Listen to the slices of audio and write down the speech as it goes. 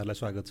हजुरलाई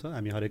स्वागत छ।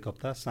 हामी हरेक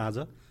हप्ता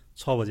साँझ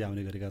 6 बजे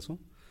आउने गरेका छौँ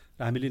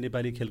र हामीले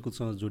नेपाली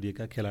खेलकुदसँग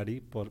जोडिएका खेलाडी,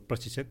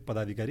 प्रशिक्षक,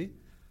 पदाधिकारी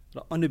र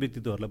अन्य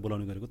व्यक्तित्वहरूलाई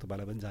बोलाउने गरेको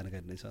तपाईँलाई पनि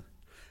जानकारी नै छ।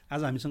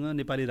 आज हामीसँग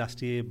नेपाली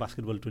राष्ट्रिय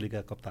बास्केटबल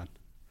टोलीका कप्तान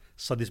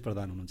सतीश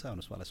प्रधान हुनुहुन्छ।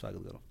 आउनुहोस्, उहाँलाई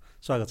स्वागत गरौँ।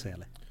 स्वागत छ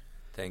यहाँलाई।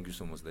 थ्याङ्क यू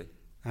सो मच दाइ।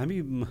 हामी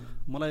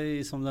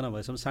मलाई सम्झना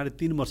भएसम्म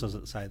 3.5 वर्ष,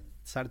 सायद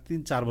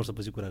 3.5-4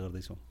 वर्षपछि कुरा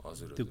गर्दैछौँ।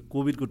 हजुर, त्यो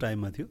कोभिडको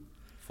टाइममा थियो।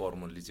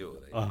 फर्मल्ली चाहिँ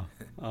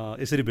हो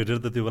यसरी भेटेर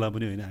त त्यो बेला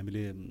पनि होइन,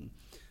 हामीले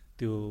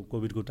त्यो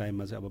कोभिडको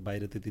टाइममा चाहिँ अब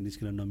बाहिर त्यति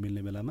निस्किन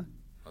नमिल्ने बेलामा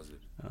हजुर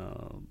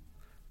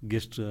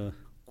गेस्ट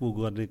को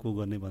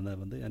गर्ने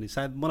भन्दै अनि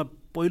सायद मलाई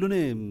पहिलो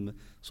नै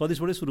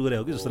सतीशबाटै सुरु गरे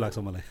हो कि जस्तो लाग्छ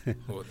मलाई।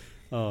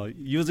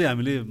 यो चाहिँ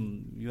हामीले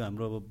यो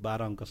हाम्रो अब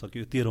 12 अङ्क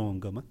सक्यो, 13औँ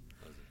अङ्कमा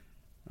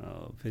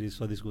फेरि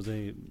सतीशको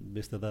चाहिँ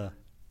व्यस्तता,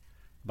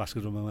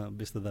 बास्केटबलमा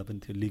व्यस्तता पनि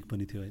थियो, लिग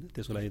पनि थियो होइन।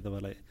 त्यसको लागि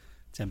तपाईँलाई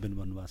च्याम्पियन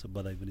बन्नुभएको छ,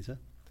 बधाई पनि छ।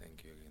 Thank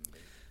you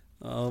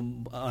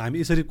again. हामी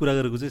यसरी कुरा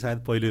गरेको चाहिँ सायद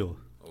पहिल्यै हो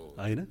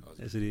होइन,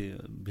 यसरी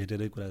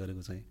भेटेरै कुरा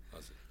गरेको चाहिँ।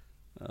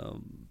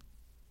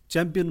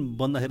 च्याम्पियन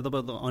बन्दाखेरि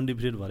तपाईँ त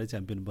अनडिफिटेड भएरै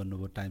च्याम्पियन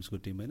बन्नुभयो टाइम्सको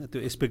टिम होइन।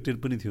 त्यो एक्सपेक्टेड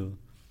पनि थियो।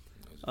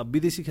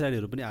 विदेशी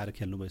खेलाडीहरू पनि आएर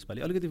खेल्नुभयो यसपालि।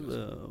 अलिकति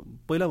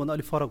पहिलाभन्दा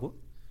अलिक फरक हो।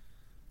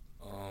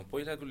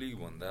 पहिलाको लिग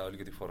भन्दा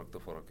अलिकति फरक त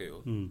फरकै हो,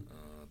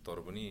 तर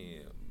पनि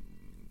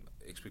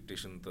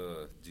एक्सपेक्टेसन त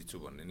जित्छु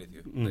भन्ने नै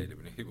थियो। दाइले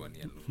पनि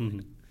भनिहाल्नु,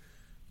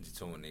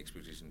 जित्छौँ भन्ने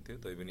एक्सपेक्टेसन थियो।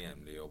 तैपनि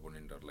हामीले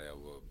अपोनेन्टहरूलाई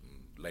अब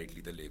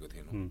लाइटली त लिएको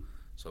थिएनौँ।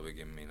 सबै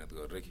गेम मेहनत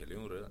गरेरै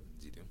खेल्यौँ र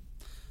जित्यौँ।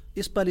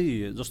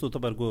 यसपालि जस्तो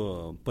तपाईँहरूको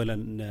पहिला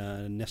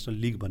नेसनल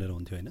लिग भनेर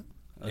हुन्थ्यो होइन,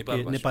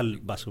 नेपाल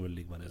बास्केटबल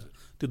लिग भनेर,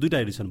 त्यो 2टा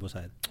एडिसन भयो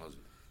सायद।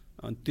 हजुर।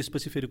 अनि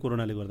त्यसपछि फेरि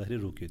कोरोनाले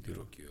गर्दाखेरि रोकियो त्यो।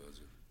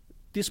 हजुर।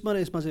 त्यसमा र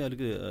यसमा चाहिँ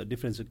अलिकति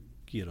डिफ्रेन्स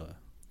के रह्यो?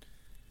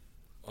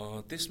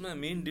 त्यसमा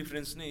मेन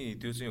डिफ्रेन्स नै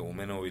त्यो चाहिँ होम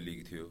एन्ड अवे लिग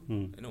थियो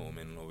होइन। होम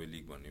एन्ड अवे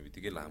लिग भन्ने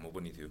बित्तिकै लामो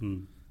पनि थियो।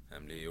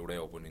 हामीले एउटै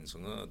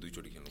अपोनेन्टसँग 2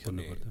 चोटि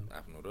खेल्नुपर्ने,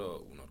 आफ्नो र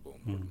उनीहरूको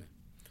होम कोर्टमा।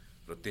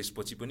 र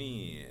त्यसपछि पनि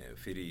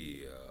फेरि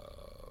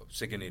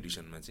सेकेन्ड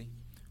एडिसनमा चाहिँ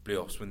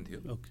प्लेअफ्स पनि थियो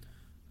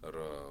र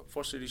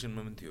फर्स्ट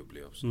एडिसनमा पनि थियो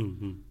प्लेअफ्स।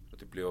 र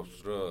त्यो प्लेअफ्स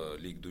र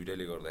लिग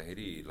दुइटाले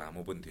गर्दाखेरि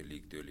लामो पनि थियो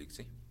लिग, त्यो लिग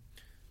चाहिँ।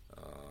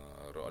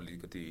 र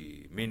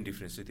अलिकति मेन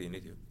डिफ्रेन्स चाहिँ त्यही नै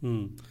थियो।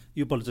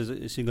 योपालि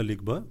चाहिँ सिङ्गल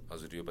लिग भयो।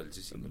 हजुर, योपालि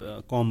चाहिँ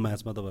सिङ्गल, कम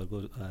म्याचमा तपाईँहरूको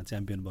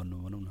च्याम्पियन बन्नु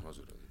भनौँ न।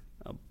 हजुर।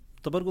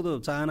 तपाईँहरूको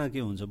त चाहना के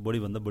हुन्छ?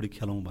 बढीभन्दा बढी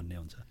खेलौँ भन्ने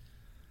हुन्छ।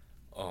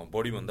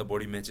 बढीभन्दा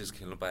बढी म्याचेस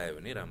खेल्नु पायो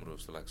भने राम्रो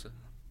जस्तो लाग्छ।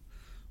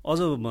 अझ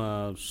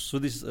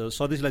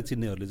सतीशलाई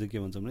चिन्नेहरूले चाहिँ के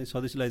भन्छ भने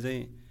सतीशलाई चाहिँ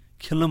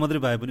खेल्न मात्रै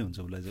पाए पनि हुन्छ,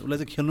 उसलाई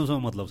चाहिँ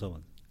खेल्नुसँग मतलब छ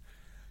भन्छ।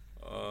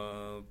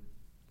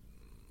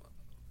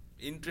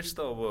 इन्ट्रेस्ट त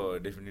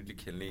अब डेफिनेटली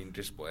खेल्ने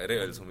इन्ट्रेस्ट भएरै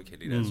अहिलेसम्म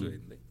खेलिरहेको छु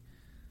होइन।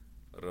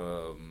 र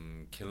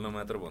खेल्न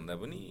मात्र भन्दा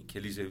पनि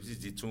खेलिसकेपछि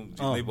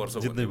जित्नै पर्छ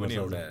भन्ने पनि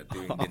एउटा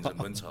त्यो इन्टेन्सन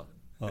पनि छ।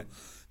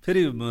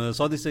 फेरि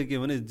सतीश चाहिँ के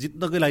भने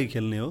जित्नकै लागि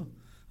खेल्ने हो,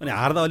 अनि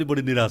हार्दा अलिक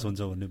बढी निराश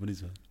हुन्छ भन्ने पनि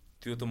छ।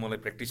 त्यो त मलाई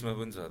प्र्याक्टिसमा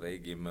पनि छ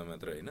दाइ, गेममा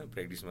मात्र होइन।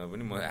 प्र्याक्टिसमा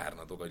पनि म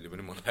हार्न त कहिले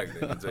पनि मन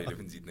लाग्दैन, जहिले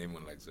पनि जित्नै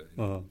मन लाग्छ।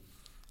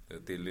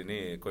 त्यसले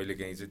नै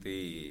कहिलेकाहीँ चाहिँ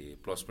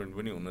त्यही प्लस पोइन्ट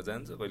पनि हुन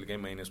जान्छ,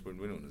 कहिलेकाहीँ माइनस पोइन्ट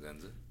पनि हुन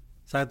जान्छ।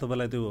 सायद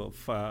तपाईँलाई त्यो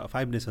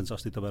 5 नेसन्स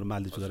अस्ति तपाईँहरू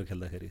मालदिप्स गएर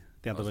खेल्दाखेरि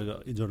त्यहाँ तपाईँको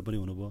इन्जर्ड पनि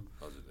हुनुभयो।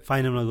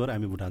 फाइनलमा गएर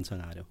हामी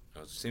भुटानसँग हार्यौँ,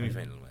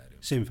 सेमिफाइनलमा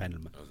हार्यौँ।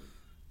 सेमिफाइनलमा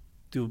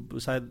त्यो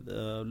सायद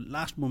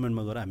लास्ट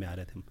मोमेन्टमा गएर हामी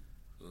हारेका थियौँ।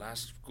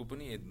 लास्टको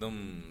पनि एकदम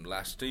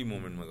लास्टै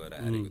मोमेन्टमा गएर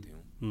हारेको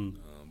थियौँ।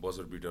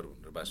 बजर बिटर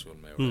भनेर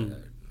बास्केटबलमा एउटा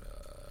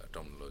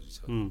टर्मिनोलोजी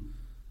छ,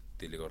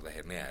 त्यसले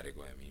गर्दाखेरि नै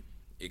हारेको हामी।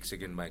 1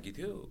 सेकेन्ड बाँकी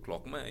थियो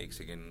क्लकमा, 1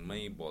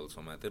 सेकेन्डमै बल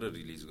समातेर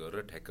रिलिज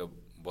गरेर ठ्याक्क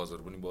बजर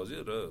पनि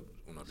बज्यो र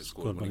उनीहरूले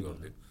स्कोर पनि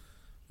गरिदियो।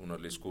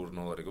 उनीहरूले स्कोर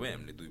नगरेको भए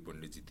हामीले 2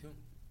 पोइन्टले जित्थ्यौँ,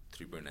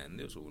 3 पोइन्ट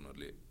हान्दियो। सो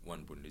उनीहरूले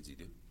 1 पोइन्टले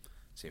जित्यो,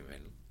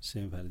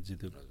 सेमिफाइनल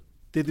जित्यो।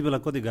 त्यति बेला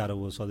कति गाह्रो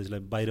भयो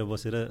सतीशलाई बाहिर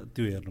बसेर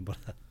त्यो हेर्नु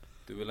पर्दा?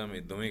 त्यो बेलामा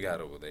एकदमै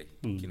गाह्रो भयो दाइ,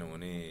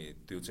 किनभने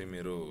त्यो चाहिँ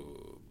मेरो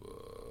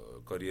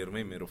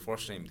करियरमै मेरो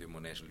फर्स्ट टाइम थियो। म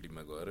नेसनल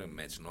टिममा गएर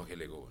म्याच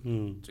नखेलेको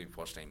चाहिँ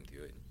फर्स्ट टाइम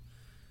थियो होइन।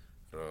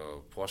 र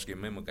फर्स्ट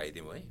गेममै म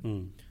घाइते भएँ।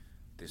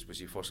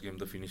 त्यसपछि फर्स्ट गेम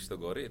त फिनिस त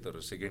गरेँ,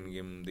 तर सेकेन्ड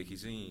गेमदेखि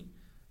चाहिँ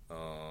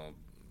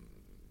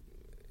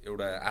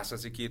एउटा आशा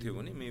चाहिँ के थियो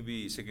भने मेबी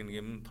सेकेन्ड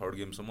गेम थर्ड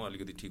गेमसम्म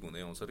अलिकति ठिक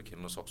हुँदै आउँछ र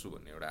खेल्न सक्छु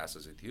भन्ने एउटा आशा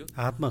चाहिँ थियो।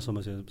 हातमा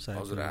समस्या?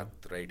 हजुर,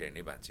 हात राइट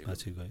ह्यान्डै भाँचेको।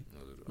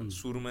 हजुर।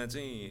 सुरुमा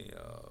चाहिँ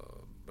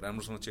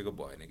राम्रोसँग चेकअप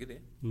भएन कि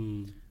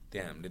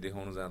त्यहाँ हामीले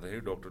देखाउन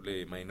जाँदाखेरि डक्टरले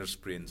माइनर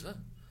स्प्रेन छ,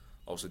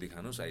 औषधि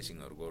खानुहोस्,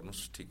 आइसिङहरू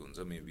गर्नुहोस्, ठिक हुन्छ,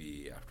 मेबी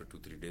आफ्टर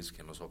 2-3 डेज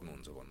खेल्न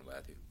सक्नुहुन्छ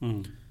भन्नुभएको थियो।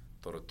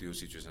 तर त्यो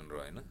सिचुएसन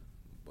रहेन।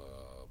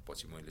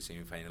 पछि मैले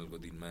सेमिफाइनलको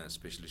दिनमा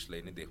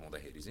स्पेसलिस्टलाई नै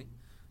देखाउँदाखेरि चाहिँ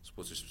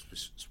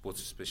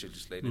स्पोर्ट्स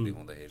स्पेसलिस्टलाई नै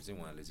देखाउँदाखेरि चाहिँ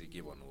उहाँले चाहिँ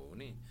के भन्नुभयो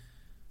भने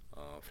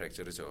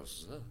फ्र्याक्चरै छ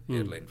जस्तो छ,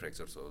 हेयरलाइन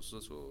फ्र्याक्चर छ जस्तो,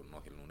 सो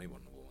नखेल्नु नै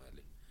भन्नुभयो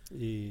उहाँले।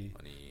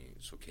 अनि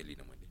सो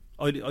खेलिनँ मैले।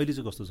 अहिले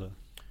चाहिँ कस्तो छ?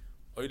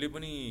 अहिले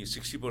पनि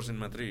 60%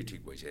 मात्रै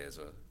ठिक भइसकेको छ।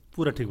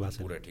 पुरा ठिक भएको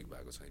छैन? पुरा ठिक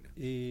भएको छैन।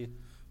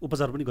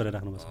 उपचार पनि गरेर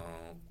राख्नु भएको छ?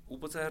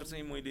 उपचार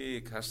चाहिँ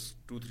मैले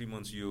खास 2-3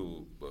 मन्थ्स यो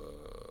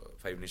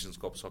 5 नेसन्स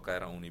कप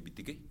सकाएर आउने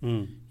बित्तिकै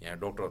यहाँ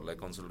डक्टरहरूलाई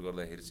कन्सल्ट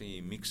गर्दाखेरि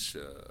चाहिँ मिक्स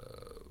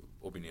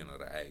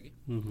ओपिनियनहरू आयो कि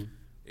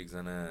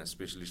एकजना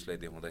स्पेसलिस्टलाई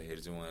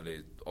देखाउँदाखेरि चाहिँ उहाँले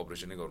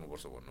अपरेसनै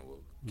गर्नुपर्छ भन्नुभयो,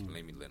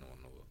 खेल्नै मिल्दैन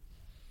भन्नुभयो।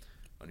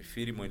 अनि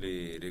फेरि मैले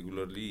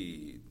रेगुलरली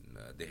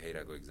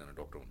देखाइरहेको एकजना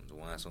डक्टर हुनुहुन्छ,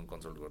 उहाँसँग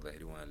कन्सल्ट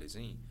गर्दाखेरि उहाँले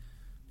चाहिँ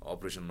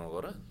अपरेसन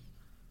नगर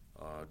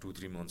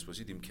 2-3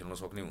 मन्थ्सपछि तिमी खेल्न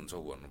सक्ने हुन्छौ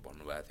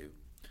भन्नुभएको थियो।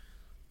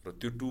 र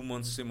त्यो 2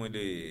 मन्थ्स चाहिँ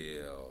मैले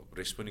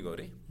रेस्ट पनि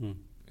गरेँ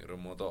र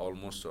म त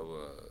अलमोस्ट अब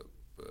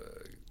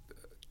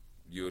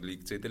यो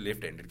लिग चाहिँ त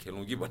लेफ्ट ह्यान्डेड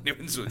खेलौँ कि भन्ने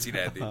पनि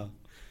सोचिरहेको थिएँ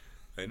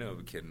होइन, अब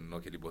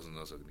नखेली बस्नु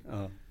नसक्ने।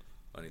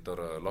 अनि तर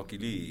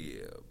लकिली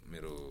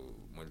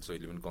मैले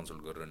जहिले पनि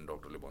कन्सल्ट गरेर अनि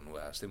डक्टरले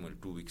भन्नुभएको जस्तै मैले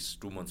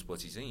 2 मन्थ्स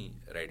पछि चाहिँ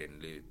राइट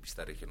ह्यान्डले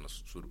बिस्तारै खेल्न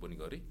सुरु पनि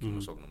गरेँ, खेल्न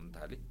सक्नु पनि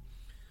थालेँ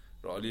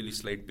र अलिअलि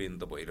स्लाइड पेन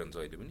त भइरहन्छ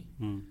अहिले पनि,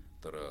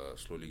 तर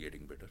स्लोली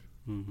गेटिङ बेटर।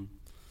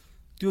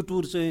 त्यो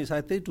टुर चाहिँ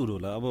सायद त्यही टुर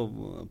होला। अब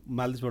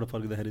मालदिभ्सबाट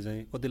फर्किँदाखेरि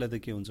चाहिँ कतिलाई त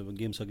के हुन्छ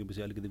गेम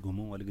सकेपछि अलिकति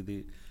घुमौँ, अलिकति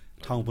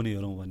ठाउँ पनि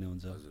हेरौँ भन्ने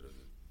हुन्छ।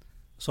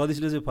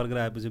 सदिशले चाहिँ फर्केर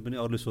आएपछि पनि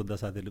अरूले सोद्धा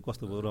साथीहरूले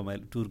कस्तो भयो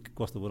रमाइलो, टुर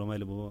कस्तो भयो,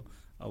 रमाइलो भयो,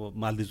 अब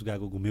मालदिभ्स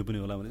गएको घुम्यो पनि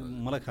होला भने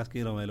मलाई खास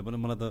केही रमाइलो पनि,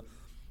 मलाई त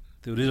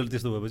त्यो रिजल्ट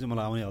त्यस्तो भएपछि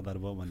मलाई आउने हतार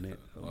भयो भन्ने।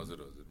 हजुर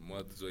म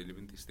त जहिले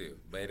पनि त्यस्तै हो,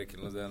 बाहिर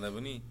खेल्न जाँदा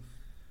पनि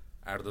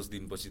 8-10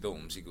 दिनपछि त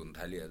होमसिक हुन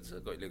थालिहाल्छ,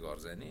 कहिले घर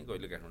जाने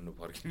कहिले काठमाडौँ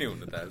फर्किने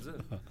हुन थाल्छ।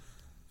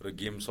 र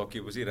गेम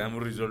सकिएपछि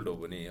राम्रो रिजल्ट हो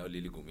भने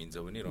अलिअलि घुमिन्छ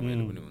पनि,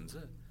 रमाइलो पनि हुन्छ।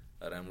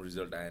 राम्रो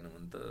रिजल्ट आएन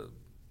भने त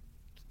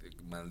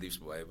मालदिभ्स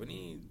भए पनि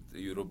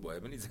युरोप भए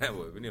पनि जहाँ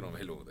भए पनि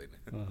रमाइलो हुँदैन।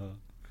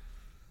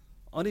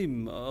 अनि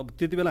अब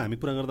त्यति बेला हामी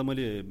कुरा गर्दा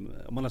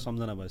मलाई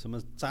सम्झना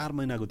भएसम्म 4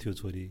 महिनाको थियो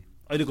छोरी,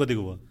 अहिले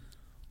कतिको भयो?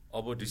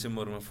 अब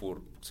डिसेम्बरमा 4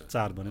 पुग्छ।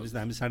 4 भनेपछि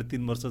हामी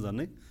 3.5 वर्ष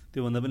झन्नै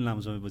त्योभन्दा पनि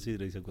लामो समयपछि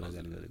रहेछ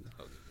कुराकानी गरेको।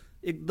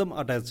 एकदम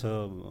अट्याच छ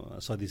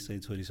सदिश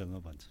चाहिँ छोरीसँग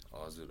भन्छ।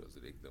 हजुर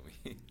हजुर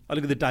एकदमै।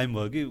 अलिकति टाइम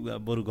भयो कि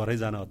बरु घरै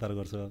जान हतार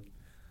गर्छ?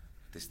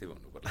 त्यस्तै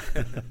भन्नु पर्ला।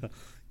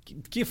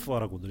 के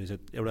फरक हुँदो रहेछ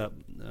एउटा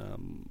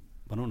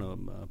भनौँ न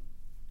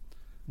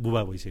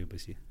बुबा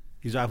भइसकेपछि?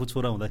 हिजो आफू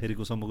छोरा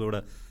हुँदाखेरिको सम्मको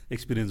एउटा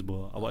एक्सपिरियन्स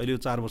भयो, अब अहिले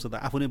 4 वर्ष त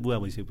आफू नै बुवा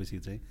भइसकेपछि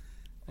चाहिँ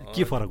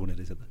के फरक हुने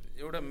रहेछ त?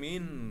 एउटा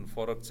मेन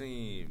फरक चाहिँ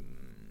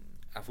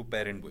आफू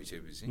प्यारेन्ट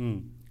भइसकेपछि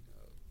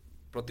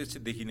प्रत्यक्ष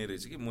देखिने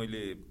रहेछ कि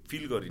मैले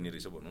फिल गरिने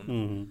रहेछ भनौँ न।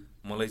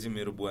 मलाई चाहिँ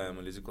मेरो बुवा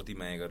आमाले चाहिँ कति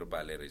माया गरेर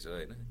पाले रहेछ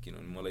होइन,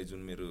 किनभने मलाई जुन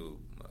मेरो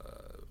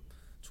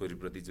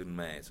छोरीप्रति जुन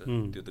माया छ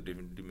त्यो त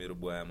डेफिनेटली मेरो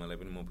बुवा आमालाई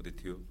पनि म प्रति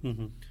थियो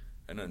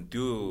होइन।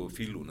 त्यो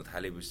फिल हुन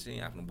थालेपछि चाहिँ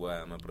आफ्नो बुवा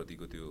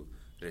आमाप्रतिको त्यो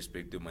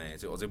रेस्पेक्ट, त्यो माया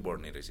चाहिँ अझै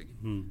बढ्ने रहेछ कि।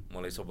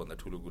 मलाई सबभन्दा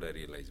ठुलो कुरा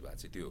रियलाइज भएको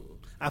चाहिँ त्यो हो।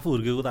 आफू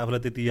हुर्केको त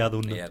आफूलाई त्यति याद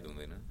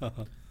हुँदैन,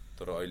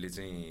 तर अहिले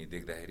चाहिँ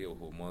देख्दाखेरि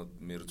ओहो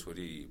मेरो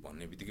छोरी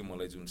भन्ने बित्तिकै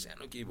मलाई जुन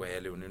सानो केही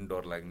भइहाल्यो भने पनि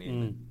डर लाग्ने,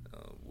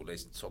 उसलाई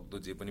सक्दो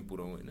जे पनि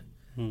पुऱ्याउँ होइन,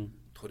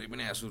 थोरै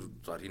पनि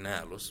आँसु झरि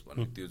नहालोस्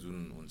भन्ने त्यो जुन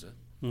हुन्छ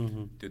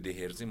त्यो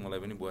देखेर चाहिँ मलाई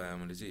पनि बुवा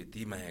आमाले चाहिँ यति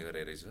माया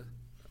गरे रहेछ।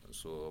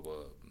 सो अब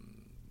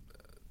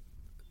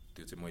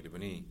त्यो चाहिँ मैले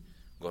पनि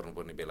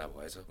गर्नुपर्ने बेला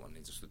भएछ भन्ने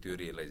जस्तो त्यो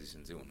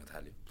रियलाइजेसन चाहिँ हुन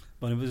थाल्यो।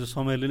 भनेपछि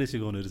समयले नै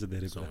सिकाउने रहेछ,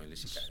 धेरै समयले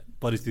सिकायो,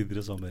 परिस्थिति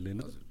र समयले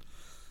नै।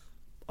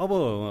 अब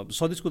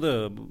सदिशको त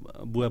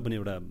बुवा पनि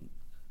एउटा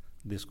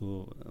देशको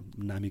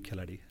नामी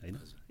खेलाडी होइन,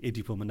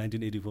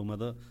 1984मा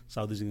त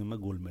साउथ एसियन गेममा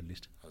गोल्ड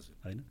मेडलिस्ट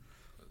होइन।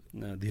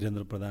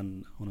 धीरेन्द्र प्रधान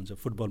हुनुहुन्छ,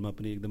 फुटबलमा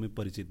पनि एकदमै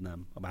परिचित नाम।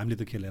 अब हामीले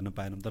त खेल हेर्न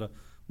पाएनौँ, तर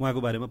उहाँको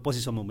बारेमा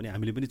पछिसम्म पनि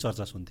हामीले पनि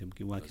चर्चा सुन्थ्यौँ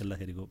कि उहाँ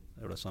खेल्दाखेरिको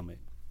एउटा समय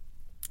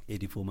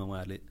 84मा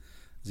उहाँहरूले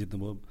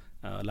जित्नुभयो,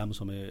 लामो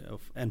समय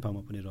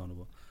एन्फामा पनि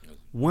रहनुभयो।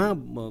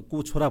 उहाँको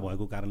छोरा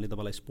भएको कारणले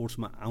तपाईँलाई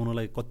स्पोर्ट्समा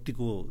आउनलाई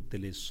कतिको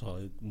त्यसले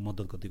सहयोग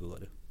मद्दत कतिको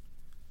गर्यो?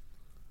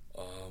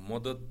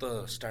 मद्दत त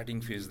स्टार्टिङ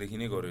फेजदेखि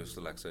नै गर्यो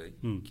जस्तो लाग्छ है,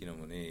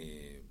 किनभने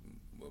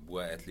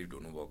बुवा एथलिट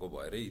हुनुभएको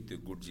भएरै त्यो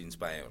गुड जिन्स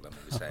पाएँ होला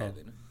मैले सायद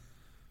होइन।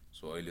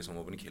 सो अहिलेसम्म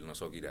पनि खेल्न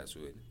सकिरहेको छु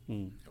होइन,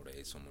 एउटा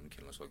एजसम्म पनि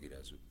खेल्न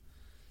सकिरहेको छु।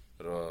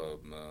 र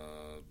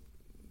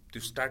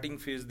त्यो स्टार्टिङ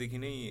फेजदेखि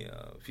नै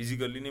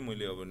फिजिकल्ली नै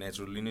मैले अब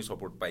नेचुरली नै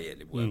सपोर्ट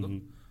पाइहालेँ बुवाको।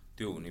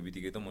 त्यो हुने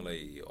बित्तिकै त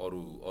मलाई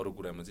अरू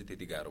कुरामा चाहिँ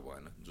त्यति गाह्रो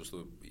भएन। जस्तो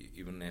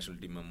इभन नेसनल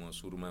टिममा म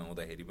सुरुमा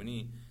आउँदाखेरि पनि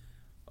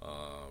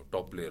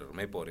टप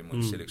प्लेयरमै परेँ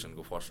मैले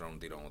सेलेक्सनको फर्स्ट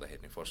राउन्डतिर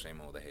आउँदाखेरि नै, फर्स्ट टाइम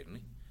आउँदाखेरि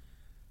नै।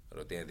 र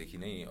त्यहाँदेखि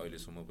नै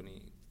अहिलेसम्म पनि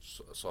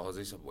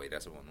सहजै सब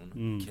भइरहेछ भनौँ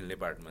न। खेल्ने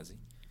पार्टमा चाहिँ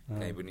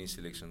कहीँ पनि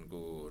सिलेक्सनको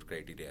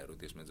क्राइटेरियाहरू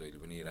त्यसमा जहिले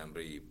पनि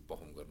राम्रै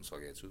पर्फर्म गर्न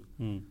सकेको छु।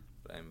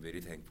 I am very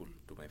thankful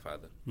to my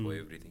father for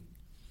everything.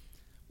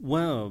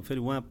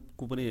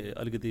 उहाँको पनि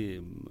अलिकति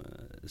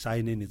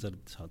साई नै नेचर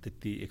छ,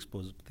 त्यति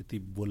एक्सपोज, त्यति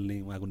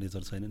बोल्ने उहाँको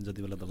नेचर छैन।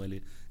 जति बेला तपाईँले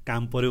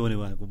काम पऱ्यो भने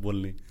उहाँको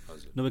बोल्ने,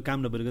 नभए काम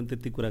नपरेको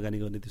त्यति कुराकानी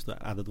गर्ने त्यस्तो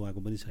आदत उहाँको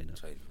पनि छैन।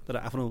 तर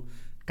आफ्नो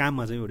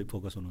काममा चाहिँ बढी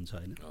फोकस हुनुहुन्छ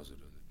होइन।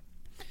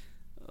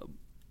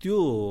 त्यो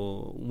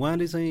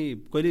उहाँले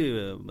चाहिँ कहिले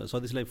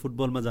सदिशलाई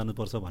फुटबलमा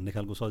जानुपर्छ भन्ने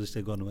खालको सजेस्ट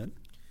चाहिँ गर्नु भएन?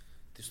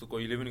 त्यस्तो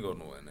कहिले पनि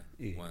गर्नु भएन।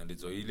 उहाँले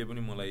जहिले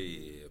पनि मलाई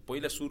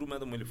पहिला सुरुमा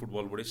त मैले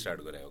फुटबलबाटै स्टार्ट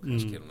गरेँ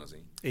खास खेल्न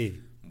चाहिँ।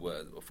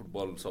 बुवा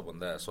फुटबल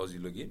सबभन्दा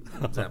सजिलो गेम,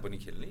 जहाँ पनि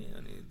खेल्ने,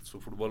 अनि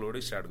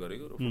फुटबलबाटै स्टार्ट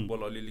गरेको र फुटबल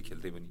अलिअलि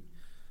खेल्थेँ पनि।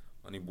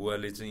 अनि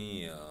बुवाले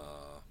चाहिँ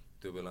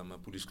त्यो बेलामा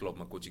पुलिस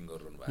क्लबमा कोचिङ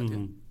गरिरहनु भएको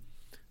थियो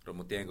र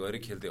म त्यहाँ गएर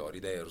खेल्थेँ।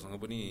 हरिदाईहरूसँग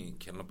पनि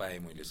खेल्न पाएँ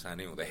मैले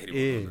सानै हुँदाखेरि,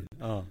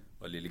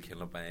 अलिअलि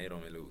खेल्न पाएँ,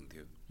 रमाइलो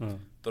हुन्थ्यो।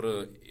 तर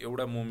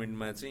एउटा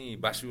मोमेन्टमा चाहिँ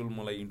बास्केटबल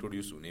मलाई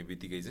इन्ट्रोड्युस हुने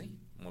बित्तिकै चाहिँ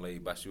मलाई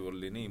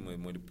बास्केटबलले नै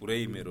मैले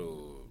पुरै मेरो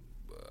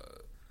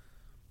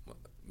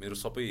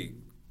सबै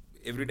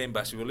एभ्री टाइम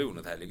बास्केटबलै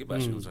हुन थाल्यो कि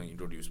बास्केटबलसँग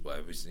इन्ट्रोड्युस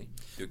भएपछि चाहिँ।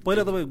 त्यो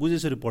पहिला तपाईँ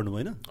गुजेश्वरी पढ्नु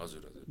होइन?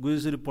 हजुर हजुर,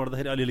 गुजेश्वरी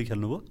पढ्दाखेरि अलिअलि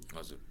खेल्नुभयो?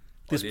 हजुर,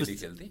 अलिअलि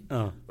खेल्थेँ।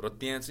 र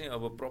त्यहाँ चाहिँ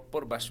अब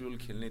प्रपर बास्केटबल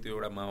खेल्ने त्यो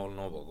एउटा माहौल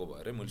नभएको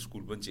भएर मैले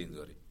स्कुल पनि चेन्ज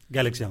गरेँ।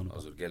 ग्यालेक्सी आउनु?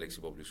 हजुर, ग्यालेक्सी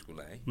पब्लिक स्कुल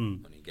आएँ।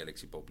 अनि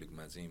ग्यालेक्सी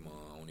पब्लिकमा चाहिँ म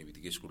आउने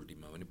बित्तिकै स्कुल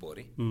टिममा पनि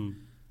पढेँ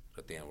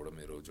र त्यहाँबाट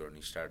मेरो जर्नी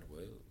स्टार्ट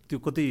भयो। त्यो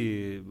कति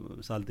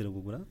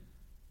सालतिरको कुरा?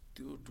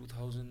 त्यो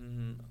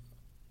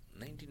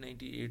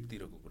 1998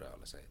 तिरको कुरा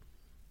होला सायद।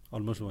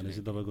 अलमोस्ट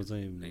भनेपछि तपाईँको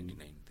चाहिँ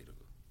 99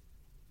 तिरको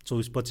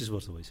 24-25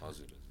 वर्ष भइसक्यो।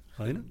 हजुर हजुर,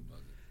 होइन?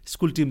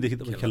 स्कुल टिमदेखि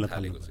तपाईँ खेल्न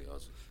थालेको?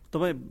 हजुर।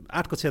 तपाईँ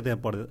 8 कक्षा त्यहाँ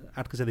पढ्दै,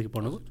 8 कक्षादेखि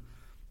पढ्नुभयो?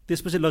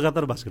 त्यसपछि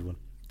लगातार बास्केटबल?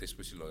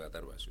 त्यसपछि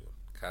लगातार बास्केटबल।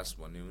 खास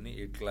भन्यो भने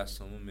 8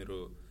 क्लाससम्म मेरो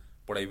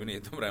पढाइ पनि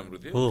एकदम राम्रो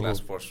थियो,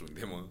 क्लास फर्स्ट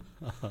हुन्थेँ म।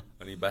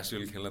 अनि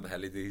बास्केटबल खेल्न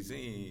थालेदेखि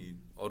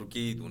चाहिँ अरू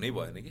केही हुनै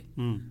भएन कि,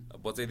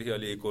 बच्चैदेखि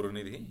अलि एकोरो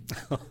नै थिएँ।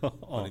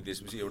 अनि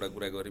त्यसपछि एउटा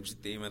कुरा गरेपछि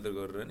त्यही मात्र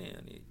गरेर नै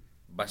अनि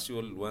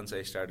basketball once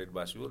I started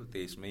basketball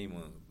त्यसमै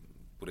म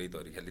पुरै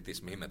तरिकाले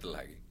त्यसमै मात्र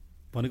लागेँ।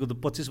 भनेको त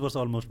 25 वर्ष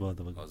अलमोस्ट भयो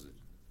तपाईँको? हजुर।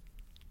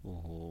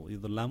 ओहो,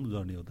 यो त लामो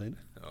जर्नी हो त होइन?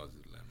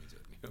 हजुर, लामो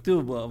जर्नी। त्यो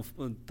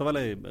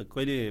तपाईँलाई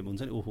कहिले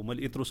हुन्छ नि ओहो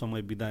मैले यत्रो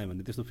समय बिताएँ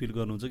भन्ने त्यस्तो फिल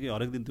गर्नुहुन्छ कि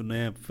हरेक दिन त्यो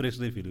नयाँ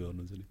फ्रेस नै फिल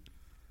गर्नुहुन्छ नि?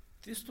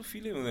 त्यस्तो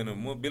फिलै हुँदैन।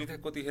 म बेलुका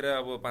कतिखेर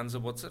अब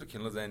 500 बज्छ र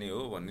खेल्न जाने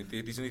हो भन्ने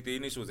त्यही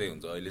नै सोचाइ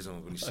हुन्छ अहिलेसम्म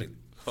पनि।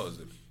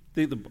 हजुर,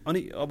 त्यही त।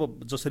 अनि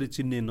अब जसरी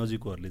चिन्ने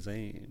नजिकहरूले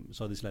चाहिँ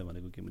सदिशलाई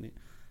भनेको के भने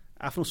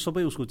आफ्नो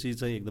सबै उसको चिज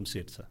चाहिँ एकदम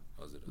सेट छ।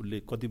 हजुर, उसले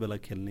कति बेला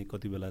खेल्ने,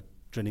 कति बेला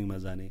ट्रेनिङमा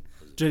जाने,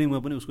 ट्रेनिङमा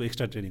पनि उसको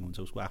एक्स्ट्रा ट्रेनिङ हुन्छ,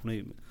 उसको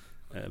आफ्नै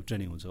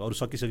ट्रेनिङ हुन्छ, अरू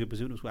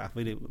सकिसकेपछि पनि उसको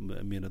आफैले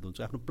मिहिनेत हुन्छ,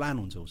 आफ्नो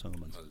प्लान हुन्छ उसँग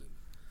भन्छ।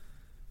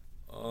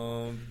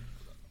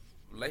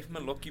 लाइफमा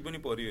लक्की पनि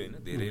पऱ्यो होइन,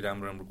 धेरै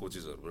राम्रो राम्रो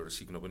कोचेसहरूबाट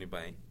सिक्न पनि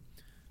पाएँ।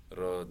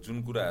 र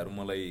जुन कुराहरू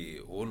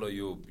मलाई हो ल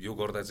यो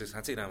गर्दा चाहिँ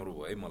साँच्चै राम्रो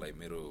भयो है, मलाई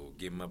मेरो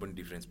गेममा पनि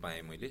डिफ्रेन्स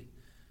पाएँ मैले,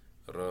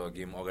 र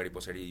गेम अगाडि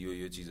पछाडि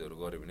यो चिजहरू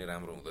गऱ्यो भने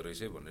राम्रो हुँदो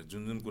रहेछ भनेर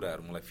जुन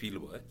कुराहरू मलाई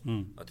फिल भयो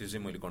त्यो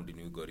चाहिँ मैले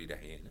कन्टिन्यू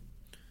गरिराखेँ होइन।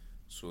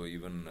 सो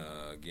इभन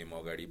गेम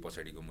अगाडि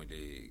पछाडिको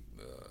मैले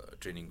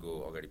ट्रेनिङको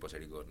अगाडि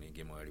पछाडि गर्ने,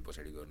 गेम अगाडि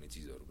पछाडि गर्ने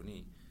चिजहरू पनि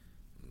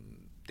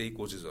त्यही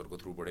कोचेसहरूको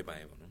थ्रुबाटै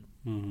पाएँ भनौँ न।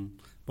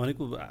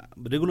 भनेको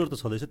रेगुलर त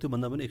छँदैछ,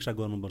 त्योभन्दा पनि एक्स्ट्रा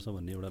गर्नुपर्छ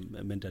भन्ने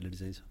एउटा मेन्टालिटी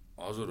चाहिँ छ?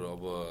 हजुर,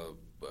 अब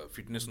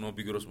फिटनेस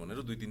नबिग्रोस्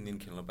भनेर 2-3 दिन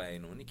खेल्न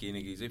पाएन भने केही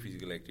न केही चाहिँ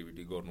फिजिकल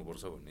एक्टिभिटी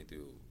गर्नुपर्छ भन्ने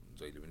त्यो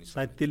जहिले पनि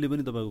सायद त्यसले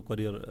पनि तपाईँको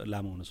करियर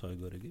लामो हुन सहयोग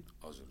गर्यो कि?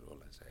 हजुर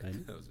होला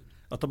सायद। हजुर,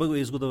 तपाईँको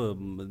एजको त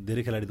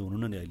धेरै खेलाडी त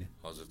हुनुहुन्न नि अहिले?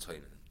 हजुर,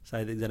 छैन।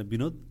 सायद एकजना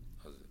विनोद?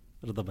 हजुर।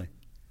 र तपाईँ?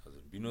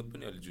 हजुर, विनोद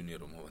पनि अलि जुनियर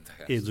हो मभन्दा।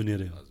 ए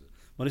जुनियर हो? हजुर।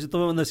 भनेपछि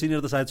तपाईँभन्दा सिनियर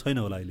त सायद छैन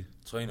होला अहिले?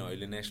 छैन,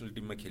 अहिले नेसनल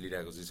टिममा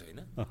खेलिरहेको चाहिँ छैन।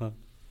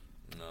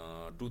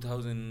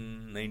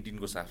 2019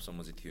 को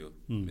साफसम्म चाहिँ थियो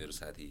मेरो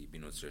साथी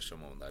विनोद श्रेष्ठ,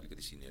 मभन्दा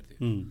अलिकति सिनियर थियो।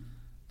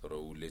 तर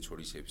उसले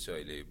छोडिसकेपछि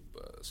अहिले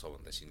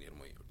सबभन्दा सिनियर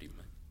मै हो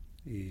टिममा।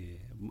 ए,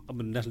 अब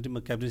नेसनल टिममा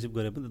क्याप्टेनसिप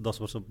गरे पनि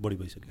 10 वर्ष बढी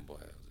भइसक्यो? भयो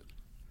हजुर,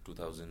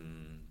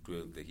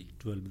 2012देखि।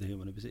 12देखि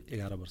भनेपछि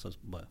 11 वर्ष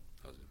भयो।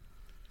 हजुर।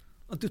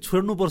 अनि त्यो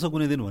छोड्नुपर्छ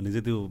कुनै दिन भन्ने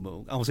चाहिँ त्यो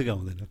आउँछ कि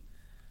आउँदैन?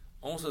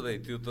 आउँछ दाइ,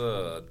 त्यो त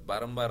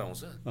बारम्बार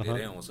आउँछ,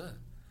 धेरै आउँछ।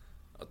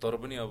 तर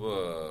पनि अब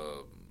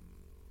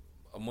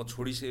म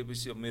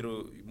छोडिसकेपछि म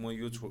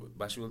यो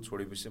बास्केटबल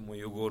छोडेपछि म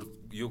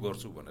यो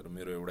गर्छु भनेर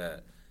मेरो एउटा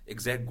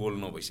एक्ज्याक्ट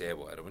गोल नभइसके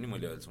भएर पनि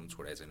मैले अहिलेसम्म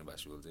छोडाएको छैन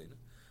बास्केटबल चाहिँ होइन।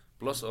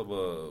 प्लस अब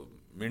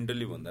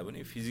मेन्टल्ली भन्दा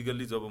पनि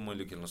फिजिकल्ली जब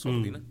मैले खेल्न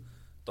सक्दिनँ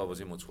तब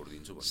चाहिँ म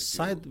छोडिदिन्छु भन्ने।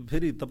 सायद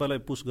फेरि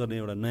तपाईँलाई पुस गर्ने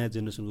एउटा नयाँ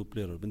जेनेरेसनको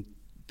प्लेयरहरू पनि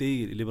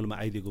त्यही लेभलमा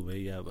आइदिएको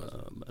भए या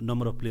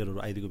नम्बर अफ प्लेयरहरू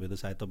आइदिएको भए त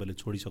सायद तपाईँले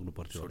छोडिसक्नु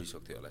पर्थ्यो?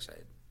 छोडिसक्थ्यो होला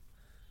सायद।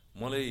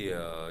 मलाई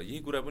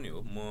यही कुरा पनि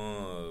हो,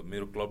 म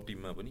मेरो क्लब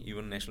टिममा पनि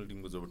इभन नेसनल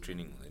टिमको जब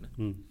ट्रेनिङ हुँदैन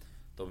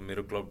तब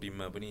मेरो क्लब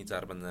टिममा पनि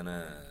 4-5 जना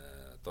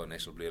त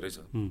नेसनल प्लेयरै छ।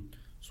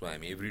 सो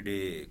हामी एभ्री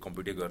डे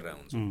कम्पिटै गरेर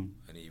हुन्छौँ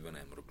अनि इभन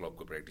हाम्रो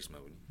क्लबको प्र्याक्टिसमा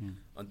पनि।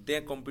 अनि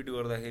त्यहाँ कम्पिट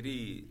गर्दाखेरि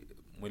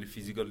मैले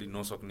फिजिकल्ली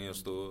नसक्ने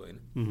जस्तो होइन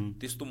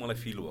त्यस्तो मलाई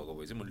फिल भएको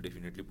भए चाहिँ मैले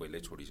डेफिनेटली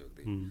पहिल्यै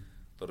छोडिसक्थेँ।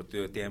 तर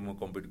त्यहाँ म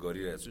कम्पिट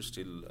गरिरहेको छु,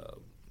 स्टिल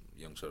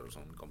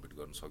यङ्स्टरहरूसँग कम्पिट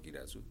गर्न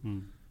सकिरहेको छु।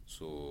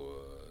 सो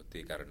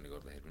त्यही कारणले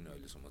गर्दाखेरि पनि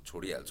अहिलेसम्म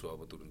छोडिहाल्छु,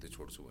 अब तुरुन्तै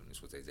छोड्छु भन्ने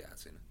सोचाइ चाहिँ आएको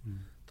छैन।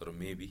 तर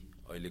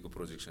मेबी अहिलेको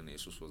प्रोजेक्सन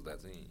यसो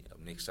सोच्दा चाहिँ अब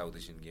नेक्स्ट साउथ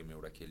एसियन गेम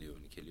एउटा खेल्यो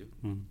भने खेल्यो,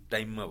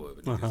 टाइममा भयो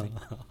भने चाहिँ,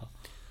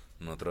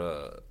 नत्र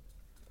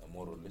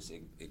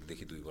मोरलेस 1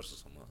 देखि 2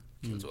 वर्षसम्म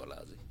खेल्छु होला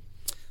अझै।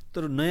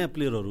 तर नयाँ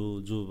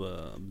प्लेयरहरू जो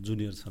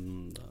जुनियर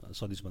छन्,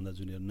 सदिशभन्दा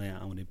जुनियर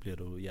नयाँ आउने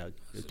प्लेयरहरू या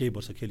केही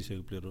वर्ष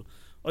खेलिसकेको प्लेयरहरू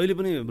अहिले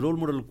पनि रोल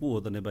मोडल को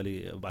हो त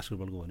नेपाली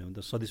बास्केटबलको भन्यो भने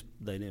त सदिश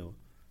दाइ नै हो।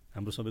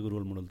 हाम्रो सबैको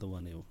रोल मोडल त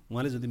उहाँ नै हो।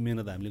 उहाँले जति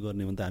मेहनत हामीले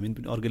गर्ने भने त हामी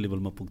पनि अर्कै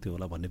लेभलमा पुग्थ्यो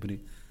होला भन्ने पनि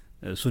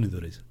सुनिँदो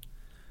रहेछ।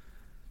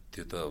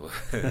 त्यो त अब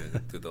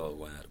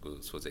उहाँहरूको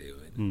सोचाइ हो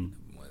होइन।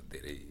 म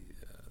धेरै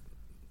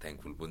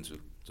थ्याङ्कफुल पनि छु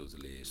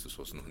जसले यस्तो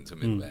सोच्नुहुन्छ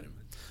मेरो बारेमा।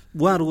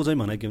 उहाँहरूको चाहिँ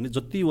भनाइ के भने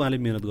जति उहाँले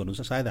मेहनत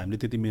गर्नुहुन्छ सायद हामीले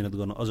त्यति मेहनत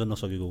गर्न अझ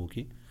नसकेको हो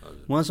कि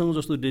उहाँसँग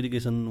जस्तो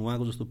डेडिकेसन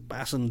उहाँको जस्तो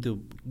प्यासन त्यो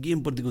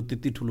गेमप्रतिको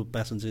त्यति ठुलो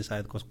प्यासन चाहिँ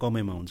सायद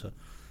कमैमा हुन्छ।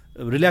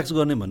 रिल्याक्स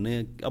गर्ने भन्ने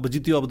अब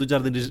जित्यो अब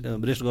 2-4 दिन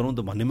रेस्ट गरौँ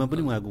त भन्नेमा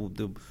पनि उहाँको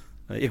त्यो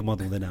एकमत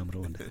हुँदैन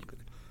हाम्रो भन्ने।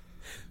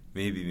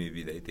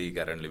 मेबी दाइ त्यही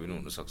कारणले पनि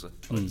हुनसक्छ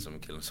अहिलेसम्म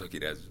खेल्न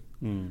सकिरहेको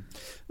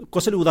छु।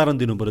 कसरी उदाहरण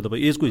दिनु पऱ्यो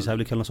तपाईँ एजको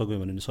हिसाबले खेल्न सक्यो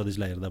भने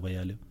सदिशलाई हेर्दा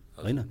भइहाल्यो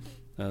होइन।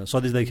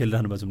 सदिश दाइ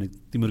खेलिरहनु भएको छ भने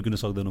तिमीहरू किन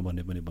सक्दैनौ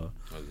भन्ने पनि भयो।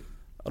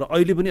 र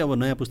अहिले पनि अब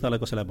नयाँ पुस्तालाई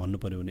कसैलाई भन्नु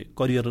पऱ्यो भने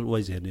करियर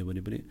वाइज हेर्ने हो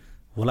भने पनि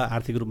होला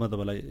आर्थिक रूपमा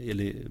तपाईँलाई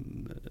यसले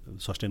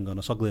सस्टेन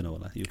गर्न सक्दैन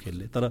होला यो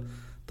खेलले, तर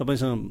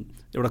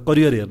तपाईँसँग एउटा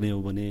करियर हेर्ने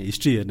हो भने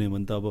हिस्ट्री हेर्ने हो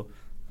भने त अब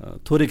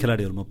थोरै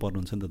खेलाडीहरूमा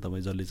पर्नुहुन्छ नि त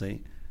तपाईँ जसले चाहिँ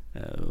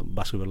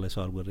बास्केटबललाई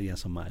सर्भ गरेर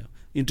यहाँसम्म आयो।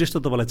 इन्ट्रेस्ट त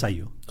तपाईँलाई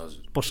चाहियो,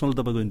 पर्सनल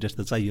तपाईँको इन्ट्रेस्ट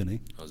त चाहियो नै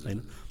होइन,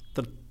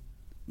 तर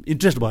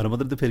इन्ट्रेस्ट भएर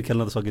मात्रै त फेरि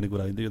खेल्न त सकिने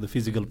कुरा होइन, यो त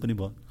फिजिकल पनि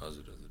भयो।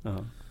 हजुर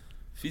हजुर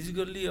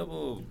फिजिकल्ली अब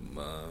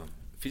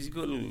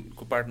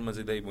फिजिकलको पार्टमा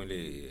चाहिँ दाइ मैले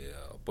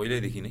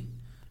पहिल्यैदेखि नै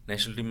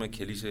नेसनल टिममा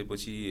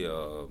खेलिसकेपछि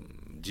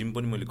जिम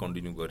पनि मैले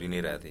कन्टिन्यू गरि नै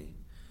रहेको थिएँ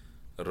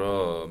र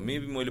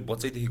मेबी मैले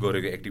बच्चैदेखि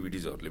गरेको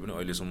एक्टिभिटिजहरूले पनि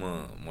अहिलेसम्म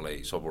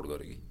मलाई सपोर्ट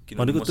गरेँ कि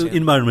किनभने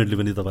इन्भाइरोमेन्टले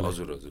पनि तपाईँलाई।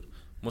 हजुर हजुर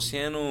म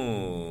सानो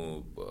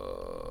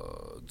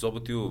जब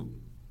त्यो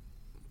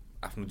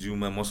आफ्नो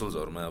जिउमा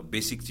मसल्सहरूमा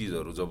बेसिक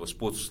चिजहरू जब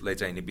स्पोर्ट्सलाई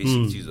चाहिने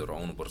बेसिक चिजहरू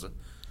आउनुपर्छ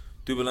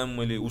त्यो बेलामा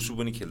मैले उसु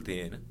पनि खेल्थेँ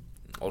होइन,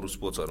 अरू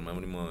स्पोर्ट्सहरूमा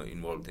पनि म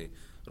इन्भल्भ थिएँ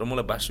र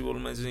मलाई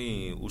बास्केटबलमा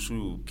चाहिँ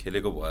उसु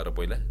खेलेको भएर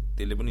पहिला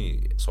त्यसले पनि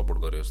सपोर्ट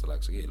गरे जस्तो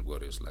लाग्छ कि हेल्प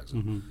गरे जस्तो लाग्छ।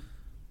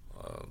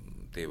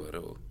 त्यही भएर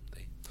हो।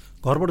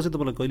 घरबाट चाहिँ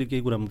तपाईँलाई कहिले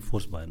केही कुरामा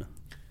फोर्स भएन?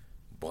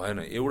 भएन।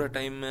 एउटा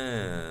टाइममा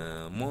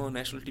म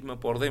नेसनल टिममा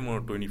पढ्दै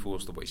म 24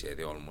 जस्तो भइसकेको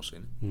थिएँ अलमोस्ट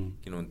होइन,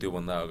 किनभने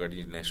त्योभन्दा अगाडि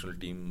नेसनल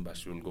टिम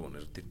बास्केटबलको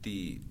भनेर त्यति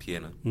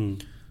थिएन।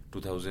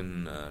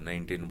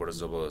 2019बाट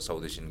जब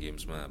साउथ एसियन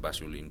गेम्समा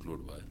बास्केटबल इन्क्लुड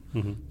भयो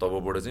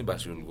तबबाट चाहिँ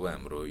बास्केटबलको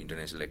हाम्रो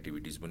इन्टरनेसनल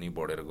एक्टिभिटिज पनि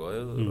बढेर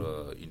गयो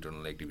र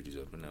इन्टरनल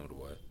एक्टिभिटिजहरू पनि राम्रो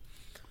भयो।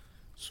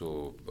 सो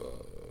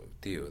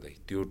त्यही हो दाइ,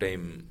 त्यो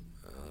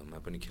टाइममा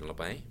पनि खेल्न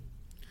पाएँ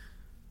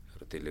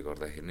र त्यसले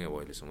गर्दाखेरि नै अब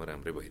अहिलेसम्म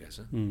राम्रै भइरहेछ।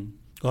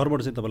 घरबाट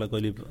चाहिँ तपाईँलाई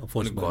कहिले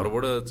फोर्स?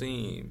 घरबाट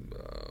चाहिँ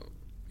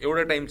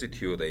एउटा टाइम चाहिँ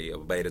थियो दाइ,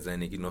 अब बाहिर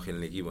जाने कि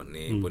नखेल्ने कि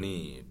भन्ने पनि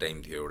टाइम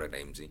थियो एउटा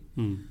टाइम चाहिँ,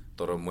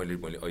 तर मैले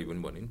अहिले पनि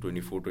भने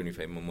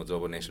 24-25मा म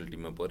जब नेसनल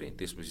टिममा परेँ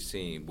त्यसपछि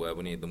चाहिँ बुवा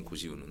पनि एकदम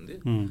खुसी हुनुहुन्थ्यो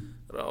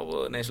र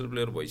अब नेसनल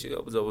प्लेयर भइसक्यो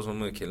अब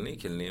जबसम्म खेल्ने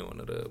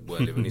भनेर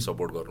बुवाले पनि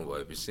सपोर्ट गर्नु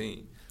भएपछि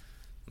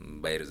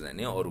चाहिँ बाहिर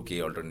जाने अरू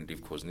केही अल्टरनेटिभ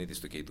खोज्ने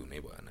त्यस्तो केही हुनै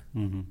भएन।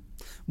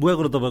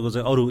 बुवाको र तपाईँको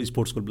चाहिँ अरू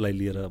स्पोर्ट्सको लाई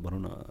लिएर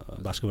भनौँ न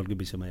बास्केटबलको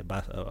विषयमा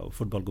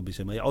फुटबलको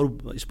विषयमा या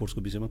अरू स्पोर्ट्सको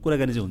विषयमा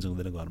कुराकानी चाहिँ हुन्छ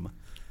हुँदैन घरमा?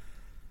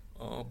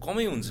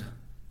 कमै हुन्छ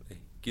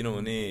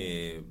किनभने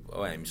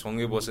अब हामी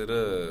सँगै बसेर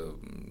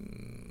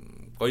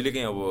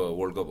कहिलेकाहीँ अब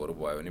वर्ल्ड कपहरू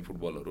भयो भने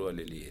फुटबलहरू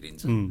अलिअलि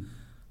हेरिन्छ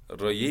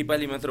र यही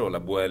पालि मात्र होला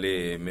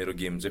बुवाले मेरो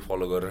गेम चाहिँ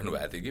फलो गरिरहनु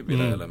भएको थियो कि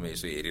बेला बेलामा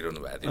यसो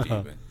हेरिरहनु भएको थियो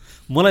टिभीमा।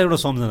 मलाई एउटा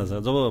सम्झना छ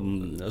जब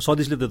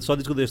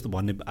सदिशको त यस्तो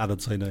भन्ने आदत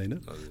छैन होइन,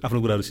 आफ्नो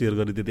कुराहरू सेयर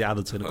गर्ने त्यति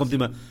आदत छैन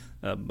कम्तीमा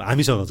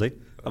हामीसँग चाहिँ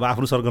अब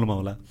आफ्नो सर्कलमा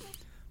होला।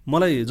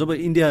 मलाई जब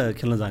इन्डिया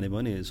खेल्न जाने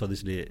भयो नि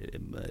सदिशले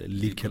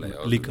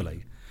लिगको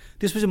लागि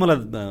त्यसपछि मलाई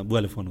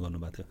बुवाले फोन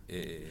गर्नुभएको थियो,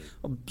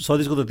 अब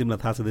सदिशको त तिमीलाई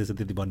थाहा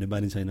छँदैछ त्यति भन्ने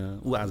बानी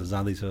छैन, ऊ आज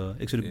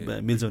जाँदैछ एक्चुअली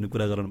मिल्छ भने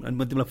कुरा गरौँ अनि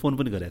म तिमीलाई फोन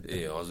पनि गरेको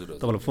थिएँ। हजुर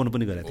तपाईँलाई फोन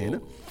पनि गरेको थिएँ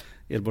होइन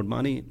एयरपोर्टमा।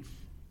 अनि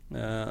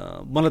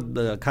मलाई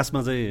खासमा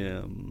चाहिँ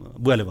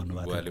बुवाले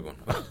भन्नुभएको थियो।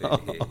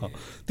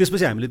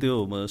 त्यसपछि हामीले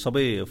त्यो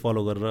सबै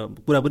फलो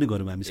गरेर कुरा पनि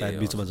गऱ्यौँ हामी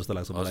सायद बिचमा जस्तो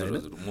लाग्छ मलाई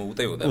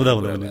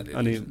होइन।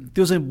 अनि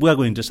त्यो चाहिँ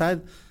बुवाको इन्ट्रेस्ट सायद।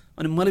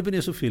 अनि मैले पनि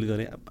यसो फिल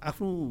गरेँ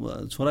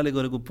आफ्नो छोराले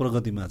गरेको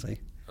प्रगतिमा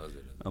चाहिँ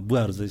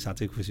बुवाहरू चाहिँ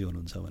साँच्चै खुसी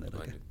हुनुहुन्छ भनेर।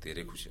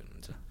 धेरै खुसी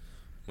हुनुहुन्छ।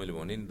 मैले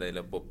भने नि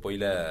दाइलाई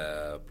पहिला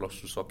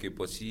 +2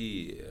 सकेपछि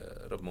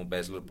र म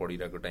ब्याचलर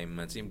पढिरहेको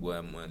टाइममा चाहिँ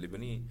बुवाले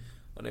पनि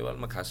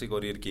नेपालमा खासै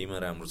करियर केहीमा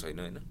राम्रो छैन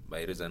होइन,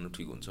 बाहिर जानु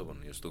ठिक हुन्छ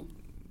भन्ने जस्तो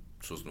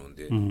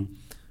सोच्नुहुन्थ्यो।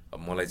 अब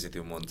मलाई चाहिँ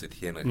त्यो मन चाहिँ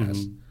थिएन खास।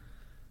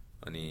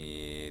 अनि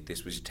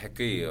त्यसपछि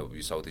ठ्याक्कै अब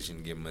यो साउथ एसियन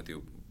गेममा त्यो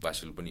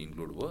बास्केटबल पनि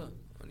इन्क्लुड भयो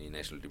अनि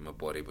नेसनल टिममा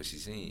परेपछि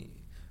चाहिँ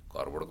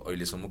घरबाट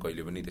अहिलेसम्म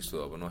कहिले पनि त्यस्तो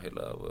अब नखेल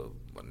अब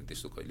भन्ने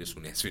त्यस्तो कहिले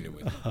सुनेको छुइनँ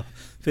मैले।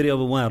 फेरि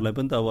अब उहाँहरूलाई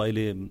पनि त अब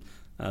अहिले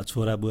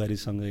छोरा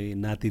बुहारीसँगै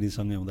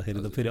नातिनीसँगै हुँदाखेरि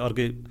त फेरि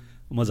अर्कै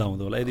मजा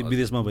आउँदो होला। यदि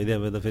विदेशमा भइदियो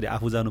भए त फेरि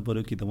आफू जानु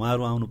पऱ्यो कि त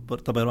उहाँहरू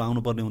तपाईँहरू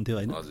आउनुपर्ने हुन्थ्यो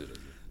होइन।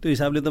 त्यो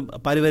हिसाबले त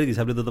पारिवारिक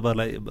हिसाबले त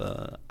तपाईँहरूलाई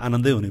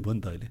आनन्दै हुने भयो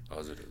नि त अहिले।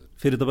 हजुर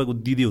फेरि तपाईँको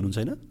दिदी हुनुहुन्छ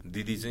होइन?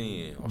 दिदी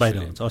चाहिँ बाहिर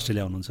हुनुहुन्छ,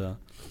 अस्ट्रेलिया हुनुहुन्छ।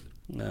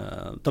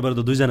 तपाईँहरू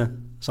त 2जना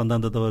सन्तान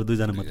त तपाईँहरू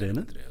 2जना मात्रै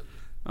होइन?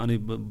 अनि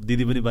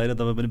दिदी पनि बाहिर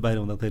तपाईँ पनि बाहिर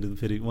हुँदाखेरि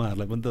फेरि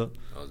उहाँहरूलाई पनि त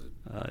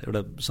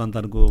एउटा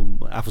सन्तानको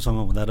आफूसँग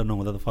हुँदा र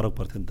नहुँदा त फरक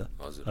पर्थ्यो नि त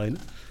होइन?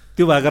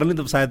 त्यो भएको कारणले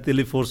त सायद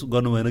त्यसले फोर्स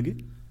गर्नु भएन कि?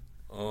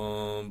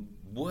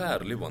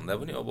 बुवाहरूले भन्दा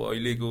पनि अब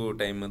अहिलेको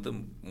टाइममा त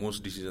मोस्ट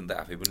डिसिजन त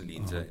आफै पनि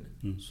लिन्छ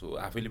होइन। सो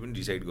आफैले पनि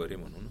डिसाइड गरेँ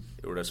भनौँ न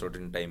एउटा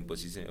सर्टेन टाइम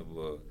पछि चाहिँ अब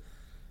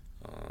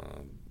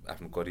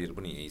आफ्नो करियर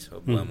पनि यही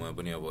छ, बुवामा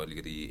पनि अब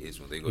अलिकति एज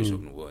हुँदै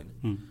गइसक्नुभयो होइन।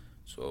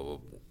 सो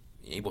अब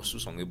यहीँ बस्छु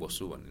सँगै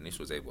बस्छु भन्ने नै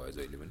सोचाइ भयो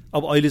जहिले पनि।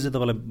 अब अहिले चाहिँ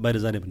तपाईँलाई बाहिर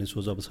जाने भन्ने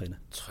सोच अब छैन?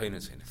 छैन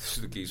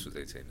त्यस्तो केही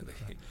सोचाइ छैन।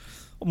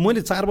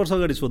 मैले 4 वर्ष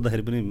अगाडि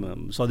सोद्धाखेरि पनि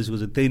सदिशको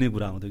चाहिँ त्यही नै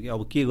कुरा आउँथ्यो कि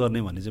अब के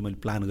गर्ने भन्ने चाहिँ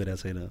मैले प्लान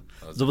गरेको छैन,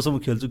 जबसम्म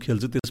खेल्छु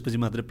त्यसपछि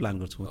मात्रै प्लान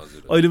गर्छु।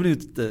 अहिले पनि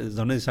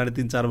झन्डै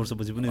 3.5-4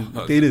 वर्षपछि पनि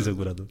त्यही नै छ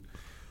कुरा त।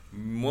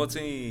 म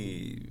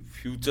चाहिँ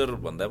फ्युचर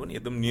भन्दा पनि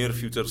एकदम नियर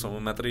फ्युचरसम्म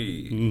मात्रै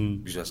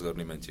विश्वास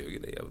गर्ने मान्छे हो कि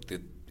दाइ। अब त्यो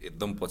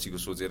एकदम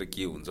पछिको सोचेर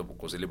के हुन्छ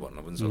कसैले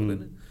भन्न पनि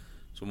सक्दैन।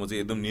 सो म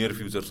चाहिँ एकदम नियर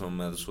फ्युचरसम्म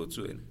मात्र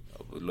सोध्छु होइन।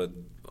 अब ल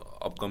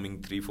अपकमिङ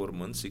 3-4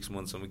 मन्थ 6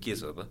 मन्थसम्म के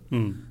छ त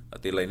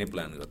त्यसलाई नै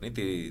प्लान गर्ने,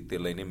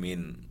 त्यसलाई नै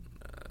मेन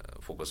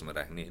फोकसमा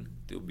राख्ने होइन।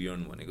 त्यो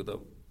बियोन्ड भनेको त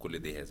कसले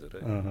देखाएको छ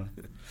र।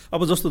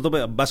 अब जस्तो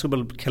तपाईँ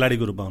बास्केटबल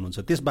खेलाडीको रूपमा हुनुहुन्छ,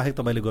 त्यसबाहेक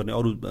तपाईँले गर्ने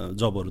अरू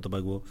जबहरू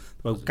तपाईँको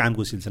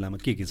कामको सिलसिलामा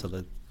के छ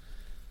त?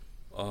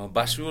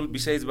 बास्केटबल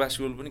बिसाइज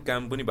बास्केटबल पनि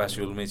काम पनि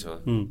बास्केटबलमै छ।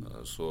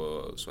 So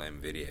I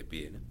am very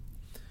happy होइन।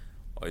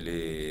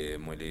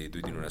 अहिले मैले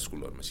 2-3वटा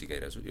स्कुलहरूमा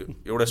सिकाइरहेको छु,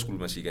 एउटा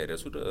स्कुलमा सिकाइरहेको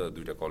छु र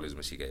 2टा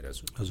कलेजमा सिकाइरहेको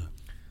छु। हजुर।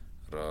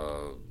 र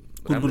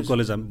कुन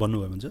कलेज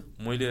भन्नुभयो भने चाहिँ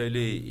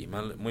मैले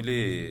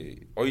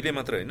अहिले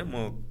मात्र होइन,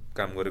 म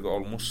काम गरेको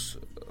अलमोस्ट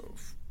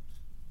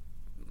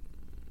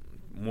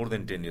मोर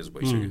देन 10 years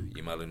भइसक्यो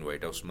हिमालयन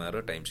व्हाइट हाउसमा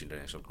र टाइम्स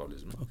इन्टरनेसनल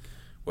कलेजमा।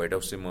 व्हाइट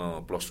हाउस चाहिँ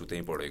म +2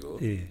 त्यहीँ पढेको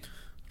हो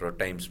र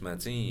टाइम्समा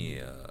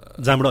चाहिँ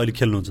जहाँबाट अहिले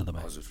खेल्नुहुन्छ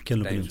तपाईँ? हजुर,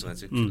 टाइम्समा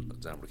चाहिँ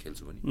जहाँबाट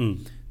खेल्छु पनि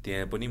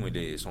त्यहाँ पनि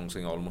मैले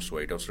सँगसँगै अलमोस्ट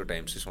व्हाइट हाउस र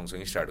टाइम्स चाहिँ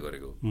सँगसँगै स्टार्ट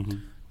गरेको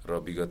र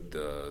विगत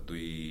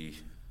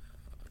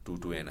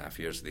 2.5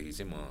 yearsदेखि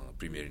चाहिँ म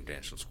प्रिमियर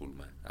इन्टरनेसनल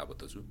स्कुलमा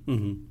आबद्ध छु।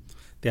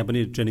 त्यहाँ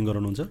पनि ट्रेनिङ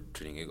गराउनुहुन्छ?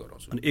 ट्रेनिङै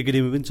गराउँछु। अनि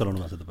एकाडेमी पनि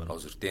चलाउनु भएको छ तपाईँ?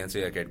 हजुर, त्यहाँ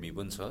चाहिँ एकाडेमी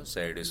पनि छ,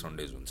 स्याटरडे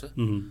सन्डेज हुन्छ।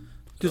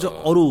 त्यो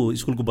चाहिँ अरू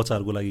स्कुलको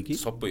बच्चाहरूको लागि कि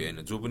सबै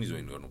होइन, जो पनि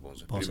जोइन गर्नु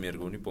पाउँछ।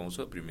 प्रिमियरको पनि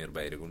पाउँछ, प्रिमियर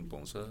बाहिरको पनि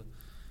पाउँछ।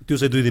 त्यो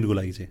चाहिँ 2 दिनको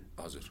लागि चाहिँ?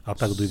 हजुर,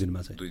 हप्ताको 2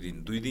 दिनमा चाहिँ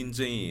 2 दिन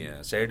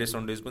चाहिँ स्याटरडे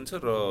सन्डेज पनि छ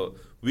र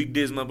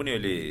विकडेजमा पनि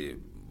अहिले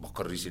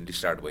भर्खर रिसेन्टली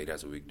स्टार्ट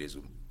भइरहेछ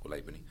विकडेजको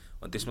लागि पनि।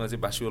 अनि त्यसमा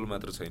चाहिँ बास्केटबल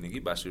मात्र छैन कि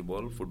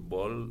basketball,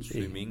 football,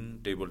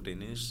 swimming, table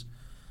tennis,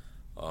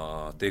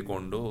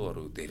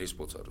 तेक्वान्डोहरू धेरै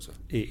स्पोर्ट्सहरू छ।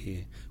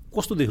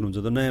 कस्तो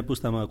देख्नुहुन्छ त नयाँ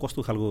पुस्तामा? कस्तो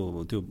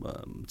खालको त्यो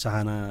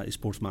चाहना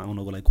स्पोर्ट्समा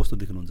आउनको लागि कस्तो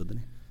देख्नुहुन्छ त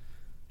नि?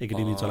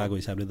 एकाडेमी चलाएको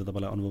हिसाबले त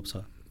तपाईँलाई अनुभव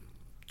छ?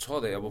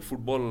 छँदै अब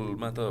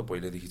फुटबलमा त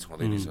पहिल्यैदेखि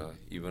छँदै नै छ।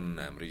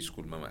 इभन हाम्रो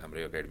स्कुलमा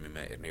हाम्रो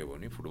एकाडेमीमा हेर्ने हो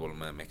भने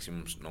फुटबलमा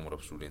म्याक्सिमम् नम्बर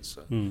अफ स्टुडेन्ट्स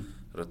छ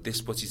र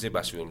त्यसपछि चाहिँ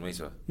बास्केटबलमै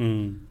छ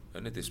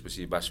होइन।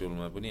 त्यसपछि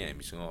बास्केटबलमा पनि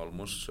हामीसँग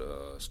अलमोस्ट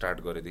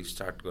स्टार्ट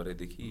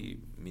गरेदेखि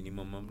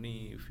मिनिमममा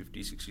पनि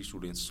 50-60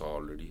 स्टुडेन्ट्स छ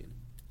अलरेडी होइन।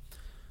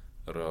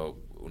 र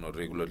उनीहरू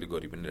रेगुलरली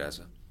गरि पनि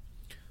रहेछ।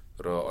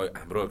 र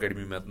हाम्रो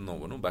एकाडेमीमा त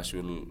नभनौँ,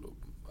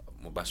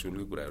 म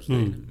बास्केटबलकै कुरा हेर्छु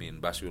होइन।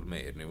 मेन बास्केटबलमा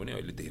हेर्ने हो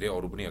भने अहिले धेरै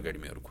अरू पनि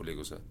एकाडेमीहरू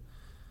खोलेको छ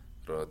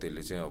र त्यसले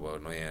चाहिँ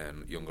अब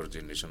नयाँ यङ्गर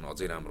जेनेरेसन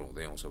अझै राम्रो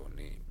हुँदै आउँछ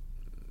भन्ने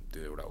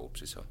त्यो एउटा होप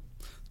चाहिँ छ।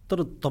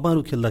 तर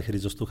तपाईँहरू खेल्दाखेरि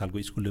जस्तो खालको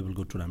स्कुल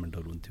लेभलको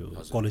टुर्नामेन्टहरू हुन्थ्यो,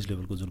 कलेज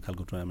लेभलको जुन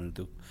खालको टुर्नामेन्ट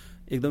थियो,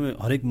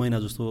 एकदमै हरेक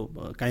महिना जस्तो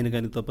काहीँ न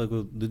काहीँ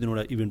तपाईँको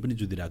 2-3वटा इभेन्ट पनि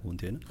जुदिरहेको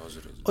हुन्थ्यो होइन?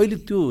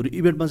 अहिले त्यो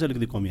इभेन्टमा चाहिँ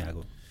अलिकति कमी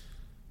आएको?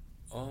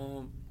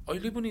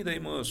 अहिले पनि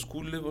दाइ म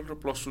स्कुल लेभल र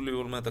 +2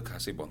 लेभलमा त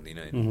खासै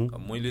भन्दिनँ होइन।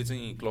 मैले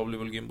चाहिँ क्लब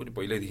लेभल गेम पनि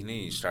पहिल्यैदेखि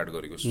नै स्टार्ट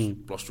गरेको।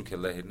 +2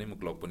 खेल्दाखेरि नै म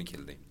क्लब पनि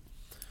खेल्थेँ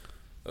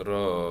र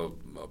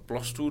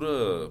 +2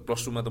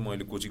 मा त म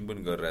अहिले कोचिङ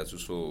पनि गरिरहेको छु।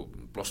 सो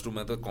 +2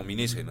 मा त कमी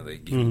नै छैन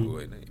दाइ गेमको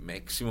होइन।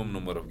 म्याक्सिमम्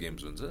नम्बर अफ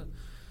गेम्स हुन्छ,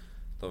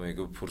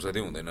 तपाईँको फुर्सदै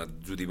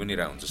हुँदैन, जुदी पनि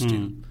हुन्छ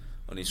स्टिल।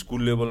 अनि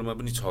स्कुल लेभलमा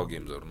पनि 6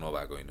 गेम्सहरू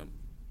नभएको होइन।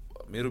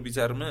 मेरो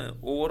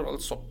विचारमा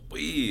ओभरअल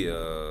सबै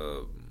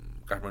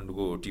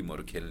काठमाडौँको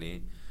टिमहरू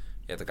खेल्ने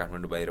या त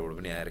काठमाडौँ बाहिरबाट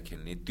पनि आएर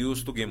खेल्ने त्यो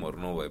जस्तो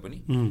गेमहरू नभए पनि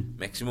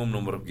म्याक्सिमम्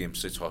नम्बर अफ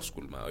गेम्स चाहिँ छ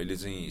स्कुलमा। अहिले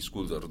चाहिँ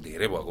स्कुल्सहरू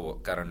धेरै भएको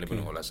कारणले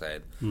पनि होला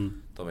सायद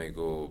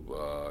तपाईँको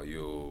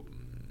यो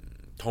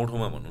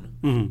ठाउँमा भनौँ न,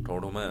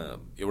 ठाउँमा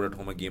एउटा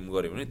ठाउँमा गेम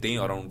गऱ्यो भने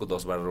त्यही अराउन्डको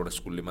 10-12वटा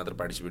स्कुलले मात्र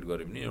पार्टिसिपेट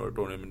गऱ्यो भने एउटा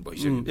टुर्नामेन्ट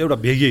भइसक्यो, एउटा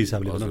भेगिए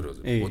हिसाबले। हजुर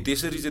हजुर,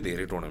 त्यसरी चाहिँ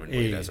धेरै टुर्नामेन्ट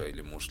भइरहेछ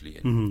अहिले मोस्टली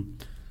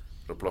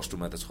र +2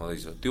 मा त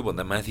छँदैछ।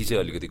 त्योभन्दा माथि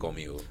चाहिँ अलिकति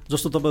कमी हो।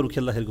 जस्तो तपाईँहरू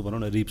खेल्दाखेरिको भनौँ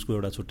न, रिप्सको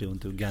एउटा छुट्टै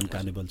हुन्थ्यो, ज्ञान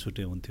कार्निभल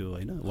छुट्टै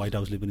हुन्थ्यो होइन, व्हाइट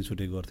हाउसले पनि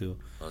छुट्टै गर्थ्यो।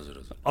 हजुर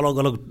हजुर, अलग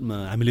अलग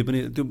हामीले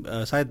पनि त्यो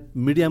सायद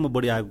मिडियामा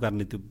बढी आएको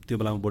कारणले त्यो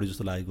बेलामा बढी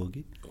जस्तो लागेको हो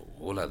कि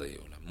होला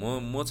दाइ होला।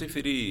 म चाहिँ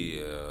फेरि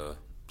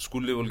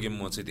स्कुल लेभल गेम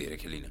म चाहिँ धेरै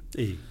खेलिनँ।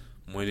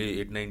 मैले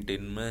 8, 9,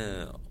 10मा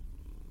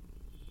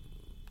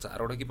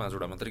 4वटा कि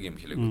 5वटा मात्रै गेम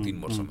खेलेको 3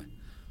 वर्षमा।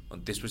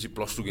 अनि त्यसपछि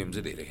 +2 गेम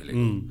चाहिँ धेरै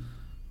खेलेको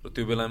र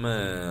त्यो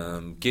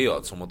बेलामा केही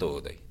हदसम्म त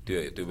हो दाइ।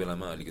 त्यो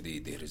बेलामा अलिकति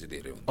धेरै चाहिँ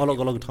धेरै हुन्छ। अलग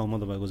अलग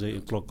ठाउँमा तपाईँको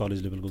चाहिँ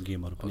कलेज लेभलको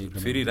गेमहरू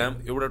पनि फेरि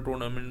एउटा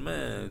टुर्नामेन्टमा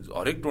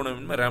हरेक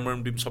टुर्नामेन्टमा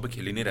राम्रो टिम सबै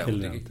खेलि नै रहेको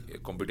हुन्थ्यो कि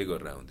कम्पिटै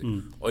गरेर हुन्थ्यो।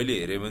 अहिले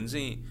हेऱ्यो भने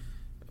चाहिँ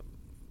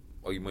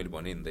अघि मैले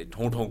भनेँ नि दाइ,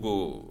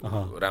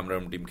 ठाउँको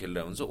राम्रो टिम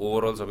खेलिरहेको हुन्छ।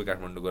 ओभरअल सबै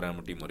काठमाडौँको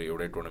राम्रो टिमहरू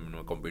एउटै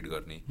टुर्नामेन्टमा कम्पिट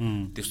गर्ने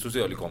त्यस्तो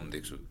चाहिँ अलिक कम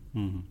देख्छु।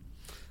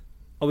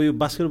 अब यो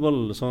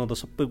बास्केटबलसँग त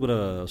सबै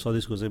कुरा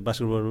सदिशको चाहिँ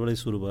बास्केटबलबाटै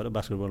सुरु भएर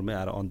बास्केटबलमै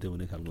आएर अन्त्य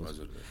हुने खालको।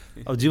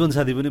 अब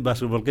जीवनसाथी पनि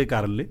बास्केटबलकै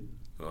कारणले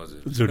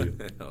जोड्यो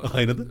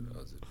होइन त?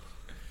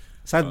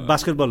 सायद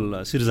बास्केटबल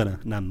सिर्जना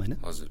नाम होइन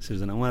हजुर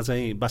सिर्जना उहाँ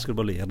चाहिँ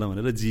बास्केटबल हेर्न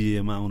भनेर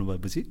जिएमा आउनु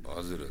भएपछि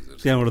हजुर हजुर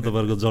त्यहाँबाट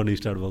तपाईँहरूको जर्नी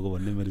स्टार्ट भएको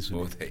भन्ने मैले सुने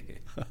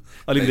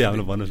अलिकति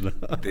हामीलाई भन्नुहोस्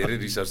न धेरै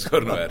रिसर्च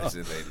गर्नुभएको रहेछ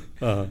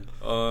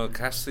दाइले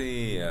खास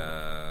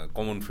चाहिँ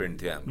कमन फ्रेन्ड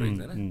थियो हाम्रो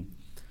एकजना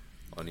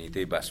अनि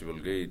त्यही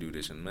बास्केटबलकै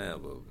ड्युरेसनमा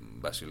अब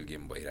बास्केटबल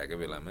गेम भइरहेको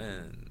बेलामा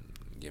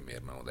गेम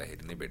हेर्न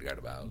आउँदाखेरि नै भेटघाट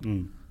भयो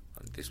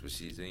अनि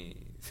त्यसपछि चाहिँ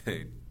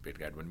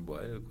भेटघाट पनि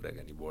भयो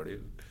कुराकानी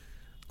बढ्यो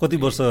कति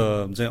वर्ष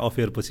चाहिँ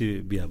अफेयर पछि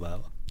बिहा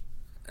भयो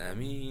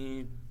हामी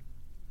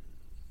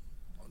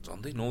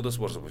झन्डै 9-10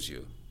 वर्षपछि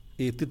हो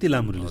ए त्यति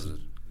लामो रिलेसन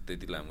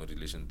त्यति लामो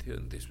रिलेसन थियो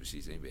अनि त्यसपछि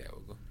चाहिँ बिहा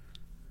भएको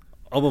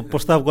अब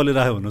प्रस्ताव कसले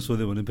राख्यो भनेर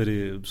सोध्यो भने फेरि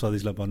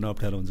सदिशलाई भन्न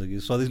अप्ठ्यारो हुन्छ कि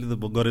सदिशले त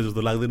गरे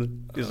जस्तो लाग्दैन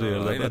त्यसो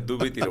हेर्दा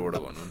दुवैतिरबाट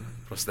भनौँ न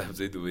प्रस्ताव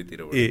चाहिँ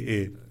दुवैतिरबाट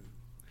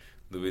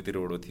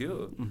दुवैतिरबाट थियो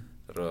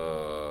र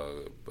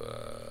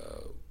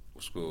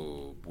उसको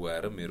बुवा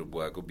र मेरो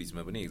बुवाको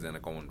बिचमा पनि एकजना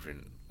कमन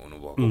फ्रेन्ड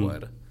हुनुभएको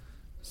भएर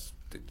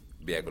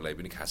बिहाको लागि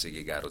पनि खासै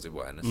केही गाह्रो चाहिँ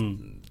भएन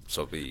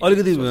सबै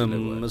अलिकति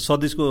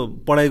सदिशको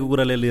पढाइको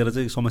कुराले लिएर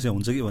चाहिँ समस्या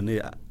हुन्छ कि भन्ने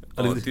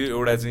त्यो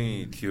एउटा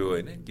चाहिँ थियो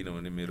होइन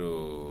किनभने मेरो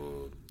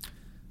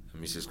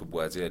मिसेसको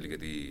बुवा चाहिँ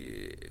अलिकति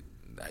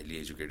हाइली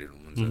एजुकेटेड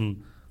हुनुहुन्छ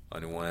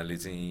अनि उहाँले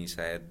चाहिँ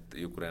सायद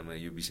यो कुरामा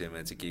यो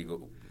विषयमा चाहिँ केही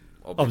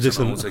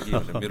अब्जेक्सन आउँछ कि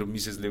भनेर मेरो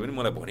मिसेसले पनि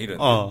मलाई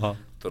भनिरहन्छ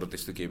तर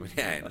त्यस्तो केही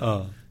पनि आएन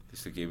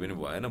त्यस्तो केही पनि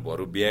भएन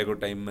बरु बिहाको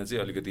टाइममा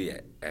चाहिँ अलिकति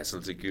ह्यासल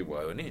चाहिँ के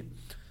भयो भने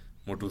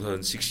म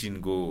 2016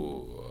 को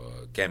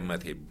क्याम्पमा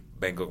थिएँ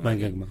ब्याङ्ककमा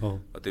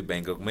त्यो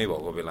ब्याङ्ककमै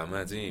भएको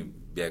बेलामा चाहिँ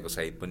बिहाको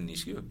साइड पनि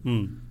निस्क्यो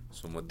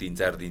सो म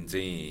 3-4 दिन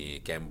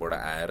चाहिँ क्याम्पबाट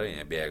आएर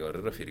यहाँ बिहा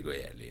गरेर फेरि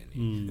गइहालेँ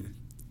अनि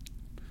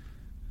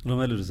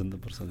रमाइलो रहेछ नि त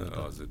प्रसाद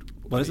हजुर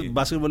भनेपछि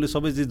बास्केटबलले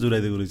सबै चिज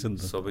जुराइदिएको रहेछ नि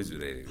त सबै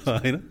जुराइदिएको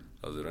होइन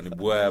हजुर अनि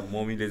बुवा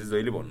मम्मीले चाहिँ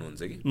जहिले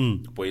भन्नुहुन्छ कि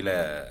पहिला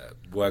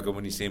बुवाको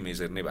पनि सेम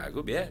यसरी नै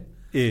भएको बिहा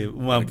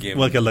उहाँ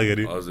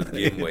खेल्दाखेरि हजुर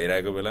गेम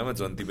भइरहेको बेलामा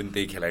जन्ती पनि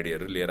त्यही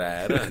खेलाडीहरू लिएर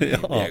आएर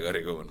बिहा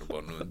गरेको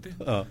भन्नुहुन्थ्यो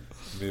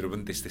मेरो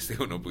पनि त्यस्तै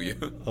हुन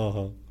पुग्यो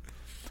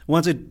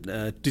उहाँ चाहिँ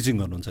टिचिङ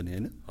गर्नुहुन्छ नि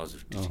होइन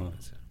हजुर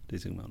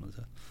टिचिङमा हुनुहुन्छ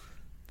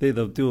त्यही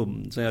त त्यो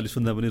चाहिँ अलिक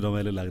सुन्दा पनि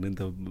रमाइलो लाग्ने नि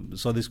त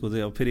सदिशको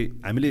चाहिँ अब फेरि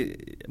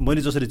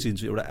मैले जसरी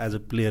चिन्छु एउटा एज अ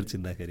प्लेयर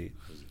चिन्दाखेरि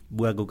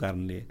बुवाको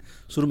कारणले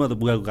सुरुमा त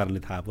बुवाको कारणले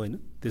थाहा भयो होइन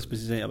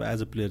त्यसपछि चाहिँ अब एज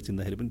अ प्लेयर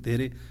चिन्दाखेरि पनि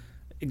धेरै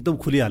एकदम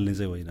खुलिहाल्ने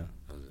चाहिँ होइन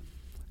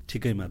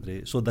ठिकै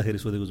मात्रै सोद्धाखेरि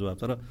सोधेको जवाब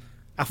तर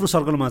आफ्नो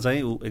सर्कलमा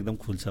चाहिँ ऊ एकदम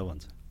खुल्छ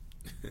भन्छ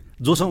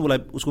जोसँग उसलाई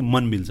उसको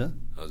मन मिल्छ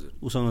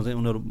उसँग चाहिँ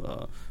उनीहरू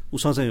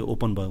उसँग चाहिँ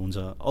ओपन भयो हुन्छ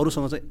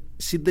अरूसँग चाहिँ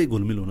सिधै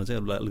घुलमिल हुन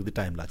चाहिँ अलिकति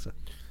टाइम लाग्छ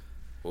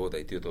हो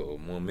दाइ त्यो त हो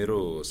म मेरो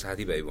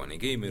साथीभाइ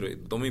भनेकै मेरो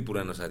एकदमै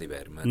पुरानो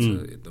साथीभाइहरूमा छ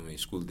एकदमै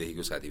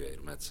स्कुलदेखिको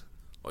साथीभाइहरूमा छ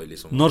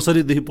अहिलेसम्म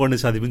नर्सरीदेखि पढ्ने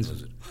साथी पनि छ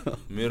हजुर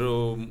मेरो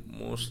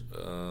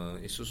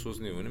यसो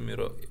सोच्ने हो भने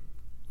मेरो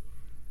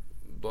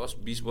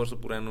 10-20 वर्ष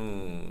पुरानो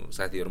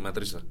साथीहरू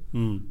मात्रै छ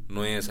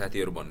नयाँ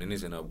साथीहरू भन्ने नै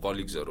छैन अब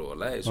कलिग्सहरू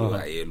होला यसो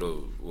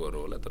हाइएलोहरू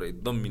होला तर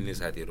एकदम मिल्ने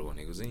साथीहरू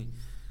भनेको चाहिँ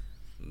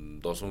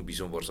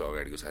 10औं-20औं वर्ष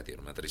अगाडिको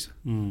साथीहरू मात्रै छ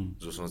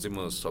जोसँग चाहिँ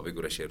म सबै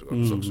कुरा सेयर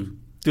गर्न सक्छु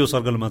त्यो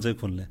सर्कलमा चाहिँ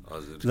खुल्ने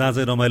हजुर जहाँ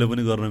चाहिँ रमाइलो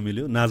पनि गर्न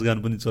मिल्यो नाचगान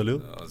पनि चल्यो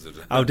हजुर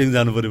आउटिङ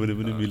जानु पऱ्यो भने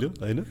पनि मिल्यो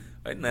होइन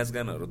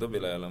नाचगानहरू त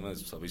बेला बेलामा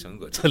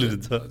सबैसँग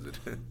चलिरहन्छ हजुर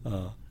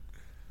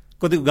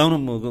कतिको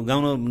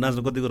गाउन नाच्न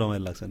कतिको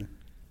रमाइलो लाग्छ नि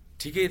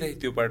ठिकै दाइ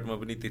त्यो पार्टमा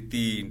पनि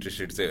त्यति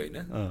इन्ट्रेस्टेड चाहिँ होइन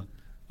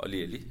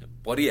अलिअलि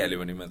परिहाल्यो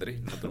भने मात्रै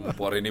नत्र म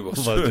परै नै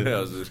बस्छु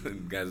हजुर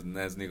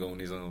नाच्ने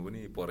गाउनेसँग पनि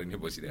परै नै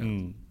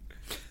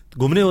बसिरहेको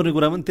घुम्ने ओर्ने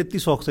कुरा पनि त्यति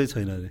सोख चाहिँ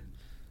छैन अरे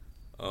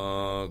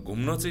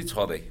घुम्न चाहिँ छ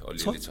दाइ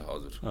अलिअलि छ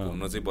हजुर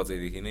घुम्न चाहिँ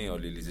बच्चैदेखि नै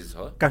अलिअलि चाहिँ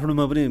छ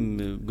काठमाडौँमा पनि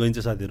गइन्छ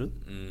साथीहरू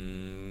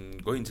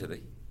गइन्छ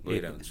दाइ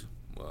गइरहन्छु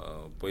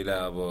पहिला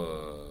अब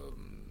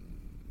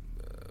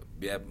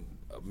बिहा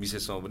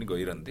मिसेससँग पनि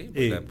गइरहन्थेँ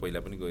पहिला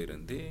पनि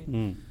गइरहन्थेँ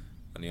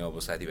अनि अब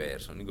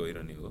साथीभाइहरूसँग पनि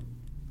गइरहने हो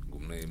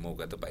घुम्ने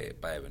मौका त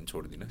पायो भने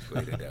छोड्दिनँ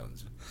गइरहेको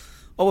हुन्छ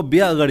अब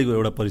बिहा अगाडिको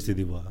एउटा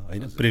परिस्थिति भयो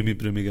होइन प्रेमी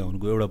प्रेमिका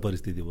हुनुको एउटा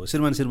परिस्थिति भयो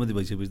श्रीमान श्रीमती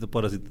भइसकेपछि त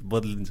परिस्थिति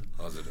बदलिन्छ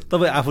हजुर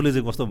तपाईँ आफूले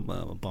चाहिँ कस्तो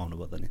पाउनु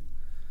भयो त नि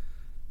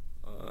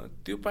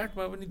त्यो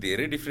पार्टमा पनि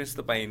धेरै डिफ्रेन्स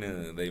त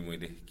पाइनँ दाइ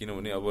मैले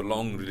किनभने अब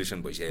लङ रिलेसन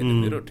भइसक्यो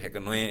मेरो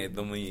ठ्याक्क नयाँ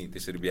एकदमै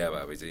त्यसरी बिहा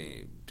भए चाहिँ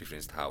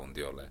डिफ्रेन्स थाहा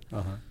हुन्थ्यो होला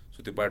सो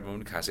त्यो पार्टमा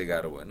पनि खासै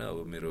गाह्रो भएन अब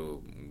मेरो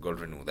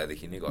गर्लफ्रेन्ड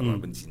हुँदादेखि नै घरमा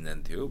पनि चिन्जान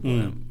थियो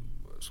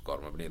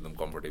घरमा पनि एकदम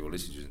कम्फर्टेबलै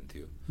सिचुएसन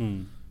थियो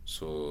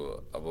सो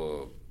अब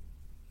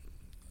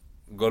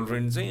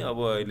गर्लफ्रेन्ड चाहिँ अब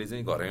अहिले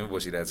चाहिँ घरैमा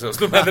बसिरहेको छ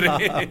जस्तो मात्रै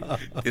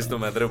त्यस्तो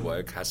मात्रै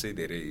भयो खासै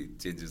धेरै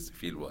चेन्जेस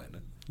फिल भएन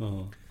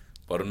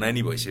बरु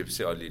नानी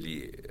भइसकेपछि अलिअलि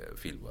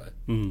फिल भयो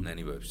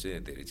नानी भएपछि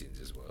धेरै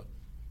चेन्जेस भयो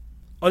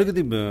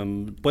अलिकति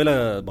पहिला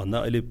भन्दा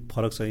अहिले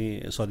फरक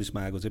चाहिँ सदिशमा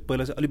आएको चाहिँ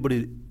पहिला चाहिँ अलिक बढी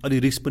अलि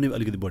रिस्क पनि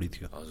अलिकति बढी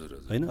थियो हजुर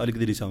होइन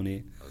अलिकति रिसाउने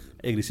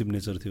एग्रेसिभ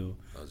नेचर थियो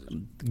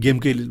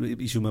गेमकै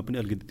इस्युमा पनि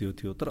अलिकति त्यो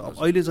थियो तर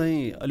अहिले चाहिँ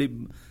अलिक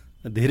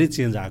धेरै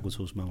चेन्ज आएको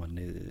छ उसमा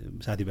भन्ने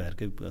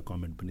साथीभाइहरूकै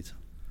कमेन्ट पनि छ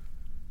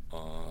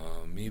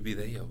मेबी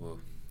दाइ अब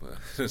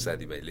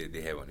साथीभाइले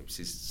देखायो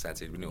भनेपछि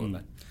साँच्चै पनि होला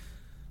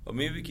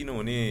मेबी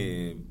किनभने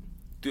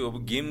त्यो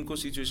अब गेमको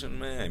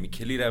सिचुएसनमा हामी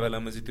खेलिरहेको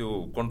बेलामा चाहिँ त्यो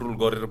कन्ट्रोल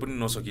गरेर पनि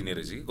नसकिने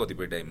रहेछ कि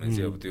कतिपय टाइममा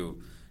चाहिँ अब त्यो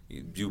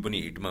जिउ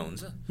पनि हिटमा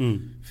हुन्छ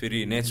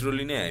फेरि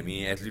नेचुरली नै हामी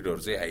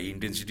एथलिटहरू चाहिँ हाई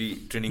इन्टेन्सिटी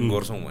ट्रेनिङ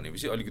गर्छौँ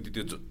भनेपछि अलिकति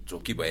त्यो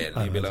झोकी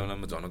भइहाल्ने बेला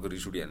बेलामा झनको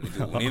रिस उठिहाल्ने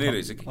त्यो हुने नै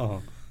रहेछ कि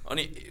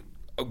अनि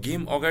अब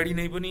गेम अगाडि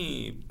नै पनि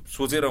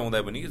सोचेर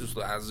आउँदा पनि कि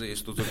जस्तो आज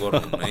यस्तो चाहिँ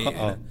गर्नुहुन्न है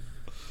होइन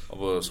अब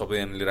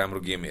सबैजनाले राम्रो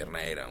गेम हेर्न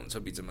आइरहेको हुन्छ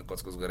बिचमा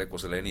कचकच गरेर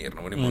कसैलाई नि हेर्न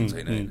पनि मन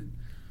छैन होइन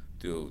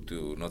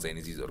त्यो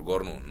नचाहिने चिजहरू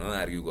गर्नुहुन्न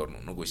आर्ग्यु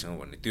गर्नुहुन्न कोहीसँग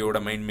भन्ने त्यो एउटा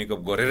माइन्ड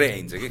मेकअप गरेरै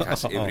आइन्छ कि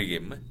खास एभ्री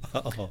गेममा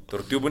तर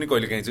त्यो पनि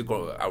कहिलेकाहीँ चाहिँ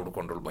आउट अफ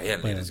कन्ट्रोल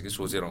भइहाल्ने रहेछ कि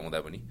सोचेर आउँदा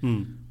पनि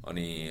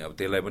अनि अब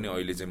त्यसलाई पनि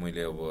अहिले चाहिँ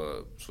मैले अब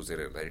सोचेर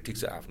हेर्दाखेरि ठिक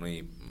छ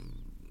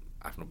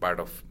आफ्नो पार्ट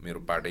अफ मेरो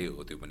पार्टै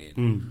हो त्यो पनि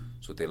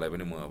सो त्यसलाई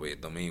पनि म अब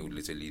एकदमै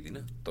उसले चाहिँ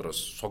लिदिनँ तर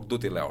सक्दो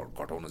त्यसलाई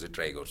घटाउन चाहिँ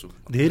ट्राई गर्छु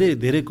धेरै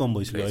धेरै कम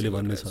भइसक्यो अहिले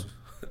भन्ने छ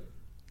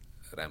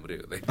राम्रै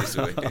हो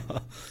त्यसो भए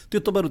त्यो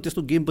तपाईँहरू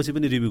त्यस्तो गेम पछि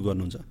पनि रिभ्यू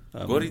गर्नुहुन्छ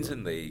गरिन्छ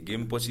नि दाइ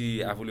गेम पछि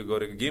आफूले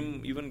गरेको गेम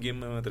इभन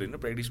गेममा मात्रै होइन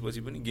प्र्याक्टिस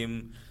पछि पनि गेम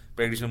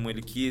प्र्याक्टिसमा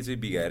मैले के चाहिँ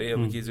बिगारेँ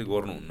अब के चाहिँ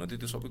गर्नुहुन्न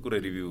त्यो सबै कुरा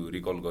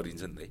रिकल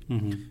गरिन्छ नि दाइ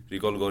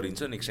रिकल गरिन्छ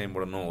नेक्स्ट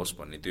टाइमबाट नहोस्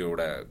भन्ने त्यो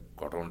एउटा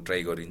घटाउन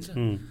ट्राई गरिन्छ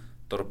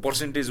तर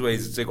पर्सेन्टेज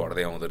वाइज चाहिँ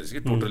घट्दै आउँदो रहेछ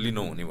कि टोटल्ली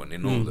नहुने भन्ने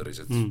नहुँदो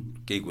रहेछ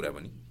केही कुरा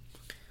पनि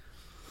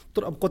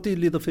तर अब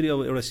कतिले त फेरि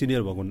अब एउटा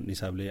सिनियर भएको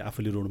हिसाबले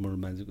आफूले रोल मोडल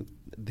मान्छेको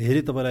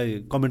धेरै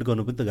तपाईँलाई कमेन्ट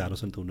गर्नु पनि त गाह्रो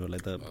छ नि त उनीहरूलाई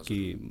त कि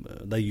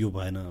दाइ यो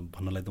भएन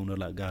भन्नलाई त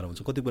उनीहरूलाई गाह्रो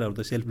हुन्छ कति कुराहरू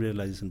त सेल्फ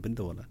रियलाइजेसन पनि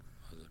त होला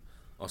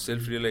हजुर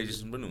सेल्फ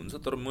रियलाइजेसन पनि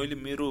हुन्छ तर मैले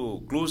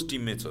मेरो क्लोज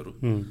टिममेट्सहरू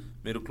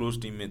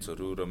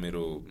र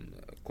मेरो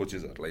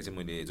कोचेसहरूलाई चाहिँ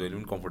मैले जहिले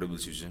पनि कम्फर्टेबल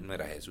सिचुएसनमा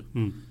राखेको छु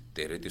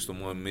धेरै त्यस्तो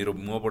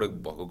मबाट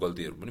भएको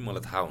गल्तीहरू पनि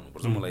मलाई थाहा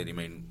हुनुपर्छ मलाई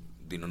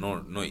रिमाइन्ड दिन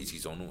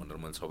नहिचिचाउनु भनेर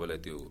मैले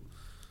सबैलाई त्यो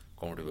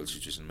कम्फर्टेबल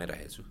सिचुएसनमै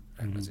राखेको छु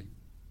राख्न चाहिँ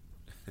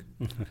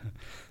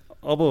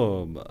अब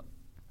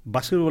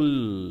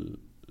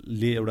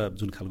बास्केटबलले एउटा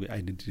जुन खालको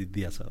आइडेन्टिटी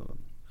दिएको छ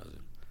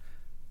हजुर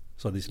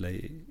सदिशलाई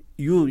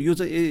यो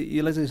चाहिँ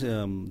यसलाई चाहिँ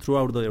थ्रु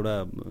आउट द एउटा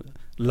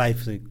लाइफ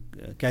चाहिँ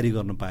क्यारी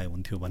गर्न पाए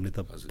हुन्थ्यो भन्ने त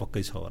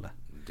पक्कै छ होला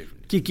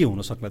के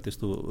हुन सक्ला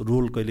त्यस्तो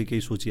रोल कहिले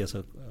केही सोचिया छ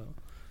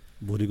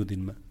भोलिको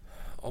दिनमा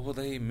अब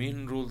दाइ मेन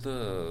रोल त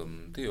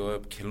त्यही हो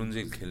अब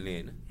खेलुन्जेल खेल्ने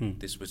होइन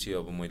त्यसपछि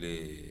अब मैले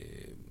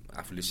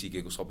आफूले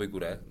सिकेको सबै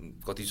कुरा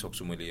कति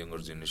सक्छु मैले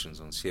यङ्गर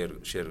जेनेरेसनसँग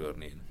सेयर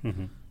गर्ने होइन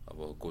अब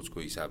कोचको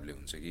हिसाबले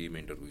हुन्छ कि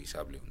मेन्टरको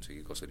हिसाबले हुन्छ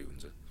कि कसरी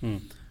हुन्छ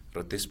र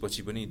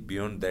त्यसपछि पनि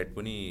बियोन्ड द्याट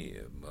पनि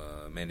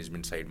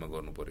म्यानेजमेन्ट साइडमा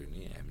गर्नु पऱ्यो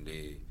नि हामीले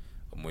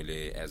मैले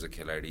एज अ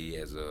खेलाडी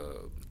एज अ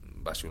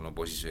बास्केटबलमा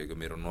बसिसकेको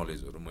मेरो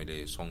नलेजहरू मैले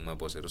सङ्घमा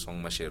बसेर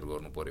सङ्घमा सेयर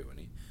गर्नु पऱ्यो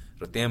भने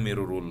र त्यहाँ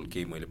मेरो रोल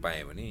केही मैले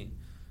पाएँ भने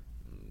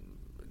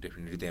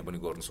डेफिनेटली त्यहाँ पनि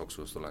गर्न सक्छु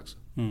जस्तो लाग्छ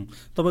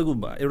तपाईँको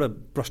एउटा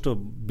प्रष्ट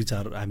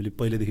विचार हामीले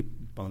पहिलेदेखि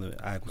पाउँदै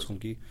आएको छौँ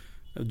कि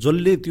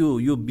जसले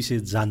यो विषय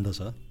जान्दछ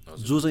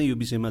जो चाहिँ यो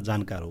विषयमा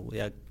जानकार हो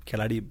या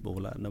खेलाडी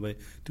होला नभए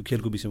त्यो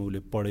खेलको विषयमा उसले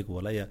पढेको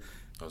होला या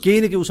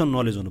केही न केही उसँग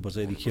नलेज हुनुपर्छ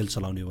यदि खेल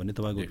चलाउने हो भने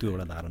तपाईँको त्यो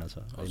एउटा धारणा छ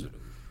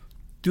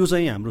त्यो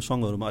चाहिँ हाम्रो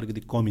सङ्घहरूमा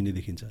अलिकति कमी नै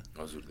देखिन्छ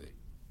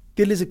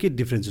त्यसले चाहिँ के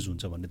डिफ्रेन्सेस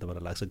हुन्छ भन्ने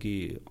तपाईँलाई लाग्छ कि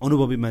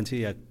अनुभवी मान्छे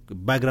या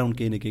ब्याकग्राउन्ड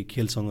केही न केही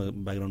खेलसँग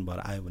ब्याकग्राउन्ड भएर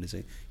आयो भने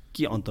चाहिँ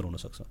के अन्तर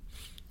हुनसक्छ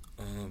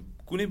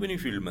कुनै पनि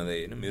फिल्डमा त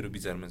होइन मेरो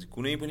विचारमा चाहिँ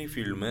कुनै पनि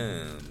फिल्डमा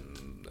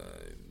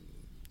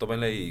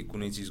तपाईँलाई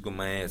कुनै चिजको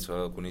माया छ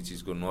कुनै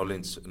चिजको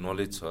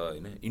नलेज छ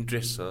होइन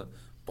इन्ट्रेस्ट छ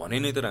भने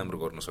नै त राम्रो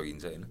गर्न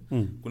सकिन्छ होइन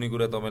कुनै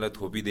कुरा तपाईँलाई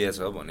थोपिदिया छ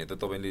भने त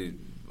तपाईँले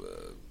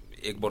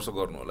 1 वर्ष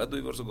गर्नु होला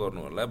 2 वर्ष गर्नु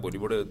होला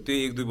भोलिबाट त्यो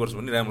 1-2 वर्ष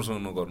पनि राम्रोसँग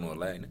नगर्नु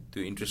होला होइन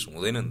त्यो इन्ट्रेस्ट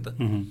हुँदैन नि त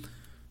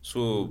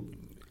so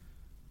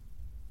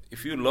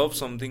if you love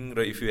something र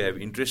if you have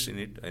interest in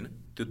it होइन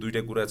त्यो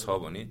दुइटा कुरा छ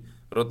भने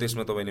र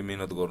त्यसमा तपाईँले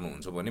मेहनत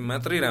गर्नुहुन्छ भने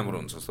मात्रै राम्रो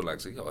हुन्छ जस्तो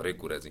लाग्छ कि हरेक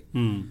कुरा चाहिँ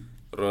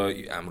र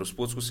हाम्रो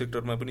स्पोर्ट्सको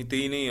सेक्टरमा पनि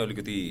त्यही नै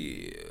अलिकति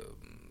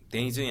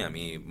त्यही चाहिँ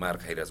हामी मार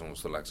खाइरहेछौँ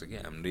जस्तो लाग्छ कि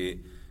हामीले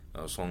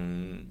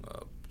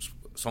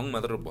सङ्घ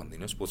मात्र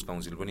भन्दिनँ स्पोर्ट्स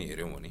काउन्सिल पनि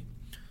हेऱ्यौँ भने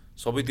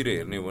सबैतिर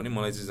हेर्ने हो भने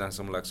मलाई चाहिँ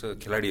जहाँसम्म लाग्छ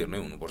खेलाडीहरू नै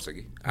हुनुपर्छ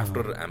कि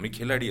आफ्टर हामी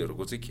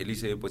खेलाडीहरूको चाहिँ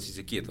खेलिसकेपछि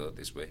चाहिँ के त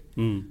त्यस भए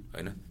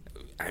होइन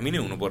हामी नै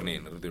हुनुपर्ने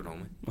होइन त्यो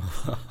ठाउँमा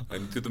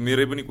होइन त्यो त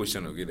मेरै पनि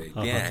क्वेसन हो कि दाइ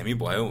त्यहाँ हामी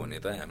भयो भने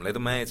त हामीलाई त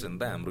माया छ नि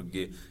त हाम्रो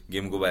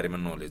गेमको बारेमा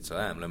नलेज छ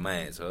हामीलाई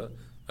माया छ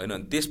होइन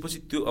त्यसपछि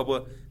त्यो अब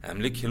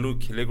हामीले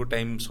खेलेको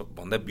टाइम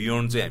भन्दा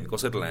बियोन्ड चाहिँ हामी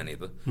कसरी लाने त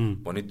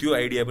भने त्यो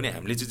आइडिया पनि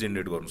हामीले चाहिँ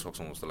जेनेरेट गर्न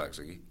सक्छौँ जस्तो लाग्छ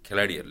कि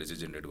खेलाडीहरूले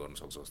चाहिँ जेनेरेट गर्न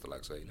सक्छ जस्तो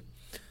लाग्छ होइन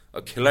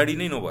खेलाडी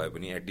नै नभए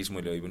पनि एटलिस्ट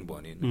मैले अहिले पनि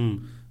भने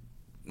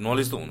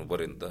नलेज त हुनु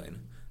पऱ्यो नि त होइन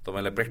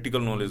तपाईँलाई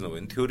प्र्याक्टिकल नलेज नभए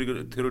पनि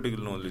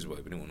थ्योरिटिकल नलेज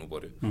भए पनि हुनु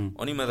पऱ्यो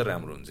अनि मात्र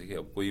राम्रो हुन्छ कि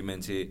अब कोही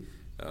मान्छे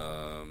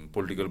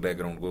पोलिटिकल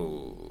ब्याकग्राउन्डको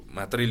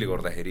मात्रैले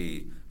गर्दाखेरि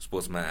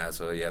स्पोर्ट्समा आएछ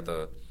या त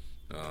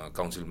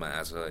काउन्सिलमा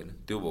आएछ होइन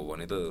त्यो भयो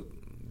भने त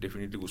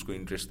डेफिनेटली उसको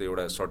इन्ट्रेस्ट त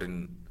एउटा सर्टेन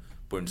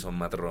पोइन्टसम्म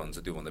मात्र रहन्छ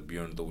त्योभन्दा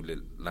बियोन्ड त उसले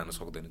लान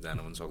सक्दैन जान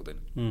पनि सक्दैन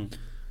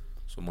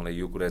सो मलाई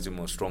यो कुरा चाहिँ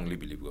म स्ट्रङली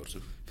बिलिभ गर्छु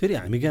फेरि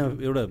हामी कहाँ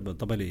एउटा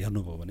तपाईँले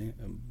हेर्नुभयो भने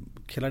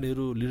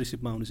खेलाडीहरू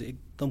लिडरसिपमा आउने चाहिँ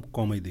एकदम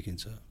कमै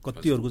देखिन्छ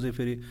कतिहरूको चाहिँ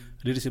फेरि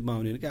लिडरसिपमा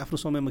आउने कि आफ्नो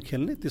समयमा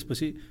खेल्ने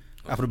त्यसपछि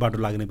आफ्नो बाटो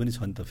लाग्ने पनि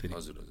छ नि त फेरि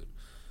हजुर हजुर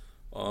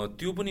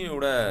त्यो पनि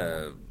एउटा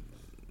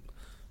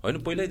होइन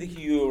पहिल्यैदेखि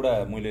यो एउटा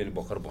मैले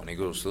भर्खर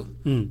भनेको जस्तो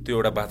त्यो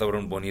एउटा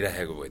वातावरण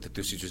बनिराखेको भए त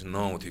त्यो सिचुएसन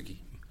नआउँथ्यो कि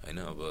होइन।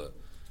 अब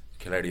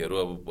खेलाडीहरू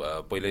अब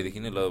पहिल्यैदेखि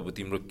नै ल अब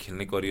तिम्रो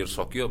खेल्ने करियर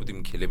सक्यो, अब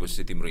तिमी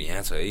खेलेपछि चाहिँ तिम्रो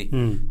यहाँ छ है,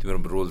 तिम्रो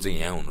रोल चाहिँ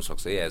यहाँ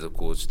हुनसक्छ है, एज अ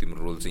कोच तिम्रो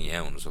रोल चाहिँ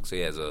यहाँ हुनसक्छ है,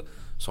 एज अ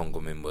सङ्घको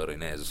मेम्बर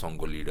होइन, एज अ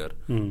सङ्घको लिडर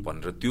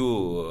भनेर त्यो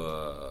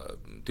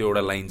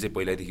एउटा लाइन चाहिँ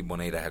पहिल्यैदेखि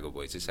बनाइरहेको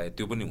भए चाहिँ सायद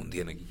त्यो पनि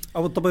हुन्थेन कि।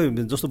 अब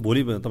तपाईँ जस्तो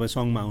भोलि तपाईँ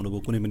सङ्घमा आउनुभयो,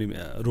 कुनै पनि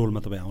रोलमा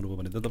तपाईँ आउनुभयो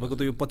भने त तपाईँको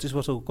त यो 25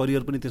 वर्षको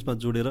करियर पनि त्यसमा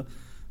जोडेर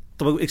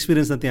तपाईँको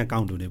एक्सपिरियन्स त त्यहाँ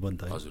काउन्ट हुने भयो नि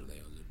त। हजुर दाइ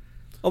हजुर।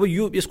 अब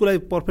यो यसको लागि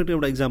पर्फेक्ट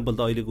एउटा इक्जाम्पल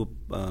त अहिलेको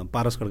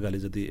पारस खड्काले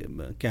जति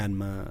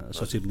क्यानमा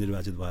सचिव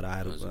निर्वाचित भएर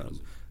आएर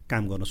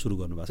काम गर्न सुरु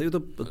गर्नुभएको छ, यो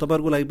त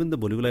तपाईँहरूको लागि पनि त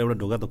भोलिको लागि एउटा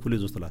ढोका त खुल्यो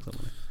जस्तो लाग्छ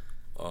मलाई।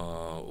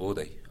 हो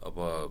दाइ। अब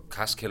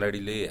खास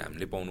खेलाडीले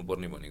हामीले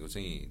पाउनुपर्ने भनेको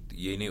चाहिँ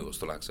यही नै हो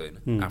जस्तो लाग्छ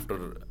होइन।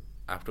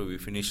 After we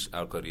finish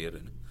our career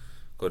होइन,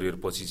 करियर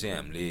पछि चाहिँ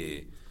हामीले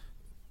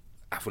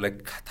आफूलाई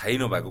थाहै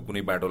नभएको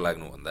कुनै बाटो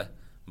लाग्नुभन्दा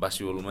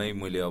बास्केटबलमै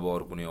मैले अब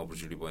अरू कुनै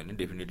अपर्च्युनिटी भयो भने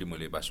डेफिनेटली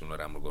मैले बास्केटबललाई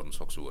राम्रो गर्न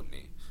सक्छु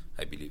भन्ने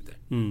आई बिलिभ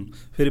द्याट।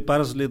 फेरि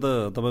पारसले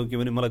त तपाईँको के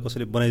भने मलाई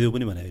कसैले बनाइदियो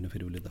पनि भने होइन,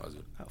 फेरि उसले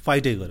त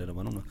फाइटै गरेर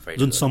भनौँ न,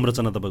 जुन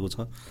संरचना तपाईँको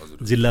छ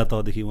जिल्ला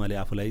तहदेखि उहाँले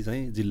आफूलाई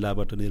चाहिँ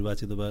जिल्लाबाट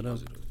निर्वाचित भएर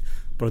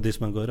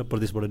प्रदेशमा गएर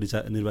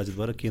प्रदेशबाट निर्वाचित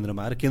भएर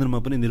केन्द्रमा आएर केन्द्रमा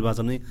पनि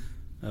निर्वाचनै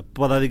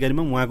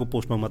पदाधिकारीमा उहाँको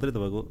पोस्टमा मात्रै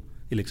तपाईँको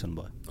इलेक्सन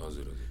भयो।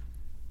 हजुर हजुर।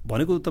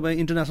 भनेको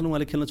तपाईँ इन्टरनेसनल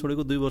उहाँले खेल्न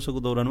छोडेको 2 वर्षको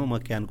दौरानमा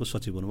म क्यानको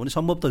सचिव हुनु भने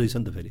सम्भव त रहेछ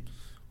नि त। फेरि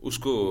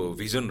उसको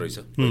भिजन रहेछ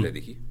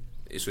पहिल्यैदेखि,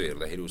 यसो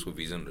हेर्दाखेरि उसको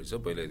भिजन रहेछ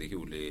पहिल्यैदेखि।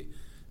 उसले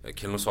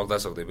खेल्न सक्दा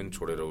सक्दै पनि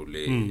छोडेर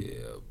उसले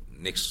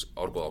नेक्स्ट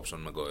अर्को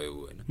अप्सनमा गयो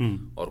होइन,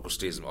 अर्को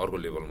स्टेजमा अर्को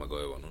लेभलमा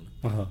गयो भनौँ न,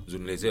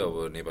 जुनले चाहिँ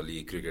अब नेपाली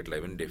क्रिकेटलाई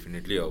पनि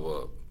डेफिनेटली अब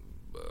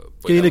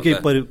केही न केही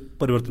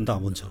परिवर्तन त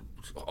हुन्छ,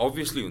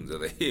 अभियसली हुन्छ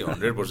दाइ,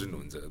 100%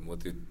 हुन्छ, म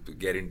त्यो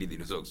ग्यारेन्टी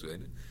दिन सक्छु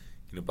होइन।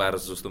 किन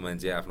पारस जस्तो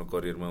मान्छे आफ्नो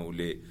करियरमा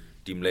उसले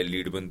टिमलाई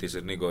लिड पनि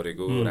त्यसरी नै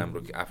गरेको,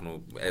 राम्रो आफ्नो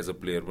एज अ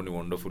प्लेयर पनि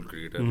वन्डरफुल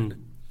क्रिकेटर होइन,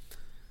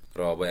 र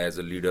अब एज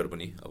अ लिडर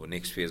पनि अब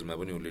नेक्स्ट फेजमा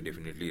पनि उसले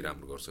डेफिनेटली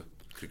राम्रो गर्छ,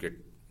 क्रिकेट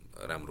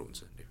राम्रो हुन्छ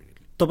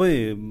डेफिनेटली। तपाईँ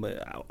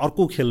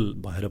अर्को खेल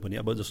भएर पनि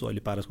अब जस्तो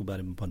अहिले पारसको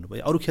बारेमा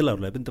भन्नुभयो, अरू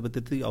खेलहरूलाई पनि तपाईँ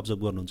त्यति अब्जर्भ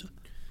गर्नुहुन्छ?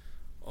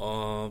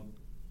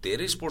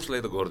 धेरै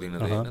स्पोर्ट्सलाई त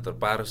गर्दिनँ होइन, तर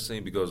पारस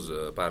चाहिँ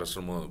बिकज पारस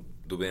र म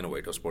दुबई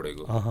व्हाइट हाउस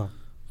पढेको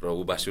र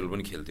ऊ बास्केटबल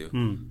पनि खेल्थ्यो,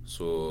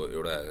 सो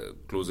एउटा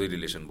क्लोजै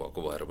रिलेसन भएको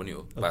भएर पनि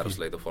हो।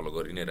 पारसलाई त फलो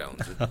गरि नै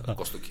रहन्छु,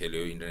 कस्तो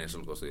खेल्यो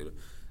इन्टरनेसनल कस्तो,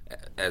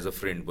 एज अ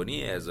फ्रेन्ड पनि,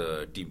 एज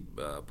अ टिम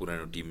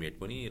पुरानो टिममेट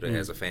पनि, र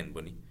एज अ फ्यान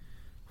पनि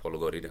फलो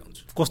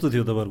गरिरहन्छु। कस्तो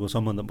थियो तपाईँहरूको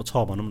सम्बन्ध छ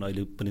भनौँ न,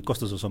 अहिले पनि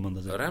कस्तो छ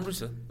सम्बन्ध? चाहिँ राम्रै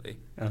छ है,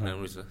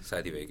 राम्रै छ,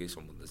 साथीभाइकै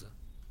सम्बन्ध छ।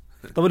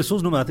 तपाईँले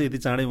सोच्नु भएको थियो यति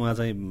चाँडै उहाँ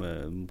चाहिँ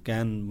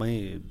क्यानमै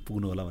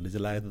पुग्नु होला भन्ने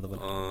चाहिँ लागेको थियो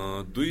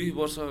तपाईँलाई? 2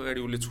 वर्ष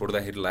अगाडि उसले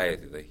छोड्दाखेरि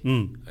लागेको थियो दाइ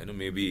होइन,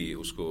 मेबी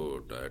उसको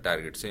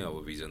टार्गेट चाहिँ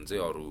अब भिजन चाहिँ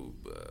अरू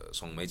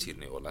सङ्घमै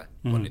छिर्ने होला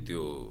भन्ने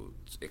त्यो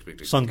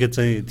एक्सपेक्टेसन सङ्केत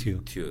चाहिँ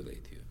थियो दाइ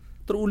थियो।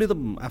 तर उसले त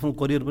आफ्नो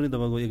करियर पनि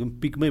तपाईँको एकदम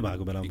पिकमै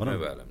भएको बेलामा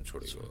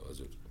छोडेको,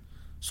 हजुर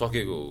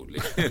सकेको उसले।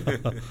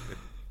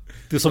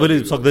 त्यो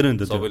सबैले सक्दैन नि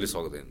त, सबैले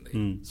सक्दैन दाइ,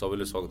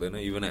 सबैले सक्दैन,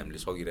 इभन हामीले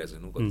सकिरहेको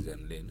छैनौँ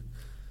कतिजनाले होइन,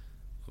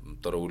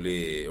 तर उसले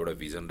एउटा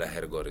भिजन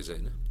राखेर गरेछ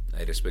होइन,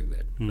 आई रेस्पेक्ट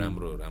द्याट।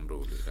 राम्रो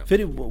उसले।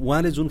 फेरि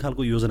उहाँले जुन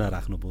खालको योजना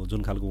राख्नुभयो,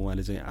 जुन खालको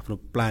उहाँले चाहिँ आफ्नो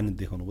प्लान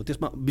देखाउनु भयो,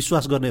 त्यसमा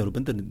विश्वास गर्नेहरू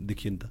पनि त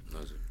देखियो नि त।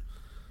 हजुर,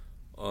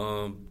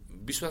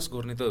 विश्वास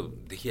गर्ने त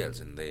देखिहाल्छ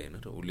नि दाइ होइन,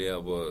 र उसले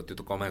अब त्यो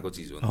त कमाएको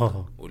चिज हो नि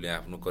त, उसले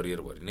आफ्नो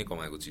करियरभरि नै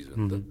कमाएको चिज हो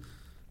नि त।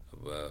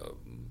 अब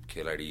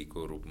खेलाडीको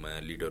रूपमा,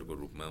 लिडरको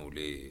रूपमा,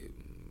 उसले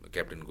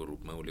क्याप्टेनको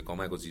रूपमा उसले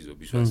कमाएको चिज हो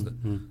विश्वास त।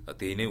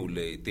 त्यही नै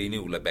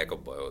उसलाई ब्याकअप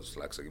भयो जस्तो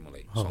लाग्छ कि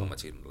मलाई सङ्घमा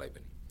छिर्नलाई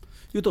पनि।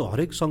 यो त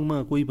हरेक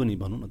सङ्घमा कोही पनि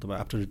भनौँ न, तपाईँ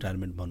आफ्टर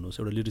रिटायरमेन्ट भन्नुहोस्,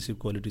 एउटा लिडरसिप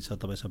क्वालिटी छ,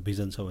 तपाईँसँग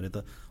भिजन छ भने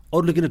त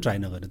अरूले किन ट्राई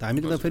नगर्ने त?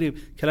 हामी त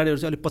फेरि खेलाडीहरू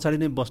चाहिँ अलिक पछाडि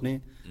नै बस्ने,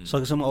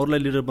 सकेसम्म अरूलाई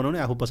लिडर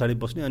बनाउने, आफू पछाडि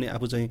बस्ने, अनि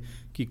आफू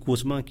चाहिँ कि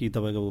कोचमा कि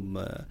तपाईँको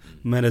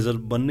म्यानेजर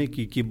बन्ने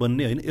कि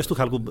बन्ने होइन, यस्तो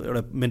खालको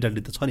एउटा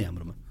मेन्टालिटी त छ नि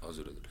हाम्रोमा।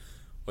 हजुर हजुर।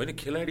 होइन,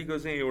 खेलाडीको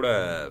चाहिँ एउटा,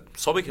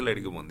 सबै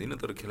खेलाडीको भन्दिनँ,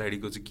 तर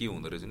खेलाडीको चाहिँ के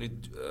हुँदो रहेछ भने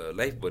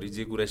लाइफभरि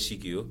जे कुरा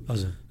सिकियो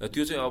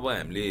त्यो चाहिँ अब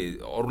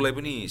हामीले अरूलाई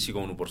पनि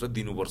सिकाउनुपर्छ,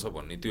 दिनुपर्छ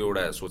भन्ने त्यो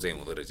एउटा सोचाइ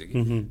हुँदो रहेछ कि।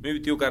 मेबी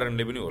त्यो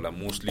कारणले पनि होला,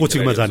 मोस्टली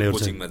कोचिङमा जाने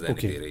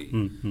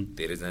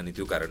धेरै जाने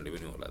त्यो कारणले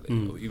पनि होला।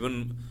 इभन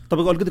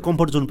तपाईँको अलिकति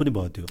कम्फर्ट जोन पनि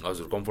भयो त्यो?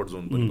 हजुर, कम्फर्ट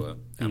जोन पनि भयो।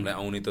 हामीलाई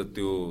आउने त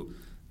त्यो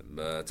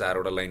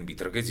 4वटा लाइन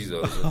भित्रकै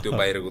चिजहरू छ, त्यो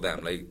बाहिरको त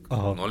हामीलाई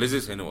नलेजै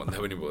छैन भन्दा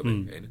पनि भयो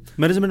होइन।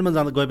 म्यानेजमेन्टमा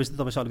जाँदा गएपछि त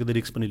तपाईँसँग अलिकति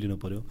रिस्क पनि लिनु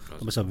पऱ्यो,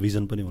 तपाईँसँग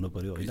भिजन पनि हुनु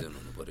पऱ्यो होइन,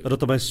 र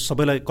तपाईँ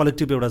सबैलाई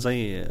कलेक्टिभ एउटा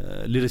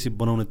चाहिँ लिडरसिप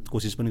बनाउने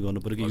कोसिस पनि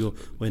गर्नु पऱ्यो कि यो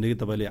होइन कि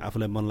तपाईँले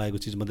आफूलाई मन लागेको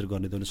चिज मात्रै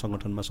गर्ने त,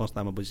 सङ्गठनमा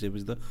संस्थामा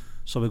बसिसकेपछि त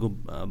सबैको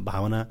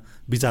भावना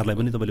विचारलाई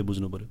पनि तपाईँले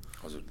बुझ्नु पऱ्यो।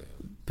 हजुर,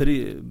 फेरि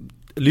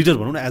लिडर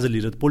भनौँ न, एज अ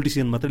लिडर,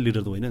 पोलिटिसियन मात्रै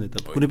लिडर त होइन नि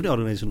त, कुनै पनि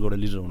अर्गनाइजेसनको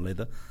एउटा लिडर हुनलाई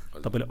त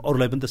तपाईँले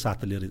अरूलाई पनि त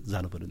साथ लिएर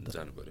जानु पऱ्यो नि त,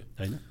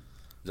 होइन?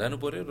 जानु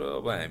पऱ्यो।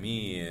 र अब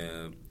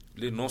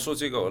हामीले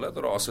नसोचेको होला,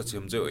 तर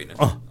असक्षम चाहिँ होइन,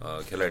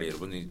 खेलाडीहरू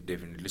पनि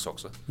डेफिनेटली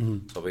सक्छ।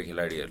 सबै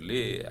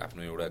खेलाडीहरूले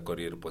आफ्नो एउटा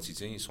करियर पछि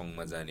चाहिँ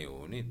सङ्घमा जाने हो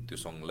भने त्यो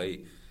सङ्घलाई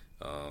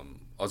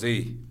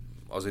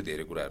अझै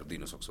धेरै कुराहरू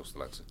दिन सक्छ जस्तो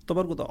लाग्छ।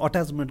 तपाईँहरूको त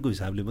अट्याचमेन्टको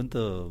हिसाबले पनि त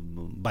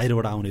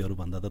बाहिरबाट आउनेहरू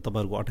भन्दा त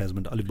तपाईँहरूको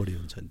अट्याचमेन्ट अलिक बढी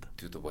हुन्छ नि त।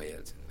 त्यो त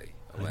भइहाल्छ नि दाइ।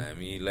 अब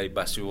हामीलाई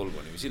बास्केटबल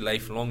भनेपछि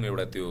लाइफ लङ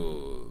एउटा त्यो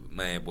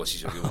माया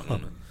बसिसक्यो भनौँ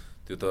न।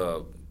 त्यो त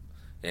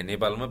यहाँ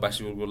नेपालमा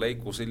बास्केटबलको लागि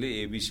कसैले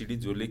एबिसिडी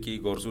जसले केही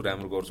गर्छु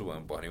राम्रो गर्छु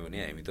भन्यो भने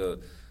हामी त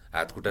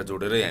हात खुट्टा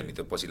जोडेरै हामी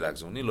त पछि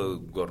लाग्छौँ नि, ल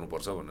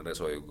गर्नुपर्छ भनेर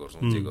सहयोग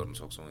गर्छौँ, जे गर्न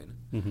सक्छौँ होइन।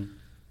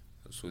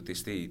 सो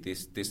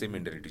त्यस्तै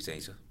मेन्टालिटी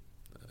चाहिन्छ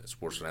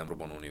स्पोर्ट्स राम्रो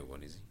बनाउने हो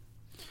भने चाहिँ।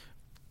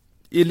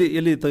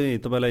 यसले चाहिँ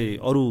तपाईँलाई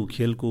अरू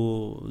खेलको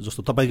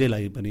जस्तो तपाईँकै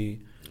लागि पनि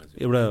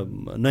एउटा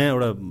नयाँ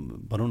एउटा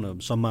भनौँ न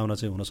सम्भावना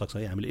चाहिँ हुनसक्छ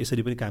है, हामीले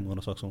यसरी पनि काम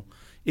गर्न सक्छौँ।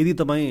 यदि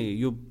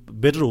तपाईँ यो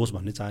बेटर होस्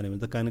भन्ने चाहने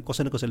भने त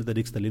कसै न कसैले त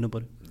रिस्क त लिनु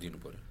पऱ्यो।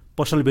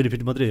 पर्सनल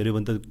बेनिफिट मात्रै हेऱ्यो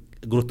भने त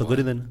ग्रोथ त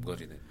गरिँदैन।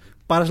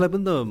 पारसलाई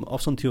पनि त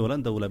अप्सन थियो होला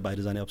नि त, उसलाई बाहिर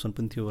जाने अप्सन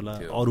पनि थियो होला,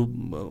 अरू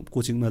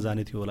कोचिङमा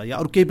जाने थियो होला, या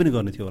अरू केही पनि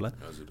गर्ने थियो होला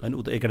होइन।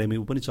 ऊ त एकाडेमी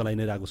ऊ पनि चलाइ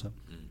नै रहेको छ,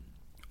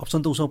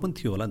 अप्सन त उसँग पनि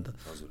थियो होला नि त।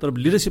 तर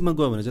लिडरसिपमा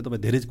गयो भने चाहिँ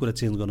तपाईँ धेरै कुरा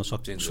चेन्ज गर्न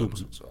सक्छु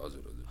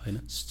होइन।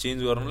 चेन्ज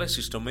गर्नलाई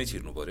सिस्टममै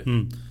छिर्नु पऱ्यो,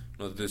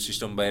 न त्यो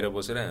सिस्टम बाहिर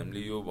बसेर हामीले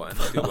यो भएन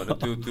त्यो भएन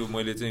त्यो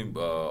मैले चाहिँ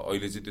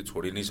अहिले चाहिँ त्यो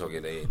छोडि नै सकेँ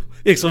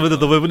दाइ। एक समय त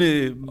तपाईँ पनि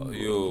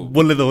यो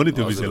बोल्ने त हो नि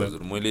त्यो विषयलाई।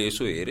 हजुर मैले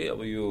यसो हेरेँ,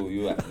 अब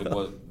यो हामीले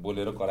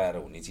बोलेर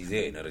कराएर हुने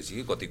चिजै होइन रहेछ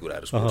कि कति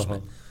कुराहरू स्पोर्ट्समा।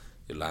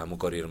 यो लामो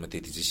करियरमा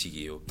त्यति चाहिँ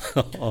सिकियो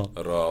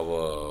र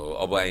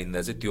अब आइन्दा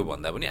चाहिँ त्यो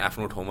भन्दा पनि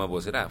आफ्नो ठाउँमा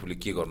बसेर आफूले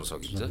के गर्न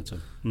सकिन्छ,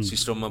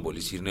 सिस्टममा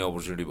भोलि छिर्ने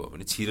अपर्च्युनिटी भयो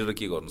भने छिरेर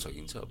के गर्न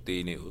सकिन्छ, अब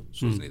त्यही नै हो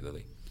सोच्ने त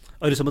दाइ।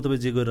 अहिलेसम्म तपाईँ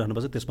जे गरिरहनु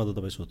भएको छ त्यसमा त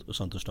तपाईँ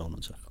सन्तुष्ट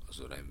हुनुहुन्छ?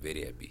 हजुर आइ एम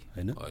भेरी ह्याप्पी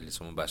होइन।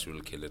 अहिलेसम्म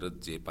बास्केटबल खेलेर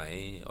जे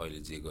पाएँ, अहिले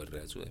जे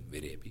गरिरहेको छु आइ एम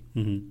भेरी ह्याप्पी।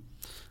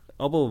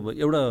 अब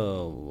एउटा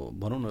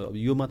भनौँ न,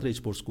 यो मात्रै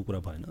स्पोर्ट्सको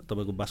कुरा भएन,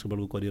 तपाईँको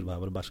बास्केटबलको करियर भयो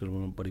भने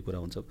बास्केटबलमा बढी कुरा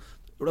हुन्छ।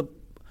 एउटा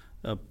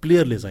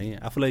प्लेयरले चाहिँ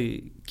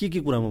आफूलाई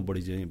के कुरामा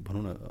बढी चाहिँ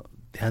भनौँ न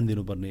ध्यान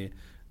दिनुपर्ने,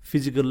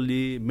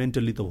 फिजिकल्ली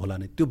मेन्टल्ली त होला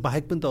नै, त्यो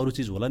बाहेक पनि त अरू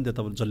चिज होला नि त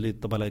तपाईँ जसले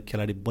तपाईँलाई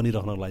खेलाडी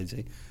बनिराख्नको लागि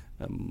चाहिँ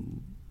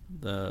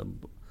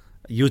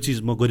यो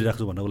चिज म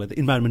गरिराख्छु भन्नको लागि त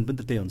इन्भाइरोमेन्ट पनि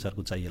त त्यही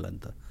अनुसारको चाहिएला नि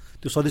त।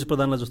 त्यो सधीश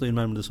प्रधानलाई जस्तो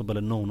इन्भाइरोमेन्ट त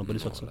सबैलाई नहुन पनि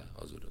सक्छ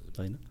हजुर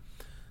होइन।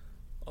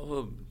 अब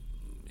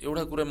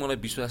एउटा कुरा मलाई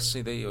विश्वास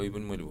चाहिँ दाइ अहिले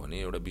पनि मैले भने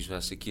एउटा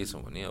विश्वास चाहिँ के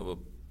छ भने, अब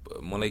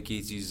मलाई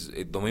केही चिज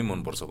एकदमै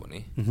मनपर्छ भने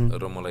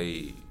र मलाई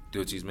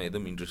त्यो चिजमा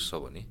एकदम इन्ट्रेस्ट छ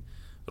भने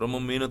र म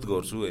मेहनत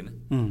गर्छु होइन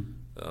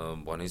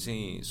भने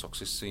चाहिँ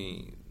सक्सेस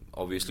चाहिँ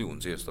अभियसली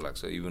हुन्छ जस्तो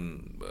लाग्छ। इभन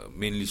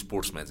मेनली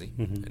स्पोर्ट्समा चाहिँ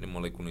होइन,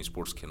 मलाई कुनै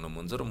स्पोर्ट्स खेल्न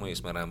मन छ र म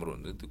यसमा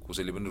राम्रो हुन्छ, त्यो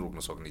कसैले पनि रोक्न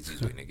सक्ने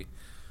चिज होइन कि।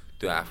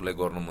 त्यो आफूलाई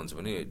गर्न मन छ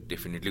भने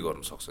डेफिनेटली गर्न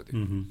सक्छ त्यो।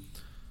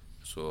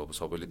 सो अब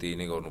सबैले त्यही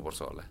नै गर्नुपर्छ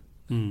होला।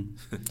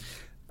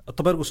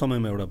 तपाईँहरूको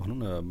समयमा एउटा भनौँ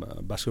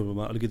न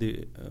बास्केटबलमा अलिकति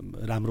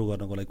राम्रो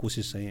गर्नको लागि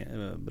कोसिस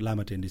चाहिँ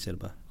लामा टेन्डी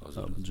शेर्पा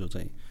जो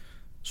चाहिँ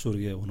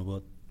स्वर्गीय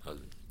हुनुभयो,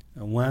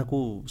 उहाँको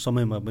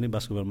समयमा पनि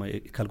बास्केटबलमा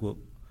एक खालको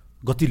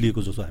गति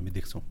लिएको जस्तो हामी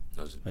देख्छौँ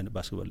होइन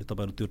बास्केटबलले।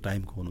 तपाईँहरू त्यो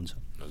टाइमको हुनुहुन्छ,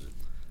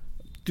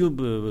 त्यो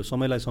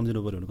समयलाई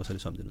सम्झिनु पऱ्यो भने कसरी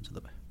सम्झिनुहुन्छ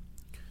तपाईँ?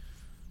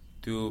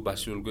 त्यो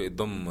बास्केटबलको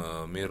एकदम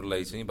मेरो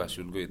लागि चाहिँ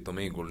बास्केटबलको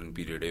एकदमै गोल्डन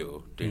पिरियडै हो।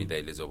 टेनी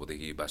दाइले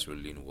जबदेखि बास्केटबल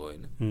लिनुभयो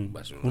होइन,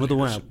 बास्केटबल हुन त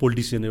उहाँ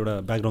पोलिटिसियन, एउटा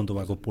ब्याकग्राउन्ड त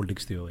उहाँको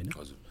पोलिटिक्स थियो होइन।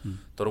 हजुर,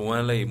 तर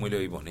उहाँलाई मैले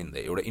अहिले भने नि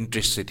त एउटा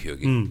इन्ट्रेस्ट चाहिँ थियो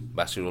कि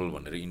बास्केटबल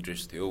भनेर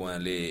इन्ट्रेस्ट थियो।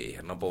 उहाँले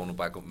हेर्न पाउनु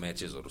पाएको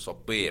म्याचेसहरू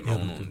सबै हेर्न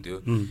आउनुहुन्थ्यो।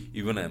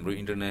 इभन हाम्रो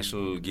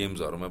इन्टरनेसनल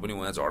गेम्सहरूमा पनि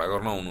उहाँ झगडा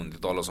गर्न आउनुहुन्थ्यो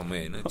तलसम्म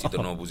होइन,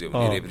 चित्त नबुझ्यो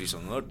भने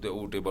रेफ्रीसँग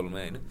त्यो टेबलमा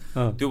होइन।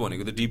 त्यो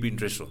भनेको त डिप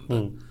इन्ट्रेस्ट हो नि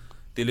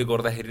त। त्यसले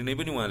गर्दाखेरि नै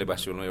पनि उहाँले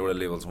बास्केटबलमा एउटा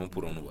लेभलसम्म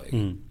पुर्याउनु भयो।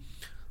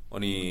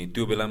 अनि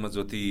त्यो बेलामा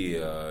जति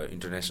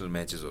इन्टरनेसनल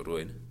म्याचेसहरू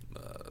होइन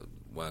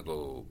उहाँको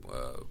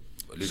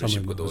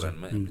लिडरसिपको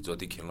दौरानमा हामीले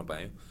जति खेल्न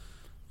पायौँ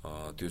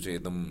त्यो चाहिँ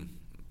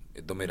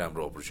एकदमै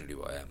राम्रो अपर्च्युनिटी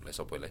भयो हामीलाई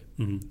सबैलाई।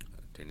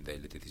 टेनी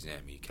दाइले त्यति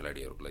चाहिँ हामी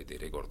खेलाडीहरूको लागि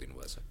धेरै गरिदिनु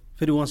भएको छ।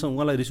 फेरि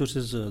उहाँलाई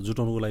रिसोर्सेस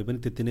जुटाउनुको लागि पनि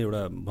त्यति नै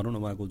एउटा भनौँ न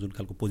उहाँको जुन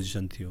खालको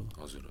पोजिसन थियो,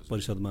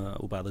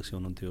 परिषदमा उपाध्यक्ष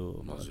हुनुहुन्थ्यो,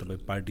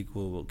 तपाईँ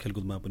पार्टीको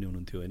खेलकुदमा पनि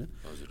हुनुहुन्थ्यो होइन,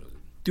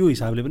 त्यो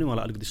हिसाबले पनि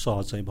उहाँलाई अलिकति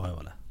सहज चाहिँ भयो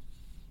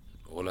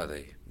होला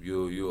दाइ।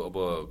 यो अब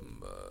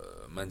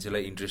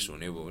मान्छेलाई इन्ट्रेस्ट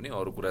हुने भयो भने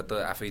अरू कुरा त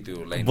आफै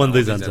त्यो लाइन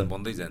बन्दै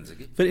जान्छ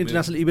कि। फेरि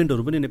इन्टरनेसनल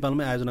इभेन्टहरू पनि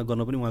नेपालमै आयोजना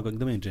गर्न पनि उहाँको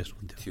एकदमै इन्ट्रेस्ट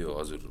हुन्थ्यो।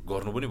 हजुर,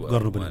 गर्नु पनि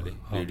उहाँले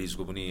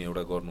लेडिजको पनि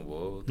एउटा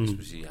गर्नुभयो,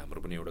 त्यसपछि हाम्रो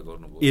पनि एउटा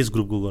गर्नुभयो, एज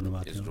ग्रुपको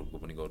गर्नुभएको, एज ग्रुपको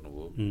पनि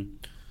गर्नुभयो।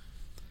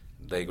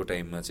 दाइको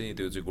टाइममा चाहिँ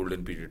त्यो चाहिँ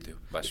गोल्डन पिरियड थियो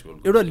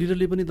बास्केटबलको। एउटा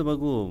लिडरले पनि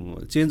तपाईँको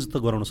चेन्ज त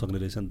गराउन सक्ने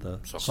रहेछ नि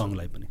त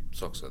सङ्घलाई पनि।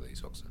 सक्छ दाइ,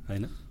 सक्छ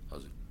होइन।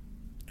 हजुर,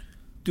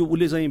 त्यो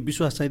उसले चाहिँ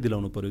विश्वास चाहिँ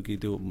दिलाउनु पऱ्यो कि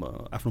त्यो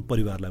आफ्नो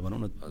परिवारलाई भनौँ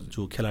न,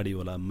 जो खेलाडी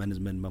होला,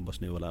 म्यानेजमेन्टमा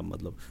बस्ने होला,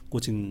 मतलब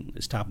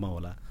कोचिङ स्टाफमा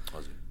होला,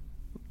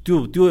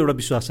 त्यो एउटा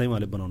विश्वास चाहिँ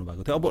उहाँले बनाउनु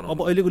भएको थियो। अब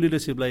अहिलेको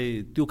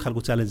लिडरसिपलाई त्यो खालको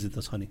च्यालेन्ज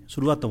त छ नि,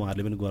 सुरुवात त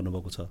उहाँहरूले पनि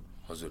गर्नुभएको छ।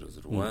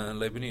 हजुर,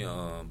 उहाँलाई पनि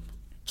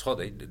छ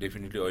दाइ,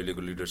 डेफिनेटली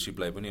अहिलेको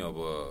लिडरसिपलाई पनि अब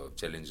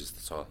च्यालेन्जेस त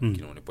छ,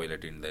 किनभने पहिला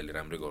टेनी दाइले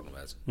राम्रै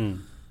गर्नुभएको छ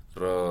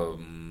र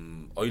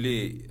अहिले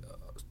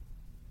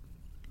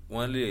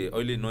उहाँले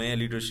अहिले नयाँ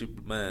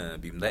लिडरसिपमा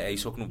भीमदाई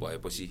आइसक्नु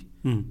भएपछि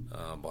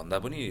भन्दा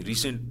पनि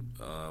रिसेन्ट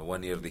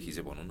 1 इयरदेखि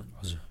चाहिँ भनौँ न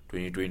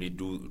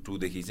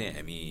 2022देखि चाहिँ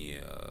हामी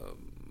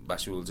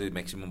बास्केटबल चाहिँ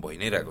म्याक्सिमम भइ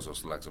नै रहेको छ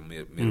जस्तो लाग्छ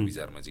मेरो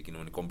विचारमा चाहिँ,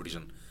 किनभने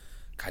कम्पिटिसन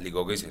खालि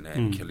गएकै छैन,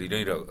 हामी खेलि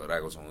नै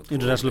रहेको छौँ।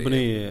 इन्टरनेसनल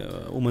पनि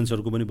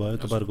वुमेन्सहरूको पनि भयो,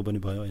 तपाईँहरूको पनि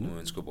भयो होइन?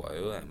 वुमेन्सको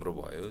भयो, हाम्रो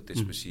भयो,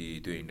 त्यसपछि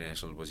त्यो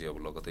इन्टरनेसनल पछि अब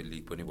लगतै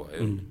लिग पनि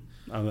भयो।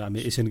 अब हामी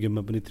एसियन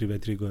गेममा पनि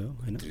 3x3 गयो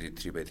होइन?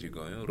 3x3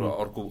 गयौँ र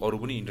अरू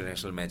पनि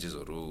इन्टरनेसनल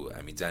म्याचेसहरू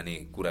हामी जाने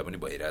कुरा पनि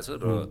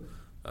भइरहेछ र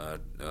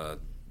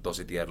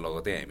दसैँ तिहार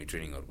लगतै हामी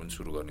ट्रेनिङहरू पनि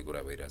सुरु गर्ने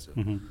कुरा भइरहेछ।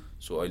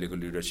 सो अहिलेको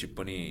लिडरसिप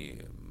पनि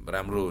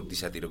राम्रो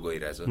दिशातिर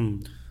गइरहेछ,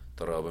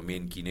 तर अब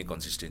मेन कि नै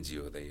कन्सिस्टेन्सी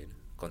हो त। होइन,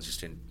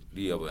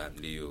 कन्सिस्टेन्टली अब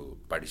हामीले यो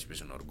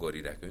पार्टिसिपेसनहरू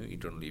गरिराख्यौँ,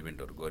 इन्टरनल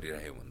इभेन्टहरू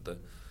गरिराख्यौँ भने त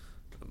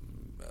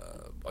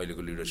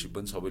अहिलेको लिडरसिप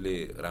पनि सबैले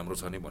राम्रो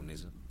छ नै भन्ने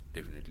छ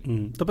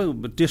डेफिनेटली।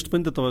 तपाईँको टेस्ट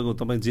पनि त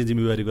तपाईँ जे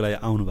जिम्मेवारीको लागि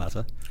आउनु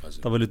भएको छ,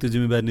 तपाईँले त्यो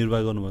जिम्मेवारी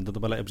निर्वाह गर्नु भने त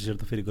तपाईँलाई एप्रिसिएट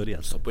त फेरि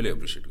गरिहाल्छ, सबैले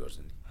एप्रिसिएट गर्छ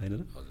नि होइन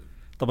र?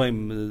 तपाईँ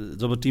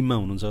जब टिममा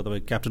हुनुहुन्छ,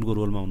 तपाईँ क्याप्टनको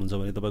रोलमा हुनुहुन्छ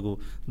भने तपाईँको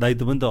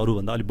दायित्व पनि त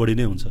अरूभन्दा अलिक बढी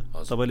नै हुन्छ।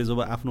 तपाईँले जब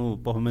आफ्नो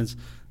पर्फर्मेन्स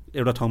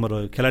एउटा ठाउँमा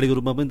रह्यो, खेलाडीको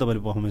रूपमा पनि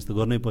तपाईँले पर्फर्मेन्स त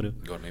गर्नै पर्यो,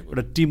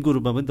 एउटा टिमको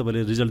रूपमा पनि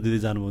तपाईँले रिजल्ट दिँदै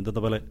जानुभयो भने त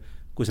तपाईँलाई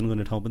क्वेसन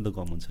गर्ने ठाउँ पनि त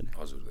कम हुन्छ नि।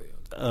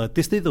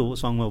 त्यस्तै त हो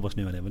सङ्घमा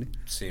बस्ने भने पनि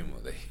सेम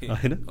हुँदै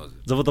होइन?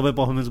 जब तपाईँ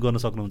पर्फर्मेन्स गर्न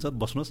सक्नुहुन्छ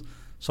बस्नुहोस्,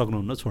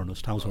 सक्नुहुन्न छोड्नुहोस्,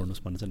 ठाउँ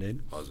छोड्नुहोस् भन्छ नि होइन?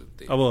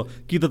 अब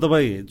कि त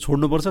तपाईँ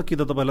छोड्नुपर्छ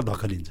कि त तपाईँलाई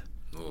धक्कलिन्छ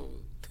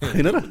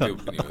होइन र?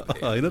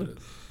 होइन र?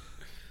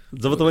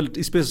 जब तपाईँले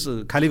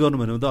स्पेस खाली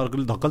गर्नु भन्यो भने त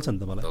अर्कोले धक्कल्छ नि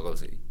तपाईँलाई।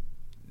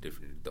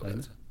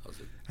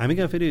 हामी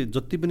कहाँ फेरि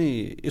जति पनि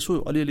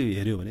यसो अलिअलि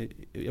हेऱ्यो भने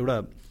एउटा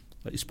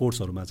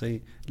स्पोर्ट्सहरूमा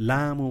चाहिँ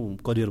लामो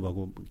करियर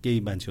भएको केही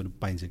मान्छेहरू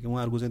पाइन्छ कि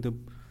उहाँहरूको चाहिँ त्यो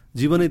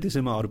जीवनै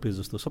त्यसैमा अर्पे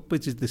जस्तो, सबै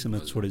चिज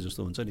त्यसैमा छोडे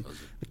जस्तो हुन्छ नि।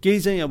 केही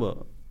चाहिँ अब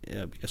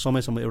एउटा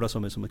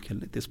समयसम्म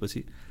खेल्ने,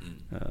 त्यसपछि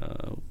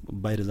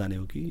बाहिर जाने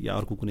हो कि या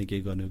अर्को कुनै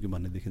केही गर्ने हो कि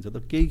भन्ने देखिन्छ।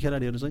 तर केही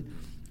खेलाडीहरू चाहिँ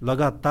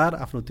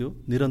लगातार आफ्नो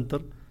त्यो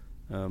निरन्तर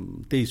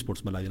त्यही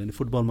स्पोर्ट्समा लागेर नि।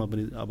 फुटबलमा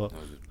पनि अब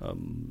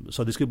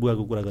सदीशकै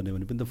बुवाको कुरा गर्ने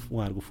भने पनि त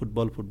उहाँहरूको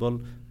फुटबल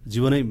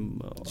जीवनै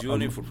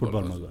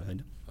फुटबलमा गयो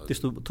होइन?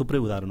 त्यस्तो थुप्रै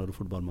उदाहरणहरू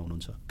फुटबलमा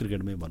हुनुहुन्छ,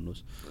 क्रिकेटमै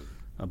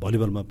भन्नुहोस्,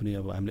 भलिबलमा पनि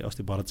अब हामीले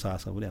अस्ति भरत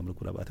शाहसँग पनि हाम्रो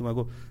कुरा भएको थियो।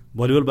 उहाँको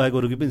भलिबल बाहेक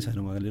अरू केही पनि छैन,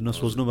 उहाँले न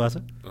सोच्नु भएको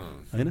छ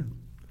होइन?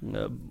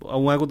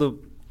 उहाँको त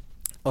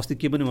अस्ति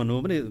के पनि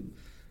भन्नुभयो भने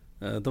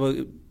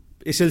तपाईँ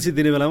एसएलसी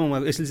दिने बेलामा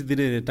उहाँको एसएलसी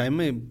दिने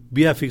टाइममै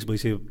बिहा फिक्स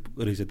भइसक्यो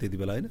रहेछ त्यति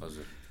बेला होइन?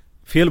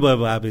 फेल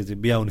भयो आएपछि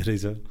बिहा हुने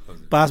रहेछ,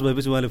 पास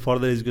भएपछि उहाँले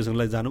फर्दर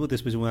एजुकेसनलाई जानुभयो,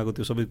 त्यसपछि उहाँको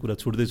त्यो सबै कुरा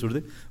छुट्दै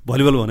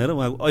भलिबल भनेर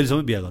उहाँको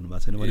अहिलेसम्म बिहा गर्नु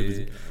भएको छैन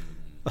भनेपछि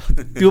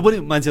त्यो पनि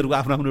मान्छेहरूको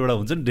आफ्नो आफ्नो एउटा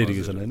हुन्छ नि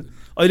डेडिकेसन होइन?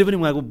 अहिले पनि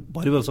उहाँको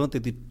भलिबलसँग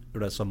त्यति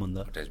एउटा सम्बन्ध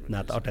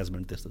नाता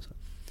अट्याचमेन्ट त्यस्तो छ।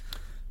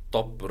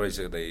 तप रहेछ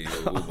दाइ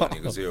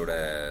भनेको चाहिँ एउटा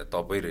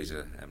तपै रहेछ।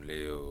 हामीले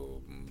यो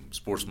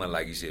स्पोर्ट्समा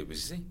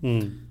लागिसकेपछि चाहिँ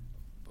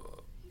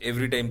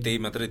एभ्री टाइम त्यही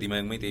मात्रै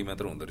दिमागमै त्यही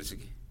मात्र हुँदो रहेछ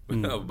कि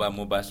अब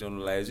म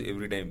बास्केटबल लागेपछि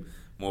एभ्री टाइम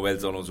मोबाइल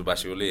चलाउँछु,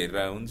 बास्केटबलै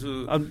हेरेर हुन्छु।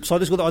 अब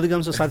सदीशको त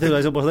अधिकांश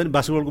साथीभाइसँग बस्दा नि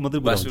बास्केटबलको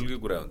मात्रै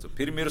बास्केटबलकै कुरा हुन्छ।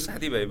 फेरि मेरो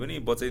साथीभाइ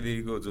पनि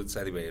बच्चैदेखिको जो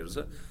साथीभाइहरू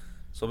छ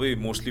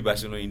सबै मोस्टली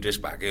बास्केटबलमा इन्ट्रेस्ट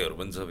भएकैहरू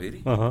पनि छ।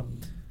 फेरि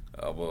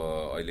अब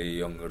अहिले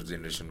यङ्गर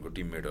जेनेरेसनको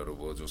टिममेटहरू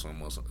भयो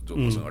जोसँग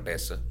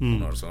अट्याच छ,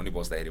 उनीहरूसँग नि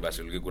बस्दाखेरि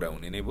बास्केटबलकै कुरा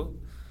हुने नै भयो।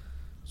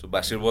 सो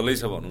बास्केटबलै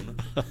छ भनौँ न,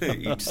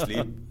 इट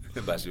स्लिप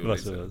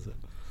बास्केटबल।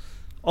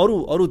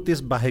 अरू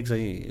त्यस बाहेक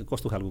चाहिँ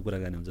कस्तो खालको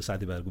कुराकानी हुन्छ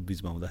साथीभाइहरूको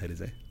बिचमा हुँदाखेरि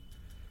चाहिँ?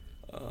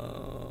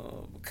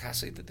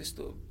 खासै त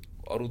त्यस्तो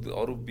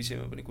अरू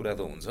विषयमा पनि कुरा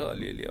त हुन्छ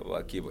अलिअलि। अब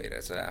के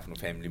भइरहेछ, आफ्नो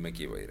फ्यामिलीमा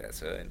के भइरहेछ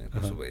होइन,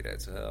 कसो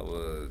भइरहेछ,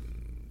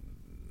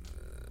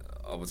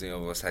 अब चाहिँ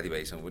अब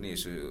साथीभाइसँग पनि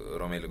यसो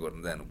रमाइलो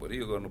गर्नु जानु पऱ्यो,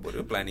 यो गर्नु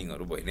पऱ्यो,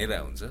 प्लानिङहरू भइ नै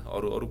रहेको हुन्छ।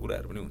 अरू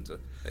कुराहरू पनि हुन्छ।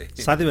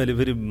 साथीभाइले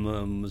फेरि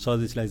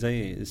सदीशलाई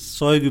चाहिँ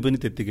सहयोगी पनि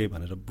त्यत्तिकै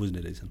भनेर बुझ्ने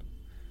रहेछन्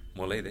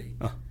मलाई दाइ।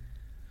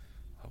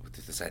 अब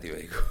त्यो त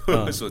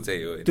साथीभाइको सोचाइ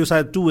हो, त्यो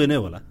सायद टु वे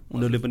नै होला।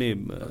 उनीहरूले पनि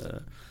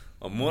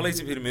मलाई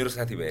चाहिँ फेरि मेरो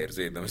साथीभाइहरू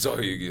चाहिँ एकदमै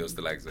सहयोगी जस्तो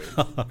लाग्छ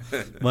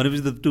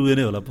भनेपछि त टु वे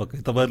नै होला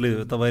पक्कै।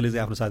 तपाईँले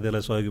चाहिँ आफ्नो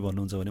साथीहरूलाई सहयोगी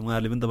भन्नुहुन्छ भने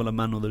उहाँहरूले पनि तपाईँलाई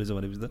मान्नुहुँदो रहेछ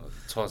भनेपछि त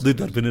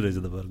दुईतर्फी नै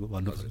रहेछ तपाईँहरूको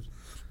भन्नु पर्यो।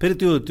 फेरि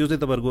त्यो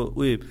चाहिँ तपाईँहरूको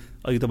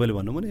अघि तपाईँले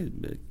भन्नु भने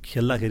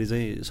खेल्दाखेरि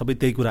चाहिँ सबै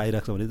त्यही कुरा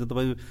आइरहेको छ भने त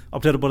तपाईँ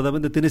अप्ठ्यारो पर्दा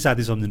पनि त तिनै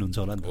साथी सम्झिनुहुन्छ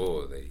होला नि?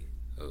 हो दाइ,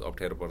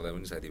 अप्ठ्यारो पर्दा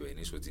पनि साथीभाइ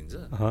नै सोचिन्छ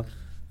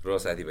र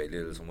साथीभाइले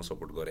अहिलेसम्म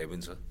सपोर्ट गरे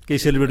पनि छ। केही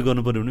सेलिब्रेट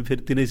गर्नु पऱ्यो भने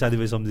फेरि तिनै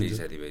साथीभाइ सम्झिन्छ।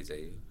 साथीभाइ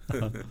चाहियो।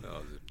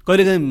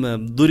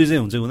 कहिलेकाहीँ दुरी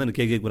चाहिँ हुन्छ हुँदैन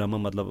केही कुरामा,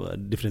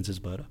 मतलब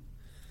डिफ्रेन्सेस भएर?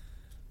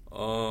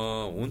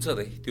 हुन्छ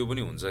दाइ, त्यो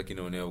पनि हुन्छ,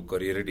 किनभने अब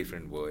करियरै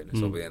डिफ्रेन्ट भयो होइन।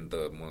 सबैजना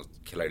त म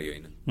खेलाडी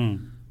होइन,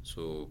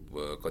 सो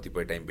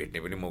कतिपय टाइम भेट्ने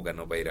पनि मौका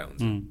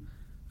नपाइरहेको हुन्छ।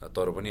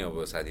 तर पनि अब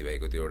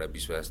साथीभाइको त्यो एउटा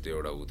विश्वास, त्यो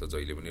एउटा ऊ त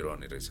जहिले पनि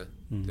रहने रहेछ,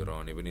 त्यो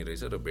रहने पनि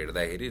रहेछ। र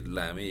भेट्दाखेरि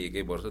लामै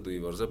 1 वर्ष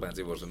 2 वर्ष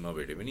 5 वर्ष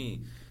नभेटे पनि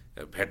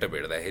फ्याट्ट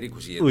भेट्दाखेरि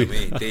खुसी,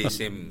 एकदमै त्यही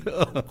सेम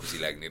खुसी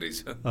लाग्ने रहेछ।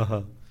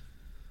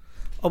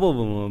 अब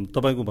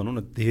तपाईँको भनौँ न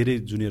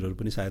धेरै जुनियरहरू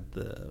पनि सायद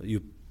यो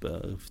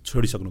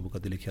छोडिसक्नुभयो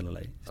कतिले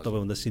खेललाई,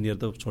 तपाईँभन्दा सिनियर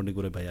त छोड्ने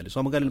कुरा भइहाल्यो,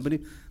 समकालीन पनि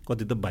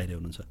कति त बाहिर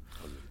हुनुहुन्छ।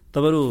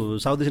 तपाईँहरू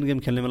साउथ एसियन गेम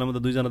खेल्ने बेलामा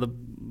त 2 जना त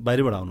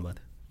बाहिरबाट आउनु भएको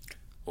थियो।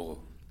 हो,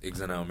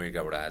 एकजना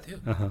अमेरिकाबाट आएको थियो,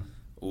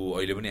 ऊ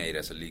अहिले पनि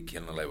आइरहेछ लिग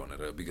खेल्नलाई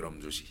भनेर, विक्रम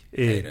जोशी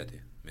आइरहेको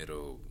थियो। मेरो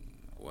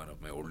one of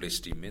my oldest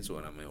teammates,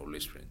 one of my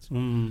oldest friends.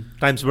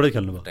 टाइम्सबाटै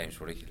खेल्नुभयो?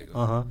 टाइम्सबाटै खेलेको।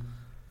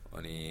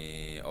 अनि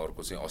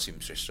अर्को चाहिँ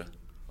असीम श्रेष्ठ,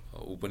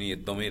 ऊ पनि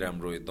एकदमै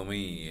राम्रो,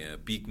 एकदमै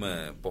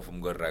पिकमा पर्फर्म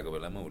गरेर आएको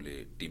बेलामा उसले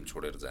टिम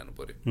छोडेर जानु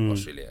पर्यो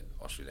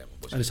अस्ट्रेलियामा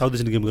बस्यो। अनि साउथ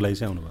एसियन गेमको लागि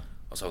चाहिँ आउनुभयो?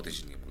 साउथ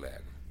एसियन गेमको लागि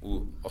आएको। ऊ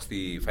अस्ति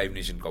 5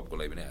 नेसन कपको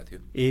लागि पनि आएको थियो।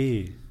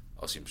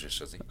 असीम श्रेष्ठ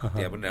चाहिँ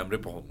त्यहाँ पनि राम्रै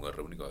पर्फर्म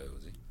गरेर पनि गएको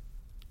चाहिँ।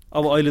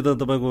 अब अहिले त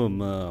तपाईँको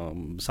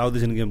साउथ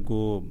एसियन गेमको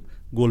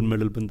गोल्ड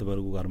मेडल पनि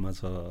तपाईँहरूको घरमा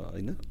छ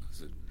होइन,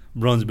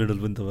 ब्रोन्ज मेडल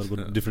पनि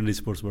तपाईँहरूको डिफ्रेन्ट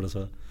स्पोर्ट्सबाट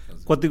छ।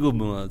 कतिको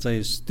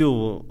चाहिँ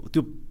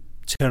त्यो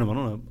क्षण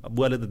भनौँ न,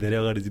 बुवाले त धेरै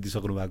अगाडि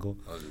जितिसक्नु भएको,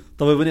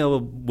 तपाईँ पनि अब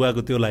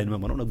बुवाको त्यो लाइनमा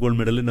भनौँ न, गोल्ड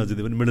मेडलै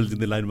नजिते पनि मेडल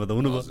जित्ने लाइनमा त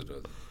हुनुभयो।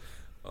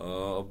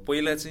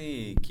 पहिला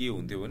चाहिँ के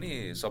हुन्थ्यो भने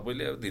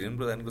सबैले अब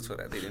धीरेन्द्र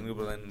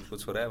प्रधानको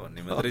छोरा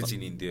भन्ने मात्रै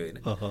चिनिन्थ्यो होइन।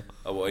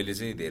 अब अहिले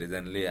चाहिँ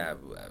धेरैजनाले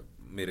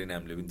मेरै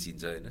नामले पनि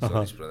चिन्छ होइन,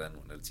 सतीश प्रधान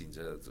भनेर चिन्छ,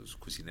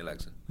 खुसी नै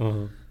लाग्छ।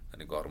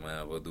 अनि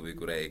घरमा अब दुवै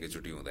कुरा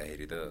एकैचोटि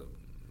हुँदाखेरि त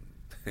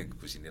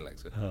खुसी नै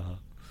लाग्छ।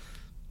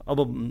 अब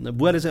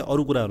बुवाले चाहिँ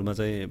अरू कुराहरूमा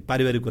चाहिँ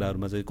पारिवारिक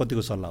कुराहरूमा चाहिँ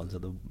कतिको सल्लाह हुन्छ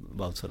त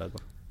बाउ छोराको?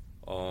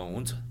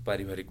 हुन्छ,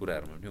 पारिवारिक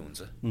कुराहरूमा पनि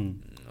हुन्छ।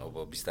 अब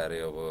बिस्तारै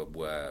अब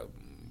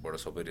बुवाबाट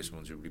सबै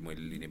रेस्पोन्सिबिलिटी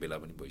मैले लिने बेला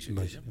पनि भइसक्यो,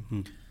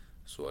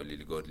 सो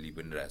अलिअलि लिइ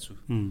पनि रहेको छु।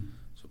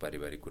 सो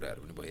पारिवारिक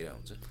कुराहरू पनि भइरहेको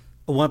हुन्छ।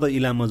 उहाँ त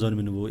इलाममा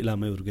जन्मिनु भयो,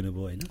 इलाममै हुर्किनु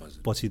भयो होइन,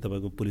 पछि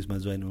तपाईँको पुलिसमा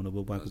जोइन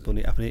हुनुभयो, उहाँको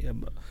पनि आफ्नै,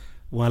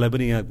 उहाँलाई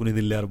पनि यहाँ कुनै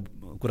दिन ल्याएर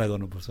कुरा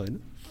गर्नुपर्छ होइन।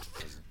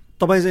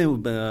 तपाईँ चाहिँ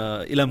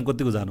इलाम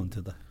कतिको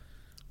जानुहुन्थ्यो त?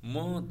 म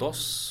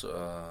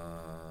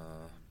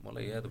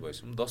मलाई याद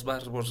भएसम्म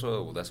 10-12 वर्ष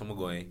हुँदासम्म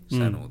गएँ,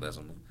 सानो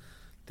हुँदासम्म।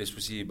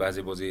 त्यसपछि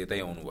बाजे बजे यतै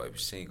आउनु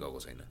भएपछि चाहिँ गएको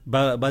छैन।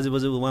 बाजे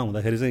बजे उहाँ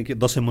हुँदाखेरि चाहिँ के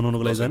दसैँ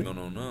मनाउनुको लागि जाने?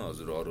 मनाउन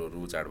हजुर अरू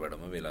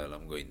चाडबाडमा बेला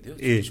बेलामा गइन्थ्यो,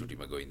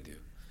 छुट्टीमा गइन्थ्यो।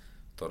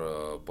 तर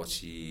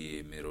पछि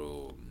मेरो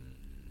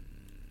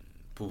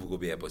फुपूको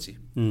बिहापछि,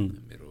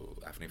 मेरो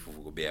आफ्नै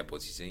फुपूको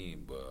बिहापछि चाहिँ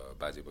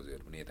बाजे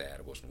बजेहरू पनि यता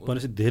आएर बस्नुभयो।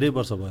 भनेपछि धेरै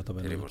वर्ष भयो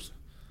तपाईँ? धेरै वर्ष।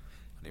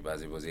 अनि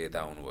बाजे बजे यता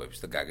आउनु भएपछि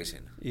त गएकै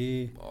छैन,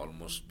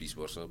 अलमोस्ट 20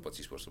 वर्ष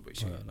 25 वर्ष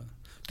भइसक्यो।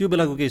 त्यो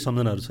बेलाको केही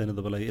सम्झनाहरू छैन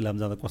तपाईँलाई? इलाम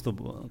जाँदा कस्तो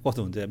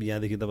हुन्थ्यो? अब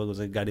यहाँदेखि तपाईँको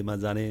चाहिँ गाडीमा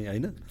जाने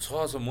होइन?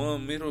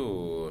 मेरो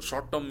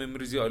सर्ट टर्म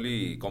मेमोरी चाहिँ अलि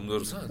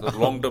कमजोर छ, तर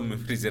लङ टर्म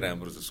मेमोरी चाहिँ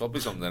राम्रो छ, सबै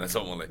सम्झना छ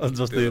मलाई।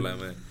 जस्तै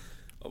बेलामा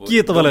के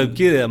तपाईँलाई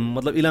के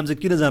मतलब इलाम चाहिँ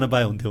किन जान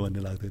पाए हुन्थ्यो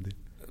भन्ने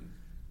लाग्थ्यो?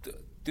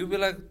 त्यो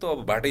बेला त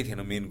अब बाटै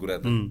थिएन, मेन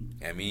कुरा त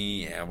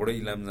हामी यहाँबाट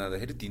इलाम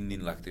जाँदाखेरि 3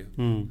 दिन लाग्थ्यो।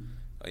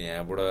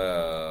 यहाँबाट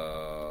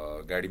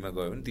गाडीमा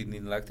गयो भने 3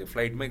 दिन लाग्थ्यो,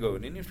 फ्लाइटमै गयो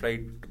भने नि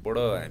फ्लाइटबाट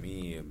हामी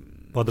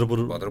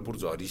भद्रपुर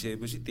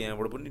झरिसकेपछि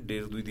त्यहाँबाट पनि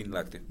 1.5-2 दिन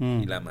लाग्थ्यो।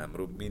 इलाम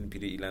हाम्रो मेन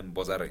फेरि इलाम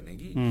बजार होइन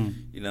कि,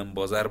 इलाम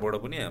बजारबाट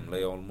पनि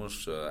हामीलाई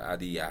अलमोस्ट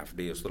आधी हाफ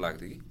डे जस्तो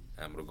लाग्थ्यो कि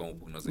हाम्रो गाउँ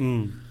पुग्न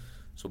चाहिँ।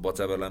 सो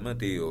बच्चा बेलामा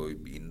त्यही हो,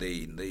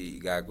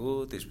 हिँड्दै गएको,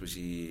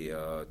 त्यसपछि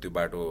त्यो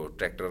बाटो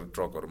ट्र्याक्टर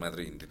ट्रकहरू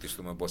मात्रै हिँड्थ्यो,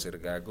 त्यस्तोमा बसेर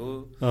गएको।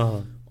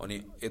 अनि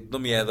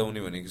एकदम याद आउने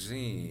भनेको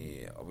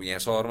चाहिँ अब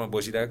यहाँ सहरमा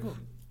बसिरहेको,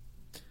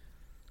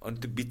 अनि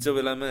त्यो बिच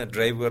बेलामा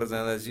ड्राइभ गरेर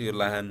जाँदा चाहिँ यो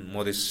लाहान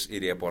मधेस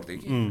एरिया पर्थ्यो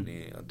कि, अनि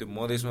त्यो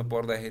मधेसमा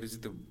पर्दाखेरि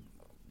चाहिँ त्यो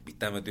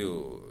भित्तामा त्यो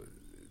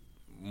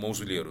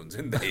मौसुलीहरू हुन्छ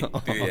नि दाइ,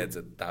 त्यो याद छ,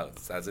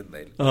 थाहा छ नि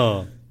दाइले?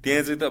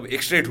 त्यहाँ चाहिँ त अब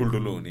एक्स्ट्रै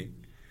ठुल्ठुलो हुने,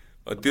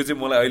 त्यो चाहिँ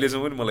मलाई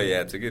अहिलेसम्म पनि मलाई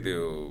याद छ कि, त्यो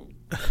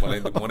मलाई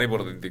त मनै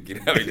पर्दैन त्यो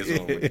किरा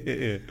अहिलेसम्म पनि।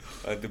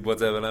 त्यो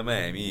बच्चा बेलामा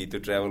हामी त्यो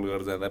ट्राभल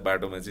गरेर जाँदा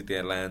बाटोमा चाहिँ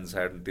त्यहाँ लाहान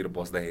साडतिर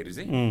बस्दाखेरि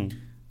चाहिँ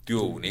त्यो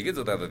हुने कि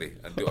जताततै,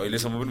 अनि त्यो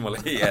अहिलेसम्म पनि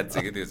मलाई याद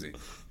छ कि त्यो चाहिँ।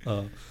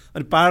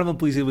 अनि पाहाडमा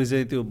पुगिसकेपछि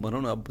त्यो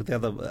भनौँ न, अब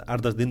त्यहाँ त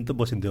 8-10 दिन त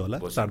बसिन्थ्यो होला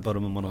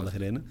चाडपर्वमा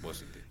मनाउँदाखेरि होइन?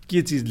 के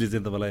चिजले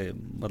चाहिँ तपाईँलाई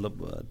मतलब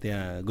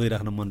त्यहाँ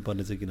गइराख्न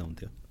मनपर्ने चाहिँ किन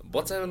हुन्थ्यो?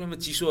 बच्चा बेलामा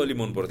चिसो अलि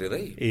मन पर्थ्यो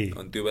दाइ,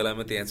 अनि त्यो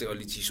बेलामा त्यहाँ चाहिँ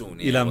अलि चिसो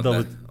हुने।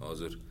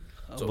 हजुर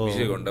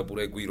 24 घन्टा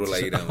पुरै कुहिरो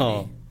लागिरहने,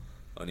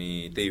 अनि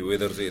त्यही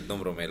वेदर चाहिँ एकदम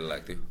रमाइलो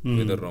लाग्थ्यो।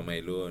 वेदर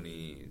रमाइलो अनि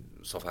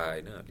सफा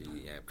होइन, अलि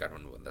यहाँ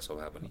काठमाडौँभन्दा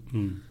सफा पनि,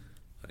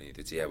 अनि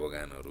त्यो चिया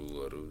बगानहरू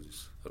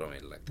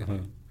रमाइलो लाग्थ्यो।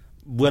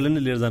 बुवाले नै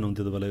लिएर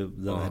जानुहुन्थ्यो तपाईँलाई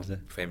जाँदाखेरि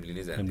चाहिँ? फ्यामिली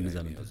नै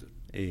जानुहुन्थ्यो।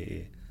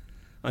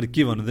 अनि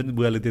के भन्नुहुन्थ्यो नि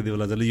बुवाले त्यति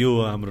बेला चाहिँ, यो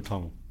हाम्रो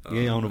ठाउँ,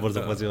 यहीँ आउनुपर्छ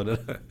पछि भनेर?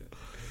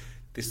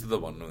 त्यस्तो त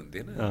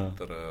भन्नुहुन्थेन,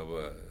 तर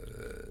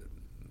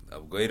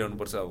अब गइरहनु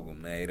पर्छ, अब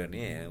घुम्न आइरहने,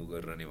 यहाँ उ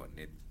गरिरहने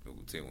भन्ने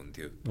चाहिँ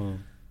हुन्थ्यो।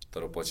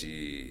 तर पछि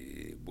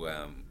बुवा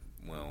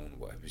आउनु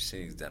भएपछि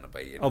चाहिँ जान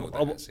पाइएन।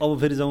 अब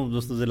फेरि जाउँ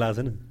जस्तो चाहिँ लाग्छ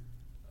नि?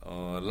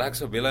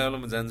 लाग्छ, बेला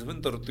बेलामा जान्छु पनि,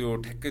 तर त्यो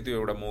ठ्याक्कै त्यो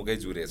एउटा मौकै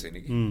जुरेको छैन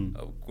कि।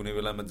 अब कुनै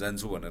बेलामा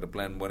जान्छु भनेर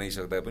प्लान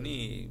बनाइसक्दा पनि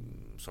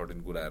सर्टेन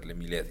कुराहरूले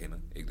मिलेको थिएन,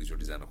 1-2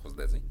 चोटि जान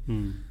खोज्दा चाहिँ,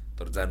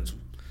 तर जान्छु,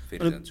 फेरि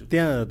जान्छु।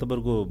 त्यहाँ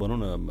तपाईँहरूको भनौँ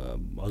न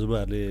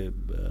हजुरबाहरूले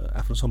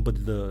आफ्नो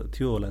सम्पत्ति त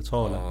थियो होला, छ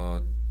होला?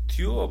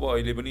 थियो, अब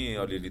अहिले पनि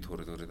अलिअलि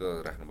थोरै त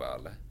राख्नु भयो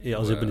होला।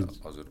 अझै पनि?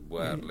 हजुर,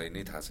 बुवाहरूलाई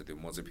नै थाहा छ त्यो,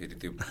 म चाहिँ फेरि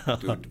त्यो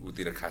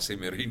उतिर खासै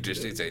मेरो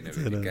इन्ट्रेस्टै छैन,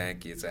 कहाँ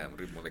के छ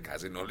हाम्रो, मलाई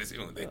खासै नलेजै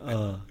हुँदैन।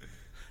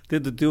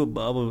 त्यो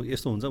अब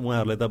यस्तो हुन्छ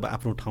उहाँहरूलाई त अब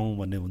आफ्नो ठाउँ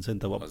भन्ने हुन्छ नि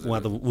त, अब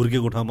उहाँ त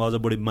हुर्केको ठाउँमा अझ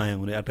बढी माया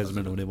हुने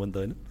एट्याचमेन्ट हुने पनि त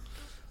होइन।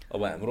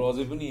 अब हाम्रो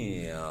अझै पनि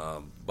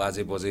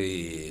बाजे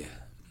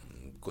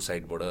बजैको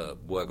साइडबाट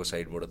बुवाको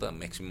साइडबाट त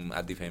म्याक्सिमम्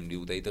आधी फ्यामिली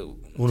उतै त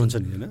हुनुहुन्छ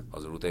नि होइन?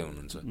 हजुर उतै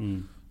हुनुहुन्छ।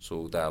 सो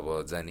उता अब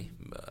जाने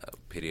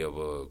फेरि अब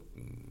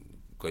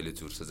कहिले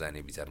चुर्छ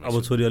जाने विचारमा।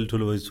 अब छोरी अलिक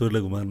ठुलो भएपछि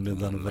छोरीलाई घुमाउनु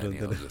जानु पर्यो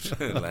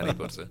लानै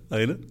पर्छ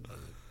होइन।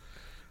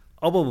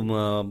 अब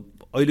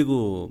अहिलेको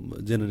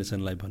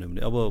जेनेरेसनलाई भन्यो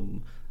भने अब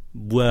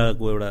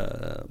बुवाको एउटा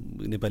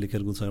नेपाली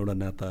खेलकुदसँग एउटा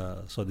नाता,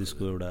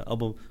 सदिशको एउटा, अब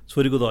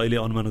छोरीको त अहिले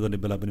अनुमान गर्ने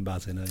बेला पनि भएको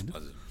छैन होइन।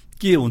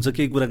 के हुन्छ,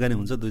 केही कुराकानी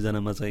हुन्छ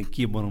दुईजनामा चाहिँ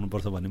के बनाउनु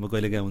पर्छ भन्ने, म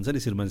कहिले काहीँ हुन्छ नि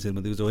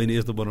श्रीमतीको चाहिँ होइन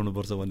यस्तो बनाउनु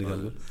पर्छ भन्ने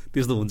खालको,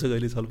 त्यस्तो हुन्छ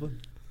कहिले छलफल?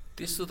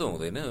 त्यस्तो त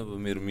हुँदैन। अब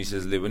मेरो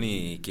मिसेसले पनि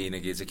केही न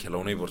केही चाहिँ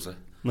खेलाउनै पर्छ,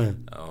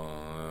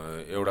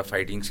 एउटा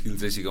फाइटिङ स्किल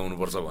चाहिँ सिकाउनु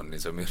पर्छ भन्ने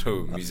छ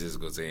मेरो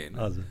मिसेसको चाहिँ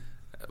होइन।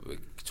 अब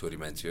छोरी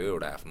मान्छे हो,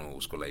 एउटा आफ्नो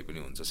उसको लागि पनि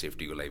हुन्छ,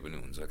 सेफ्टीको लागि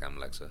पनि हुन्छ, काम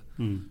लाग्छ।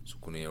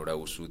 कुनै एउटा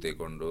उसु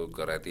तेक्वान्डो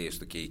कराते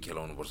यस्तो केही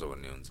खेलाउनु पर्छ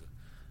भन्ने हुन्छ।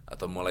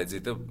 त मलाई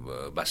चाहिँ त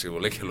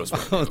बास्केटबलै खेलोस्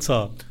छ।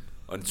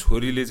 अनि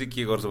छोरीले चाहिँ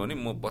के गर्छ भने,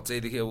 म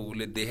बच्चैदेखि अब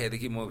उसले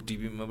देखाएदेखि म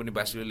टिभीमा पनि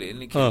बास्केटबल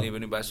हेर्ने, खेल्ने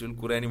पनि बास्केटबल,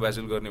 कुरा नि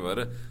बास्केटबल गर्ने भएर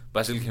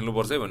बास्केटबल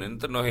खेल्नुपर्छ है भने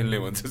त नखेल्ने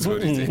भन्छ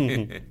छोरी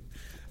चाहिँ।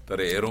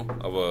 तर हेरौँ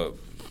अब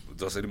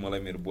जसरी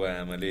मलाई मेरो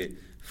बुवा आमाले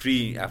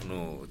फ्री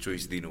आफ्नो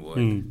चोइस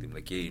दिनुभयो,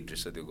 तिमीलाई के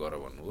इन्ट्रेस्ट छ त्यो गर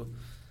भन्नुभयो,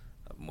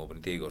 अब म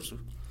पनि त्यही गर्छु।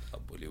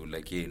 अब भोलि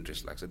उसलाई के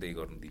इन्ट्रेस्ट लाग्छ त्यही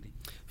गर्नु दिने।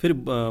 फेरि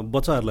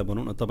बच्चाहरूलाई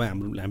भनौँ न,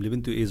 हामीले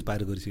पनि त्यो एज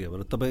पार गरिसक्यो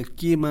भएर तपाईँ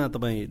केमा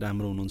तपाईँ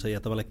राम्रो हुनुहुन्छ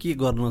या तपाईँलाई के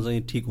गर्न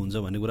चाहिँ ठिक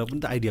हुन्छ भन्ने कुरा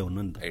पनि त आइडिया हुन्न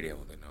नि त। आइडिया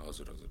हुँदैन।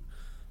 हजुर हजुर।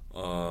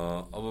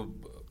 अब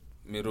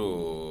मेरो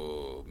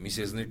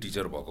मिसेस नै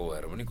टिचर भएको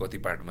भएर पनि कति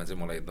पार्टमा चाहिँ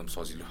मलाई एकदम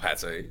सजिलो भएको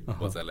छ है।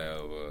 बच्चालाई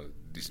अब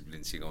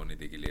डिसिप्लिन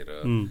सिकाउनेदेखि लिएर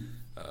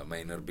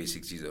माइनर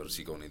बेसिक चिजहरू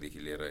सिकाउनेदेखि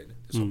लिएर होइन,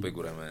 सबै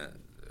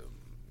कुरामा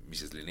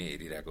मिसेसले नै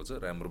हेरिरहेको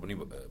छ, राम्रो पनि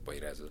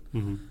भइरहेछ।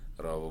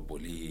 र अब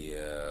भोलि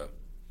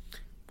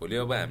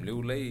अब हामीले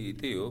उसलाई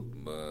त्यही हो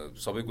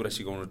सबै कुरा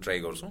सिकाउन ट्राई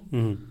गर्छौँ,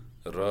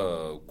 र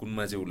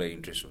कुनमा चाहिँ उसलाई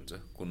इन्ट्रेस्ट हुन्छ,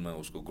 कुनमा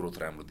उसको ग्रोथ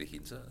राम्रो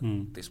देखिन्छ,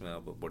 त्यसमा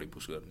अब बढी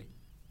पुस गर्ने।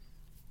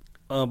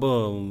 अब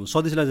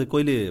सदिशलाई चाहिँ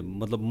कहिले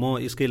मतलब म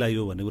यसकै लागि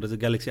हो भन्ने कुरा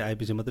चाहिँ ग्यालेक्सी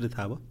आएपछि मात्रै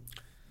थाहा भयो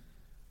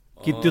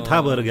कि त्यो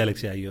थाहा भएर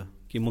ग्यालेक्सी आइयो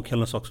कि म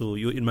खेल्न सक्छु,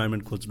 यो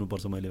इन्भाइरोमेन्ट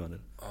खोज्नुपर्छ मैले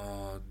भनेर?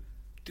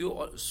 त्यो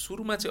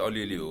सुरुमा चाहिँ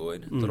अलिअलि हो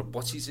होइन, तर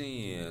पछि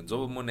चाहिँ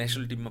जब म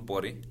नेसनल टिममा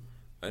परेँ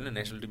होइन,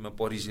 नेसनल टिममा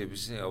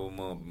परिसकेपछि चाहिँ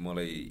अब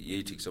मलाई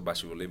यही ठिक छ,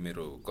 बास्केटबलै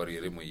मेरो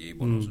करियरै म यही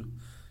बनाउँछु,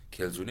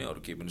 खेल्छु नै, अरू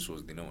केही पनि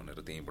सोच्दिनँ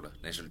भनेर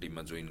त्यहीँबाट नेसनल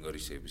टिममा जोइन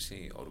गरिसकेपछि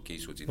अरू केही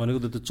सोचिनँ। भनेको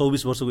त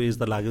 24 वर्षको एज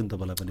त लाग्यो नि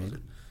तपाईँलाई पनि होइन?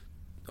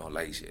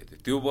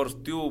 लागिसकेको थियो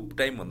त्यो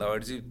टाइमभन्दा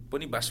अगाडि चाहिँ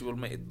पनि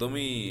बास्केटबलमा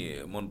एकदमै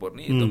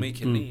मनपर्ने, एकदमै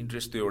खेल्ने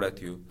इन्ट्रेस्ट त्यो एउटा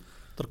थियो,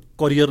 तर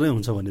करियर नै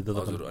हुन्छ भने त।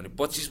 हजुर। अनि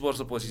 25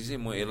 वर्षपछि चाहिँ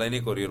म यसलाई नै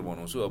करियर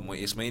बनाउँछु, अब म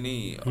यसमै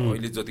नै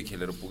अहिले जति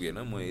खेलेर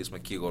पुगेन म यसमा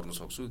के गर्न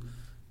सक्छु,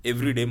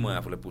 एभ्री डे म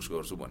आफूलाई पुस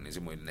गर्छु भन्ने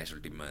चाहिँ मैले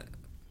नेसनल टिममा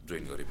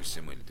जोइन गरेपछि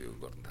चाहिँ मैले त्यो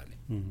गर्न थालेँ।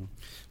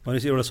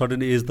 भनेपछि एउटा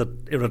सडन एज त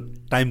एउटा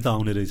टाइम त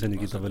आउने रहेछ नि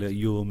कि तपाईँले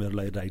यो मेरो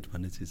लागि राइट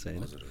भन्ने चिज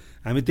चाहिँ होइन।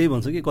 हामी त्यही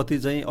भन्छ कि कति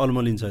चाहिँ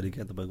अल्मलिन्छ अरे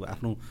क्या, तपाईँको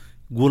आफ्नो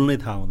गोल नै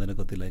थाहा हुँदैन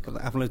कतिलाई,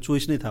 आफूलाई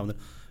चोइस नै थाहा हुँदैन।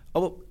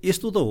 अब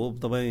यस्तो त हो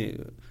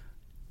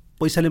तपाईँ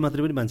पैसाले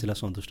मात्रै पनि मान्छेलाई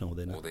सन्तुष्ट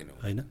हुँदैन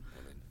होइन,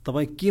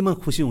 तपाईँ केमा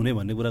खुसी हुने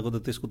भन्ने कुराको त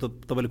त्यसको त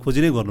तपाईँले खोजी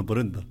नै गर्नु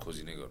पऱ्यो नि त,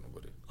 खोजी नै गर्नु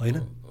पऱ्यो होइन।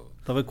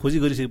 तपाईँ खोजी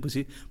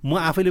गरिसकेपछि म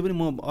आफैले पनि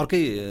म अर्कै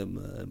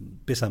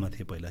पेसामा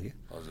थिएँ पहिला क्या,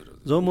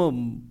 जब म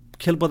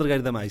खेल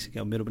पत्रकारितामा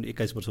आइसकेँ, मेरो पनि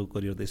 21 वर्षको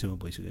करियर त यसैमा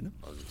भइसक्यो होइन,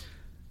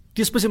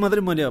 त्यसपछि मात्रै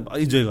मैले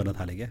इन्जोय गर्न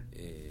थालेँ क्या।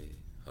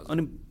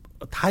 अनि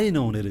थाहै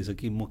नहुने रहेछ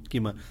कि म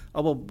केमा,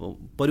 अब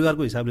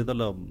परिवारको हिसाबले त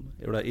ल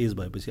एउटा एज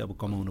भएपछि अब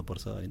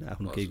कमाउनुपर्छ होइन,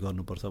 आफ्नो केही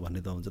गर्नुपर्छ भन्ने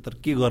त हुन्छ, तर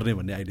के गर्ने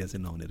भन्ने आइडिया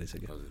चाहिँ नहुने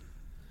रहेछ क्या।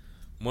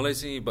 मलाई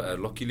चाहिँ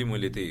लक्किली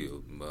मैले त्यही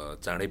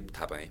चाँडै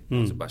थाहा पाएँ,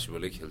 म चाहिँ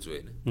बास्केटबलै खेल्छु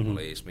होइन,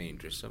 मलाई यसमै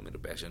इन्ट्रेस्ट छ, मेरो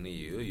प्यासनै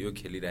यो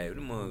खेलिरह्यो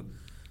भने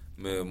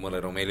मलाई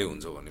रमाइलो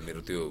हुन्छ भन्ने,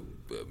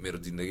 मेरो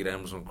जिन्दगी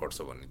राम्रोसँग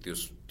कट्छ भन्ने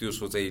त्यो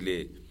सोचाइले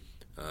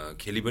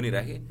खेली पनि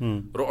राखेँ,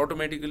 र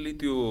अटोमेटिकल्ली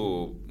त्यो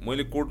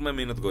मैले कोर्टमा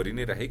मिहिनेत गरि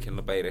नै राखेँ,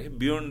 खेल्न पाइरहेँ।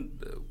 बियोन्ड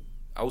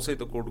आउटसाइड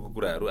द कोर्टको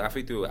कुराहरू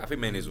आफै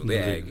म्यानेज हुँदै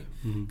आयो कि,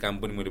 काम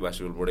पनि मैले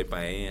बास्केटबलबाटै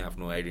पाएँ,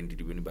 आफ्नो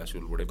आइडेन्टिटी पनि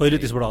बास्केटबलबाटै, कहिले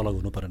त्यसबाट अलग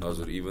हुनु परेन।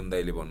 हजुर। इभन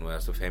दाइले भन्नुभयो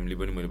जस्तो फ्यामिली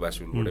पनि मैले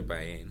बास्केटबलबाटै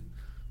पाएँ होइन,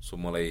 सो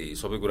मलाई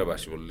सबै कुरा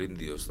बास्केटबलले नि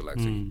दियो जस्तो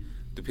लाग्छ कि,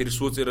 त्यो फेरि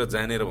सोचेर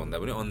जानेर भन्दा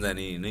पनि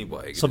अन्जानी नै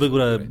भयो कि सबै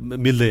कुरा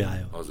मिल्दै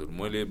आयो। हजुर।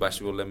 मैले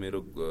बास्केटबललाई मेरो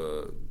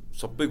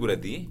सबै कुरा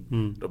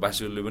दिएँ र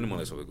बास्केटबलले पनि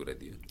मलाई सबै कुरा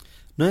दियो।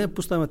 नयाँ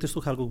पुस्तामा त्यस्तो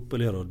खालको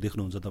प्लेयरहरू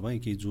देख्नुहुन्छ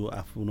तपाईँ कि जो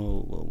आफ्नो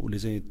उसले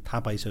चाहिँ थाहा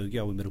पाइसक्यो कि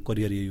अब मेरो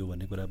करियर यही हो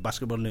भन्ने कुरा,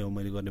 बास्केटबल नै हो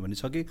मैले गर्ने भन्ने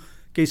छ कि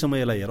केही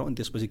समय यसलाई हेरौँ अनि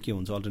त्यसपछि के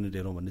हुन्छ अल्टरनेट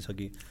हेरौँ भन्ने छ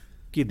कि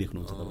के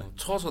देख्नुहुन्छ तपाईँ?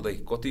 छ दाइ,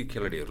 कति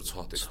खेलाडीहरू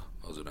छ त्यसो।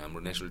 हजुर।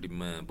 हाम्रो नेसनल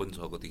टिममा पनि छ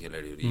कति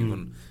खेलाडीहरू,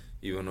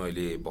 इभन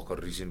अहिले भर्खर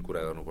रिसेन्ट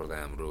कुरा गर्नुपर्दा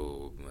हाम्रो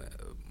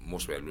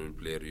मोस्ट भ्यालुएबल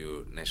प्लेयर यो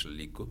नेसनल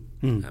लिगको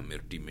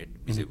मेरो टिममेट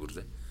विजय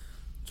पूर्जा,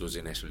 जो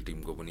चाहिँ नेसनल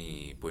टिमको पनि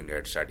point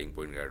guard starting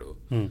point guard हो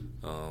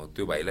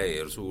त्यो भाइलाई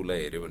हेर्छु उसलाई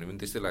हेऱ्यो भने पनि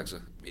त्यस्तै लाग्छ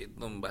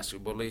एकदम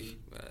बास्केटबलै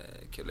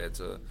खेलाएको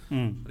छ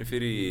अनि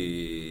फेरि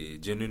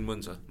जेन्युन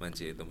पनि छ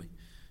मान्छे एकदमै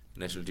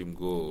नेसनल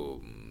टिमको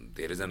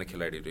धेरैजना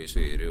खेलाडीहरू यसो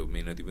हेऱ्यो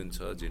मेहनती पनि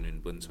छ जेन्युन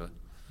पनि छ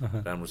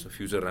राम्रो छ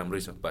फ्युचर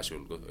राम्रै छ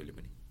बास्केटबलको अहिले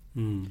पनि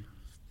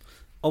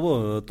अब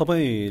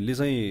तपाईँले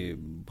चाहिँ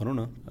भनौँ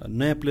न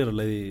नयाँ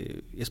प्लेयरहरूलाई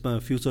यसमा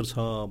फ्युचर छ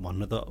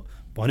भन्न त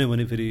भन्यो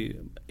भने फेरि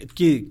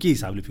के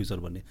हिसाबले फ्युचर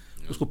भन्ने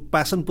उसको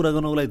प्यासन पुरा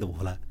गर्नको लागि त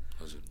होला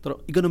तर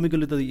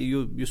इकोनोमिकल्ली त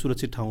यो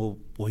सुरक्षित ठाउँ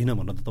होइन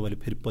भन्न त तपाईँले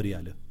फेरि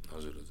परिहाल्यो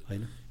हजुर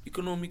होइन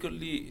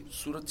इकोनोमिकल्ली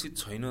सुरक्षित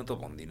छैन त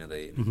भन्दिनँ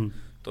दाइ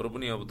तर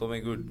पनि अब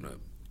तपाईँको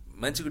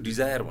मान्छेको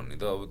डिजायर भन्ने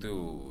त अब त्यो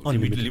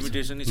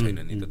लिमिटेसनै छैन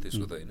नि त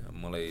त्यसको त होइन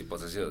मलाई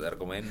 85,000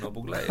 कमाए पनि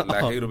नपुग्ला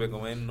 1,00,000 रुपियाँ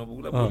कमाए पनि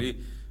नपुग्ला भोलि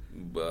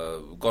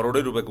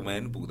करोडै रुपियाँ कमाए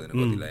पनि पुग्दैन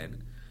कतिलाई होइन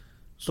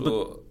सो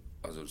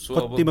हजुर सो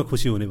कतिमा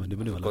खुसी हुने भन्ने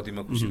पनि होला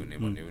कतिमा खुसी हुने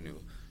भन्ने पनि हो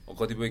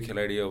कतिपय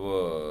खेलाडी अब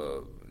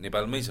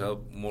नेपालमै छ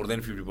मोर देन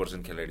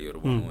 50% खेलाडीहरू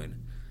भनौँ होइन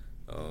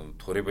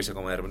थोरै पैसा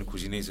कमाएर पनि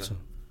खुसी नै छ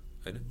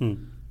होइन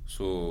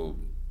सो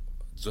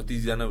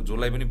जतिजना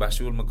जसलाई पनि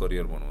बास्केटबलमा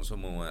करियर बनाउँछ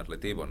म उहाँहरूलाई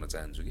त्यही भन्न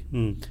चाहन्छु कि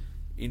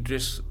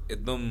इन्ट्रेस्ट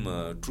एकदम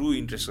ट्रु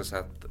इन्ट्रेस्टका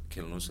साथ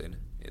खेल्नुहोस् होइन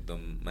एकदम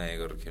माया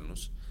गरेर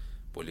खेल्नुहोस्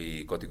भोलि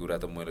कति कुरा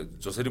त मैले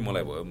जसरी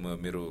मलाई भयो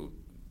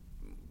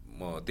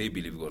म त्यही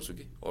बिलिभ गर्छु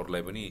कि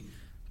अरूलाई पनि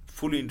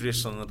फुल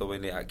इन्ट्रेस्टसँग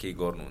तपाईँले केही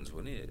गर्नुहुन्छ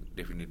भने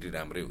डेफिनेटली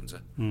राम्रै हुन्छ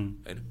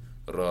होइन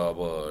र अब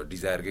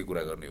डिजायरकै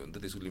कुरा गर्ने हो भने त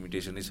त्यसको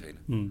लिमिटेसनै छैन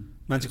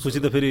मान्छे खुसी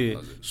त फेरि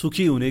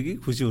सुखी हुने कि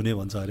खुसी हुने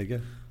भन्छ अरे क्या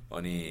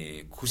अनि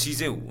खुसी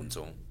चाहिँ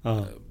हुन्छौँ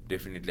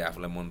डेफिनेटली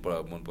आफूलाई मन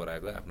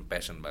पराएको आफ्नो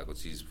प्यासन भएको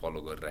चिज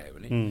फलो गरिरह्यो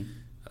भने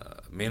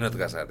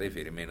मेहनतका साथै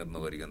फेरि मेहनत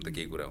नगरिकन त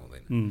केही कुरा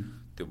हुँदैन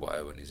त्यो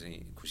भयो भने चाहिँ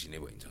खुसी नै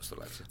भइन्छ जस्तो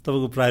लाग्छ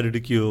तपाईँको प्रायोरिटी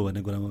के हो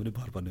भन्ने कुरामा पनि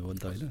भर पर्ने हो नि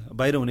त होइन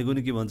बाहिर हुनेको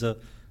नि के भन्छ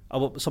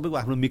अब सबैको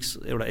आफ्नो मिक्स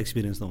एउटा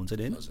एक्सपिरियन्स त हुन्छ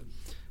नि होइन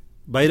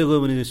बाहिर गयो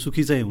भने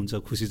सुखी चाहिँ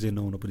हुन्छ खुसी चाहिँ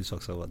नहुन पनि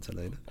सक्छ भन्छ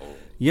होइन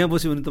यहाँ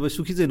बस्यो भने तपाईँ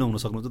सुखी चाहिँ नहुन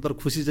सक्नुहुन्छ तर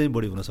खुसी चाहिँ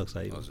बढी हुनसक्छ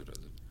है हजुर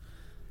हजुर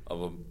अब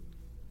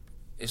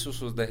यसो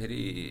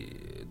सोच्दाखेरि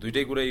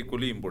दुइटै कुरा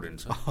इक्वली इम्पोर्टेन्ट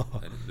छ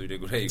होइन दुइटै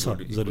कुरा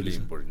इक्वली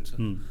इम्पोर्टेन्ट छ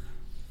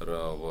र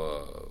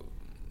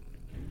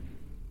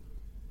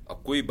अब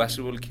कोही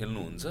बास्केटबल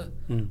खेल्नुहुन्छ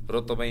र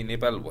तपाईँ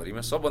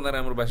नेपालभरिमा सबभन्दा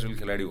राम्रो बास्केटबल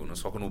खेलाडी हुन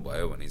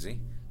सक्नुभयो भने चाहिँ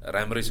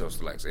राम्रै छ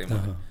जस्तो लाग्छ है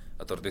मलाई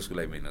तर त्यसको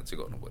लागि मेहनत चाहिँ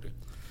गर्नु पर्यो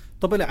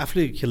तपाईँले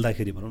आफूले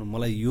खेल्दाखेरि भनौँ न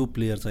मलाई यो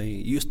प्लेयर चाहिँ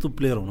यस्तो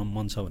प्लेयर हुन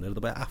मन छ भनेर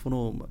तपाईँ आफ्नो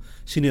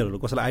सिनियरहरू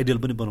कसैलाई आइडियल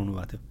पनि बनाउनु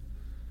भएको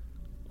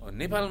थियो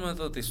नेपालमा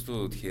त त्यस्तो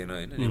थिएन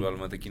होइन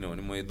नेपालमा त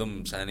किनभने म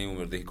एकदम सानै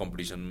उमेरदेखि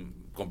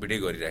कम्पिटै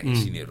गरिराखेँ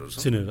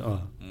सिनियरहरूसँग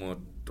म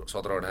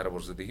 17-18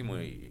 वर्षदेखि म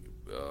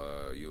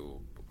यो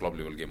क्लब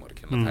लेभल गेमहरू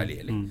खेल्न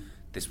थालिहालेँ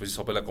त्यसपछि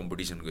सबैलाई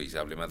कम्पिटिसनको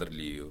हिसाबले मात्र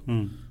लियो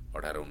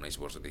 18-19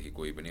 वर्षदेखि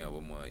कोही पनि अब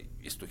म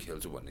यस्तो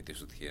खेल्छु भन्ने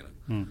त्यस्तो थिएन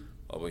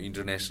अब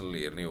इन्टरनेसनल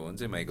हेर्ने हो भने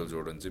चाहिँ माइकल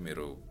जोर्डन चाहिँ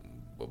मेरो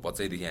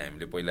बच्चैदेखि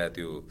हामीले पहिला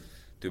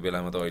त्यो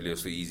बेलामा त अहिले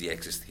जस्तो इजी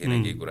एक्सेस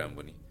थिएन केही कुरामा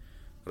पनि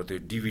र त्यो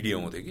डिभिडी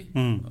आउँथ्यो कि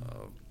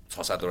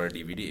 6-7वटा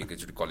डिभिडी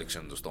एकैचोटि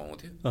कलेक्सन जस्तो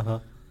आउँथ्यो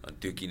अनि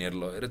त्यो किनेर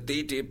लगेर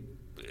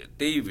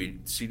त्यही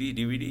सिडी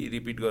डिभिडी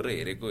रिपिट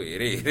गरेर हेरेको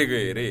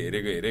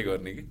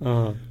गर्ने कि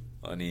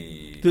अनि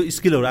त्यो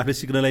स्किलहरू आफूले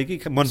सिक्नलाई कि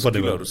मनपर्ने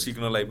स्किलहरू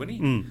सिक्नलाई पनि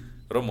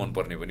र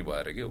मनपर्ने पनि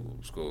भएर कि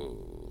उसको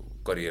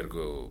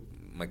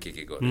करियरकोमा के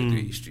गर्ने त्यो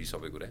हिस्ट्री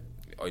सबै कुरा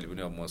अहिले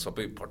पनि अब म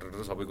सबै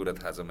फटेर सबै कुरा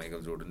थाहा छ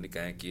माइकल जोर्डनले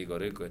कहाँ के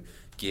गर्यो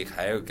के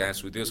खायो कहाँ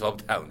सुत्यो सब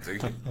थाहा हुन्छ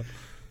कि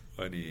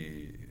अनि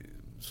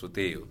सो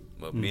त्यही हो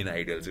मेन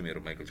आइडियल चाहिँ मेरो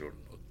माइकल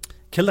जोर्डन हो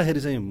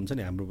खेल्दाखेरि चाहिँ हुन्छ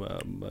नि हाम्रो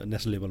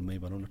नेसनल लेभलमै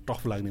भनौँ न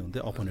टफ लाग्ने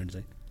हुन्थ्यो अपोनेन्ट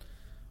चाहिँ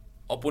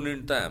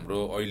अपोनेन्ट त हाम्रो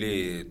अहिले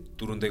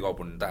तुरुन्तैको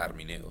अपोनेन्ट त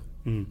आर्मी नै हो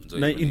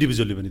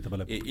इन्डिभिजुअली पनि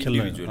तपाईँलाई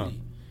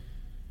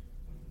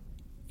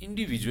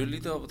इन्डिभिजुअली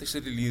त अब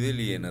त्यसरी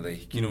लिएन दाइ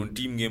किनभने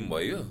टिम गेम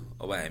भयो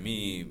अब हामी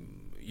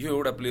यो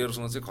एउटा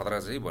प्लेयरसँग चाहिँ खतरा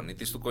छ है भन्ने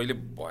त्यस्तो कहिले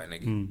भएन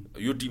कि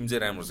यो टिम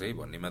चाहिँ राम्रो छ है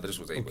भन्ने मात्रै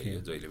सोचाइ भयो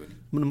जहिले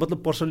पनि मतलब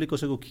पर्सनली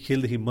कसैको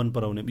खेलदेखि मन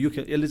पराउने यो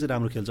यसले चाहिँ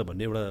राम्रो खेल्छ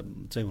भन्ने एउटा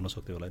चाहिँ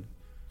हुनसक्थ्यो होला नि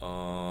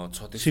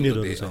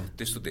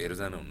त्यस्तो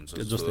धेरैजना हुनुहुन्छ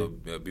जस्तो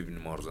विभिन्न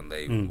महर्जन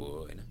दाई हुनुभयो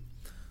होइन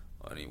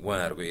अनि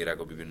उहाँहरूको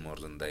एराको विभिन्न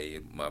महर्जन दाई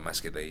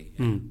मास्के दाई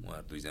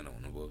उहाँहरू दुईजना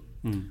हुनुभयो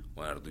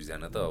उहाँहरू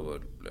दुईजना त अब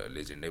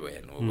लेजेन्डै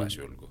भइहाल्नु हो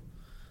बास्केटबलको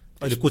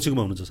अहिले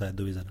कोचिङमा हुनुहुन्छ सायद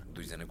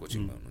दुईजना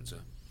कोचिङमा हुनुहुन्छ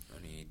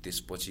अनि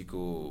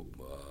त्यसपछिको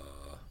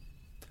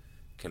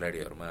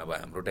खेलाडीहरूमा अब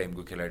हाम्रो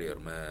टाइमको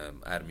खेलाडीहरूमा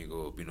आर्मीको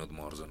विनोद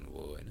महर्जन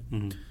हो होइन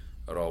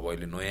र अब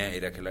अहिले नयाँ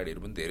एरा खेलाडीहरू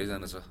पनि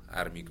धेरैजना छ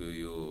आर्मीको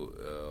यो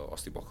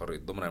अस्ति भर्खर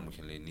एकदम राम्रो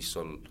खेल्ने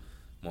निश्चल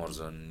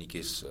महर्जन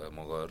निकेश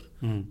मगर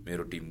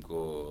मेरो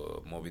टिमको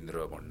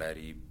मविन्द्र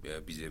भण्डारी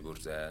विजय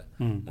बुर्जा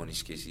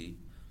मनिष केसी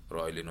र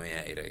अहिले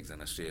नयाँ एरा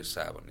एकजना श्रेयस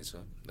शाह भन्ने छ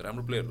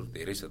राम्रो प्लेयरहरू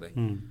धेरै छ दाइ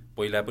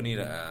पहिला पनि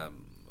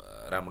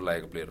राम्रो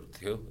लागेको प्लेयरहरू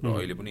थियो र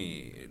अहिले पनि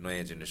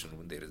नयाँ जेनेरेसनको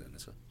पनि धेरैजना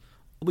छ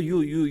अब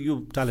यो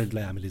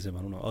ट्यालेन्टलाई हामीले चाहिँ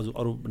भनौँ न अझ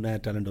अरू नयाँ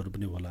ट्यालेन्टहरू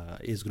पनि होला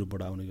एज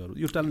ग्रुपबाट आउनेहरू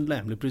यो ट्यालेन्टलाई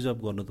हामीले प्रिजर्भ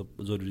गर्न त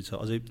जरुरी छ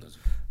अझै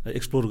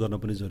एक्सप्लोर गर्न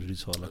पनि जरुरी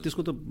छ होला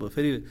त्यसको त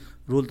फेरि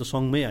रोल त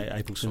सँगमै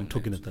आइपुग्छ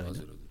ठोकिन त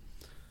होइन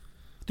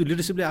त्यो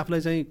लिडरसिपले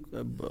आफूलाई चाहिँ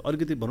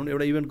अलिकति भनौँ न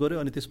एउटा इभेन्ट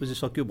गर्यो अनि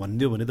त्यसपछि सक्यो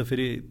भनिदियो भने त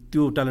फेरि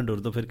त्यो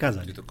ट्यालेन्टहरू त फेरि कहाँ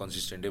जाने त्यो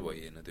कन्सिस्टेन्टै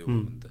भइएन त्यो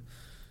त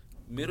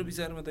मेरो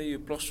विचारमा त यो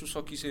 +2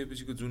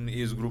 सकिसकेपछिको जुन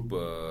एज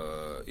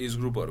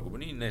ग्रुपहरूको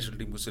पनि नेसनल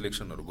टिमको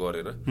सेलेक्सनहरू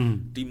गरेर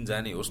टिम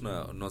जाने होस्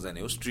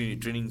नजाने होस्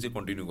ट्रेनिङ चाहिँ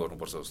कन्टिन्यू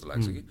गर्नुपर्छ जस्तो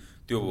लाग्छ कि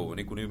त्यो भयो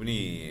भने कुनै पनि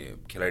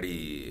खेलाडी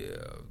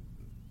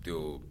त्यो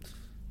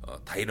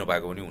थाहै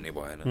नपाएको पनि हुने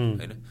भएन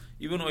होइन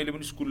इभन अहिले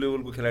पनि स्कुल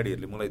लेभलको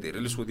खेलाडीहरूले मलाई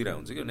धेरैले सोधिरहेको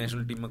हुन्छ कि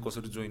नेसनल टिममा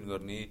कसरी जोइन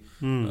गर्ने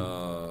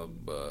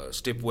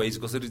स्टेप वाइज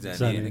कसरी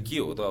जाने होइन के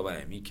हो त अब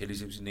हामी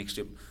खेलिसकेपछि नेक्स्ट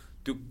स्टेप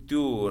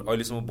त्यो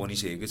अहिलेसम्म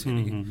बनिसकेकै छैन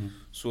कि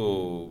सो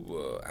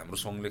हाम्रो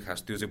सङ्घले खास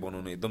त्यो चाहिँ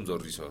बनाउनु एकदम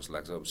जरुरी छ जस्तो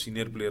लाग्छ अब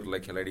सिनियर प्लेयरलाई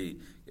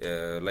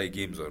खेलाडीलाई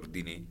गेम्सहरू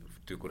दिने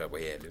त्यो कुरा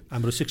भइहाल्यो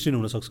हाम्रो 16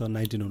 हुनसक्छ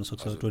 19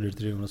 हुनसक्छ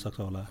 23 हुनसक्छ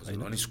होला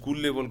अनि स्कुल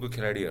लेभलको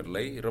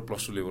खेलाडीहरूलाई र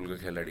 +2 लेभलको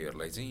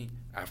खेलाडीहरूलाई चाहिँ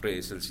आफ्टर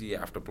एसएलसी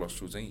आफ्टर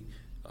 +2 चाहिँ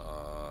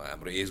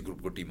हाम्रो एज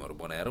ग्रुपको टिमहरू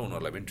बनाएर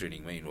उनीहरूलाई पनि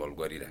ट्रेनिङमा इन्भल्भ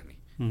गरिराख्ने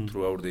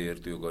थ्रु आउट द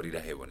इयर त्यो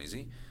गरिराख्यो भने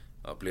चाहिँ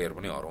प्लेयर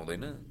पनि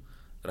हराउँदैन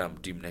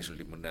टिम नेसनल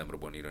टिम पनि राम्रो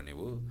बनिरहने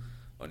भयो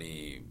अनि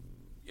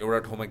एउटा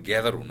ठाउँमा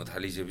ग्यादर हुन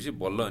थालिसकेपछि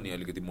बल्ल अनि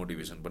अलिकति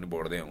मोटिभेसन पनि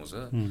बढ्दै आउँछ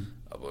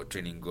अब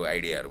ट्रेनिङको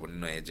आइडियाहरू पनि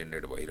नयाँ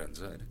जेनेरेट भइरहन्छ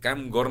होइन काम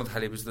गर्न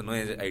थालेपछि त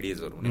नयाँ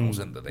आइडियाजहरू पनि आउँछ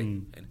नि त दाइ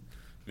होइन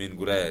मेन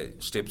कुरा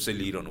स्टेप चाहिँ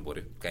लिइरहनु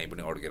पऱ्यो कहीँ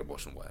पनि अड्केर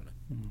बस्नु भएन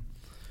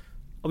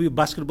अब यो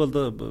बास्केटबल त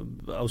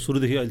अब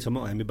सुरुदेखि अहिलेसम्म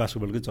हामी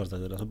बास्केटबलकै चर्चा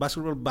गरिरहेको छौँ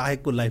बास्केटबल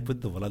बाहेकको लाइफ पनि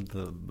त होला नि त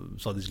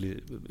सधैँले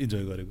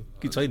इन्जोय गरेको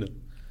कि छैन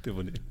त्यो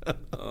पनि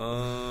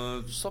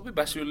सबै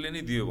बास्केटबलले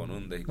नै दियो भनौँ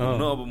नि त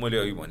घुम्न अब मैले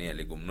अघि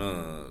भनिहालेँ घुम्न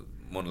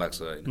मन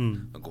लाग्छ होइन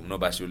घुम्न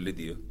बास्केटबलले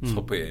दियो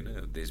सबै होइन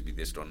देश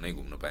विदेश टन्नै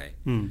घुम्न पाएँ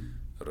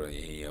र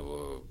यहीँ अब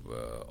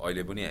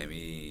अहिले पनि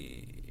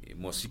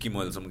म सिक्किम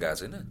अहिलेसम्म गएको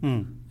छैन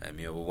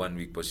हामी अब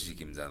 1 विक पछि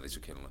सिक्किम जाँदैछु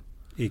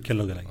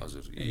खेल्नको लागि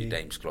हजुर यही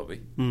टाइम्स क्लबै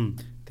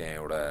त्यहाँ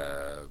एउटा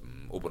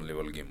ओपन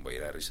लेभल गेम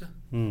भइरहेको रहेछ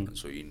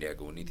सो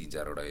इन्डियाको पनि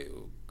 3-4वटा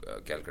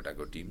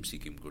क्यालकाटाको टिम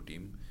सिक्किमको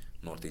टिम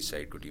नर्थ इस्ट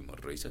साइडको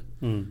टिमहरू रहेछ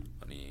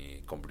अनि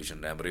कम्पिटिसन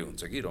राम्रै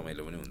हुन्छ कि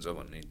रमाइलो पनि हुन्छ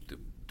भन्ने त्यो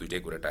दुइटै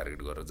कुरा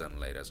टार्गेट गरेर जान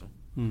लागिरहेको छौँ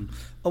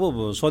अब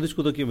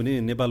सधैँको त के भने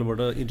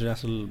नेपालबाट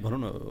इन्टरनेसनल भनौँ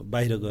न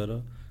बाहिर गएर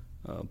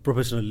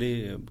प्रोफेसनल्ली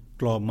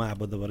क्लबमा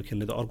आबद्ध भएर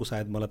खेल्ने त अर्को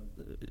सायद मलाई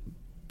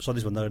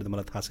सधैँभन्दा अगाडि त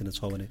मलाई थाहा छैन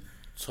छ भने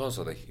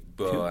सधैँ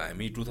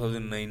हामी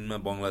 2009मा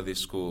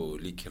बङ्गलादेशको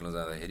लिग खेल्न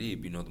जाँदाखेरि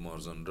विनोद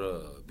महर्जन र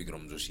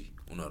विक्रम जोशी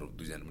उनीहरू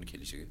दुईजना पनि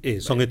खेलिसक्यो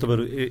सँगै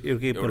तपाईँहरू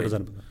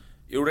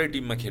एउटै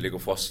टिममा खेलेको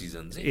फर्स्ट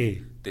सिजन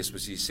चाहिँ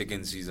त्यसपछि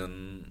सेकेन्ड सिजन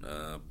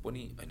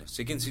पनि होइन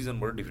सेकेन्ड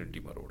सिजनबाट डिफ्रेन्ट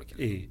टिमहरूबाट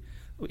खेले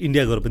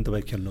इन्डिया गएर पनि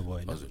तपाईँ खेल्नुभयो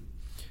होइन हजुर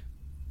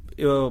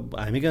यो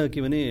हामी कहाँ के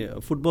भने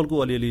फुटबलको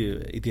अलिअलि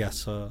इतिहास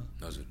छ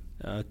हजुर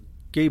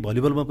केही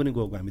भलिबलमा पनि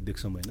गएको हामी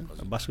देख्छौँ होइन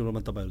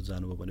बास्केटबलमा तपाईँहरू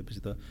जानुभयो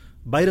भनेपछि त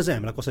बाहिर चाहिँ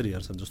हामीलाई कसरी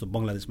हेर्छन् जस्तो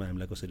बङ्गलादेशमा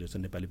हामीलाई कसरी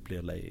हेर्छन् नेपाली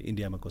प्लेयरलाई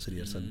इन्डियामा कसरी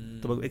हेर्छन्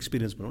तपाईँको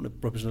एक्सपिरियन्स भनौँ न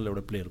प्रोफेसनल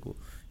एउटा प्लेयरको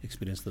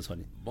एक्सपिरियन्स त छ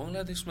नि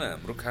बङ्गलादेशमा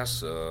हाम्रो खास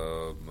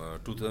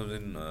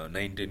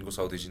 2009-10को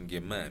साउथ एसियन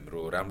गेममा हाम्रो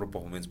राम्रो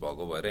पर्फर्मेन्स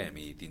भएको भएर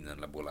हामी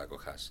 3जनालाई बोलाएको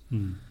खास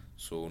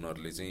सो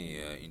उनीहरूले चाहिँ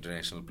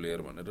इन्टरनेसनल प्लेयर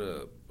भनेर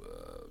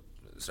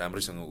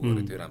राम्रैसँग उ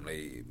गरेको थियो राम्रै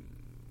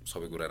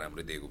सबै कुरा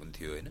राम्रै दिएको पनि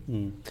थियो होइन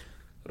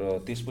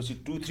र त्यसपछि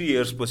 2-3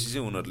 इयर्स पछि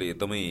चाहिँ उनीहरूले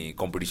एकदमै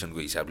कम्पिटिसनको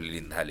हिसाबले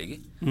लिन थाले कि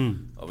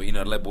अब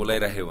यिनीहरूलाई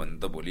बोलाइराख्यो भने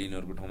त भोलि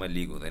यिनीहरूको ठाउँमा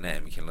लिग हुँदैन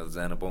हामी खेल्न त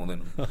जान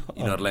पाउँदैनौँ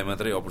यिनीहरूलाई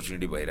मात्रै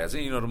अपर्च्युनिटी भइरहेछ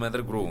यिनीहरू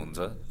मात्रै ग्रो हुन्छ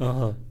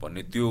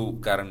भन्ने त्यो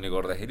कारणले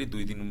गर्दाखेरि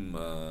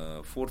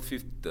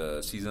 4th-5th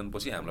सिजन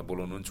पछि हामीलाई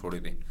बोलाउनु पनि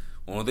छोड्यो थिएँ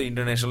हुन त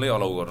इन्टरनेसनलै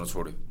अलाउ गर्न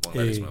छोड्यो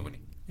बङ्गलादेशमा पनि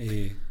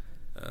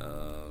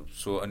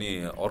सो अनि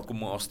अर्को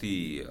म अस्ति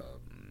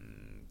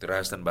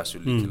राजस्थान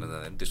बास्केटबल लिग खेल्न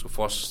जाँदा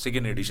त्यसको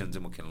सेकेन्ड एडिसन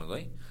चाहिँ म खेल्न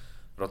गएँ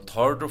र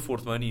 3rd र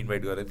 4thमा पनि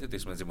इन्भाइट गरेको थियो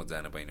त्यसमा चाहिँ म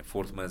जान पाइनँ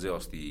 4thमा चाहिँ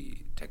अस्ति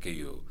ठ्याक्कै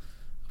यो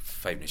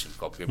 5 नेसन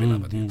कपकै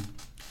बेलामा थियो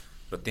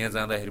र त्यहाँ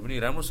जाँदाखेरि पनि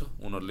राम्रो छ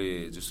उनीहरूले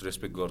जस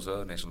रेस्पेक्ट गर्छ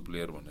नेसनल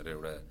प्लेयर भनेर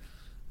एउटा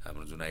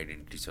हाम्रो जुन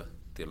आइडेन्टिटी छ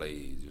त्यसलाई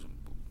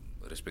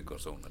रेस्पेक्ट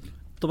गर्छ उनीहरूले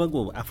तपाईँको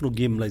आफ्नो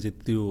गेमलाई चाहिँ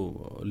त्यो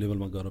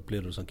लेभलमा गएर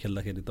प्लेयरहरूसँग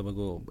खेल्दाखेरि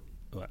तपाईँको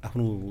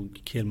आफ्नो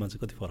खेलमा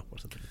चाहिँ कति फरक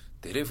पर्छ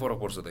धेरै फरक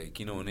पर्छ त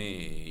किनभने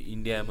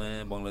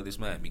इन्डियामा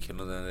बङ्गलादेशमा हामी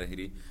खेल्न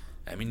जाँदाखेरि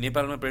हामी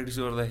नेपालमा प्र्याक्टिस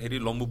गर्दाखेरि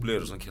लम्बु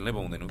प्लेयरहरूसँग खेल्नै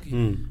पाउँदैनौँ कि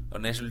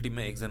नेसनल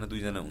टिममा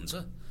 1-2जना हुन्छ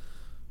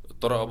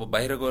तर अब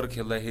बाहिर गएर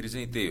खेल्दाखेरि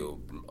चाहिँ त्यही हो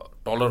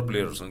टलर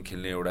प्लेयरहरूसँग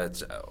खेल्ने एउटा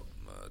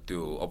त्यो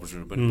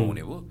अपर्च्युनिटी पनि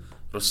पाउने भयो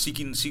र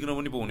सिक्न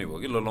पनि पाउने भयो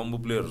कि लम्बु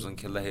प्लेयरहरूसँग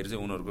खेल्दाखेरि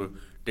चाहिँ उनीहरूको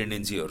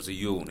टेन्डेन्सीहरू चाहिँ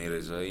यो हुने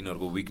रहेछ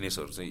यिनीहरूको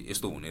विकनेसहरू चाहिँ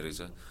यस्तो हुने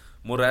रहेछ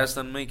म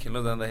राजस्थानमै खेल्न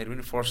जाँदाखेरि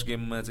पनि फर्स्ट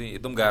गेममा चाहिँ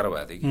एकदम गाह्रो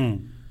भएको थियो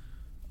कि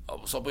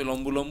अब सबै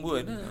लम्बु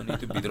होइन अनि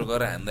त्यो भित्र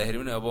गएर हान्दाखेरि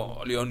पनि अब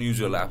अलि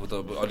अनयुजुअल आफू त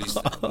अलि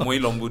मै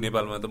लम्बु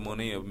नेपालमा त म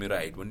नै अब मेरो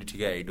हाइट पनि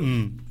ठिकै हाइट हो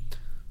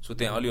सो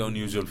त्यहाँ अलि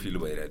अनयुजुअल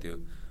फिल भइरहेको थियो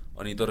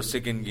अनि तर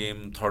सेकेन्ड गेम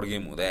थर्ड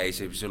गेम हुँदै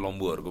आइसकेपछि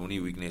लम्बुहरूको पनि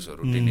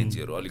विकनेसहरू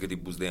टेन्डेन्सीहरू अलिकति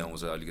बुझ्दै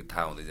आउँछ, अलिकति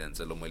थाहा हुँदै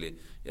जान्छ। ल मैले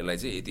यसलाई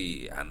चाहिँ यति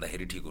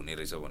हान्दाखेरि ठिक हुने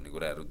रहेछ भन्ने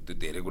कुराहरू त्यो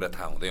धेरै कुरा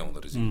थाहा हुँदै आउँदो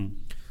रहेछ।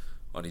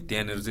 अनि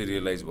त्यहाँनिर चाहिँ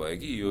रियलाइज भयो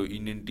कि यो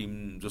इन्डियन टिम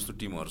जस्तो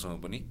टिमहरूसँग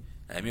पनि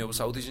हामी अब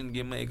साउथ एसियन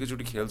गेममा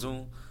एकैचोटि खेल्छौँ,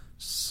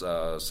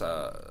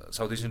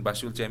 साउथ एसियन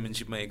बास्केटबल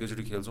च्याम्पियनसिपमा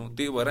एकैचोटि खेल्छौँ,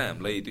 त्यही भएर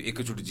हामीलाई त्यो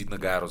एकैचोटि जित्न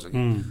गाह्रो छ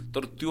कि।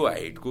 तर त्यो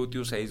हाइटको,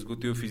 त्यो साइजको,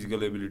 त्यो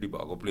फिजिकल एबिलिटी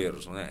भएको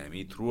प्लेयरहरूसँग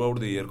हामी throughout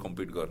the year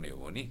compete गर्ने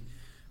हो भने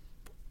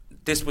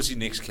त्यसपछि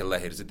नेक्स्ट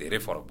खेल्दाखेरि चाहिँ धेरै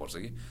फरक पर्छ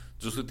कि।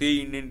 जस्तो त्यही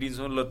इन्डियन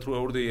टिमसँग ल थ्रु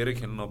आउट द इयरै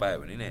खेल्नु नपायो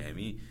भने नि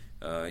हामी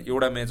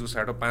एउटा म्याचको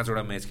साटो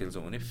 5वटा म्याच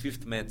खेल्छौँ भने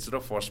 5th म्याच र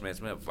फर्स्ट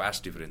म्याचमा भास्ट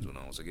डिफरेन्स हुन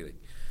आउँछ कि।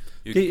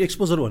 त्यही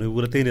एक्सपोजर भनेको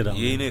कुरा त्यही नै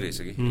यही नै रहेछ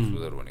कि।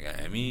 एक्सपोजर भनेको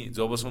हामी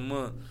जबसम्म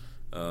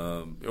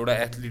एउटा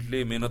एथलिटले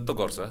मेहनत त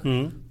गर्छ,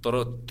 तर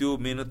त्यो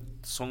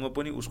मेहनतसँग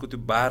पनि उसको त्यो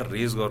बार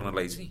रेज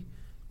गर्नलाई चाहिँ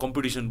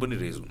कम्पिटिसन पनि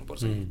रेज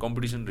हुनुपर्छ।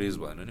 कम्पिटिसन रेज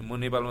भएन भने म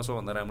नेपालमा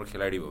सबभन्दा राम्रो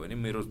खेलाडी भयो भने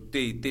मेरो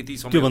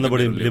त्यतिसम्म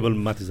लेभल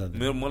माथि जान्छ।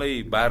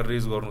 मलाई बार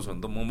रेज गर्नु छ भने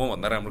त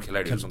मभन्दा राम्रो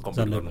खेलाडीहरूसँग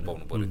कम्पिट गर्नु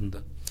पाउनु पर्यो नि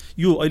त।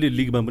 यो अहिले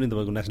लिगमा पनि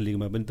तपाईँको नेसनल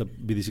लिगमा पनि त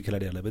विदेशी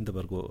खेलाडीहरूलाई पनि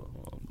तपाईँको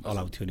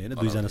अलाउ थियो नि होइन,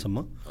 2जनासम्म।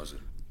 हजुर,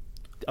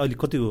 अहिले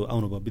कति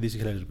आउनुभयो विदेशी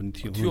खेलाडीहरू पनि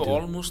थियो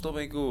अलमोस्ट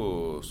तपाईँको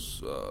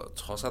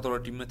 6-7वटा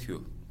टिममा थियो।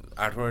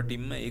 8वटा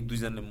टिममा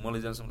 1-2जना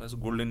मलाई जहाँसम्म लाग्छ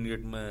गोल्डन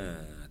गेटमा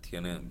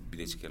थिएन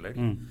विदेशी खेलाडी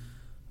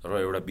र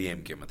एउटा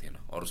बिएमकेमा थिएन,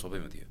 अरू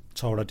सबैमा थियो।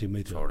 6वटा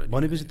टिममै थियो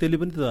भनेपछि त्यसले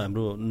पनि त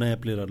हाम्रो नयाँ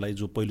प्लेयरहरूलाई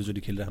जो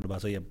पहिलोचोटि खेलिराख्नु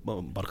भएको छ या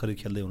भर्खरै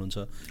खेल्दै हुनुहुन्छ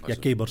या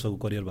केही वर्षको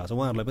करियर भएको छ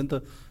उहाँहरूलाई पनि त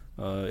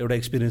एउटा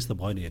एक्सपिरियन्स त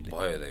भयो नि।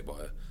 यसले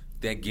भयो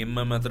त्यहाँ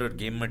गेममा मात्र,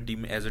 गेममा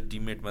टिम एज अ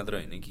टिममेट मात्र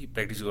होइन कि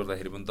प्र्याक्टिस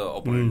गर्दाखेरि पनि त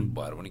अपोनेन्ट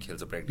भएर पनि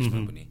खेल्छ प्र्याक्टिसमा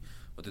पनि।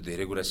 त्यो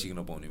धेरै कुरा सिक्न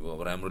पाउने भयो।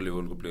 अब राम्रो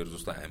लेभलको प्लेयर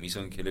जस्तो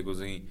हामीसँग खेलेको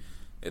चाहिँ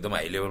एकदम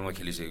हाई लेभलमा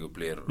खेलिसकेको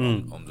प्लेयर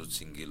अमजोत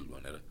सिंह गिल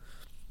भनेर,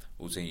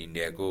 ऊ चाहिँ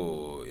इन्डियाको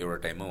एउटा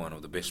टाइममा one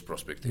of the best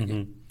prospect थियो कि।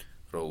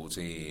 र ऊ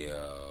चाहिँ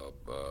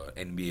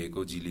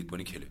एनबिएको जी लिग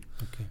पनि खेल्यो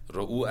र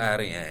ऊ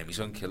आएर यहाँ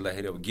हामीसँग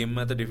खेल्दाखेरि अब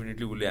गेममा त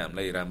डेफिनेटली उसले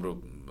हामीलाई राम्रो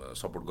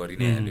सपोर्ट गरि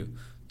नै हाल्यो,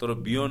 तर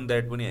बियोन्ड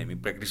द्याट पनि हामी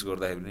प्र्याक्टिस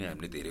गर्दाखेरि पनि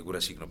हामीले धेरै कुरा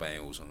सिक्न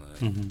पायौँ उसँग।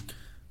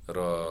 र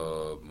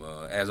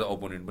एज अ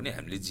अपोनेन्ट पनि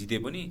हामीले जिते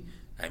पनि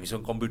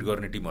हामीसँग कम्पिट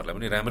गर्ने टिमहरूलाई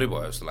पनि राम्रै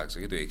भयो जस्तो लाग्छ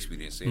कि त्यो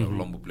एक्सपिरियन्स चाहिँ। अब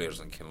लम्बु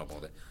प्लेयरसँग खेल्न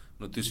पाउँदा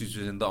न त्यो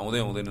सिचुएसन त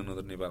आउँदैन न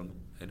त नेपालमा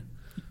होइन।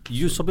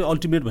 यो सबै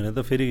अल्टिमेट भनेर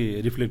त फेरि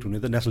रिफ्लेक्ट हुने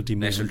त नेसनल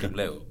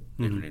टिमलाई हो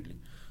डेफिनेटली।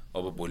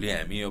 अब भोलि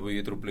हामी अब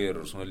यत्रो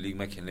प्लेयरहरूसँग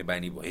लिगमा खेल्ने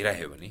बानी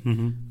भइरह्यो भने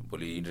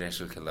भोलि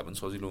इन्टरनेसनल खेल्दा पनि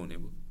सजिलो हुने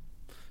भयो।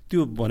 त्यो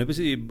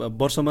भनेपछि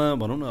वर्षमा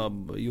भनौँ न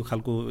अब यो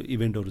खालको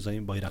इभेन्टहरू चाहिँ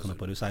भइराख्नु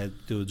पऱ्यो, सायद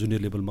त्यो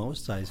जुनियर लेभलमा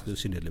होस् चाहे त्यो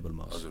सिनियर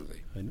लेभलमा होस्। हजुर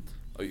भाइ, होइन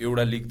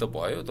एउटा लिग त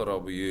भयो, तर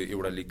अब यो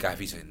एउटा लिग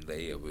काफी छैन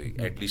दाइ। अब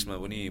एटलिस्टमा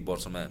पनि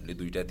वर्षमा हामीले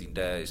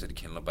 2-3टा यसरी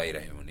खेल्न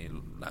पाइरह्यो भने,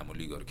 लामो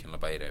लिगहरू खेल्न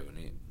पाइरह्यो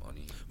भने।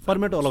 अनि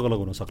फर्मेट अलग अलग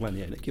हुन सक्ला नि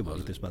होइन, के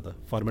भयो त्यसमा त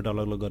फर्मेट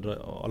अलग अलग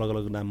गरेर अलग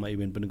अलग नाममा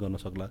इभेन्ट पनि गर्न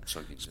सक्ला,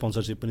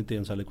 स्पोन्सरसिप पनि त्यही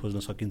अनुसारले खोज्न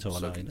सकिन्छ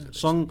होला होइन।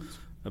 सङ्घ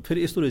फेरि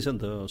यस्तो रहेछ नि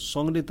त,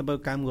 सङ्घले तपाईँ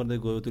काम गर्दै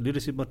गयो, त्यो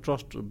लिडरसिपमा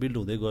ट्रस्ट बिल्ड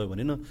हुँदै गयो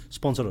भने न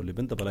स्पोन्सरहरूले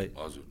पनि तपाईँलाई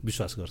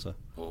विश्वास गर्छ।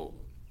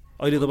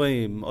 अहिले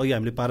तपाईँ अघि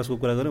हामीले पारसको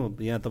कुरा गऱ्यौँ,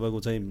 यहाँ तपाईँको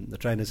चाहिँ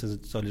ट्राई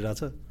नेसन्स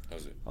चलिरहेछ,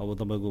 अब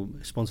तपाईँको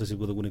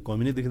स्पोन्सरसिपको त कुनै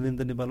कमी नै देखिँदैन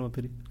त नेपालमा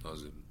फेरि।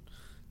 हजुर,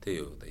 त्यही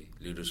हो त्यही,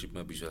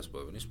 लिडरसिपमा विश्वास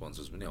भयो भने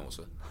स्पोन्सर्स पनि आउँछ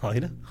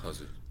होइन।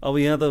 हजुर, अब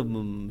यहाँ त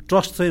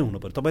ट्रस्ट चाहिँ हुनु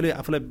पऱ्यो, तपाईँले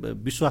आफूलाई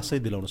विश्वास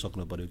चाहिँ दिलाउन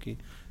सक्नु पऱ्यो कि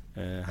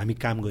हामी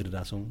काम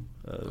गरिरहेछौँ,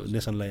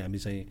 नेसनलाई हामी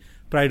चाहिँ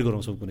प्राइड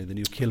गराउँछौँ कुनै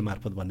दिन यो खेल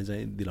मार्फत भन्ने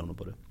चाहिँ दिलाउनु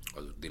पऱ्यो।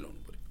 हजुर,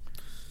 दिलाउनु पऱ्यो।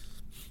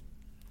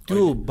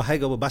 त्यो बाहेक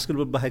अब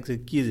बास्केटबल बाहेक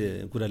चाहिँ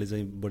के कुराले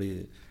चाहिँ बढी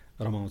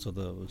रमाउँछ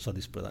त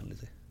सतीश प्रधानले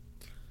चाहिँ?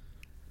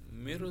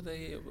 मेरो त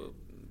अब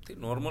त्यही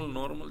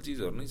नर्मल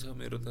चिजहरू नै छ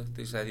मेरो त,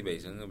 त्यही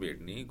साथीभाइसँग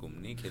भेट्ने,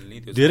 घुम्ने, खेल्ने,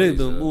 त्यो धेरै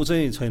ऊ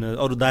चाहिँ छैन,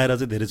 अरू दायरा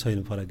चाहिँ धेरै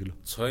छैन, फराकिलो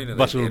छैन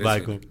बास्केटबल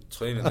बाहेकको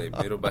छैन दाइ।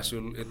 मेरो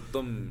बास्केटबल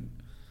एकदम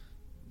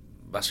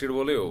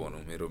बास्केटबलै हो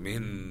भनौँ मेरो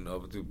मेन।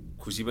 अब त्यो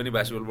खुसी पनि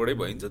बास्केटबलबाटै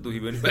भइन्छ, दुखी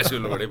पनि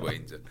बास्केटबलबाटै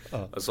भइन्छ,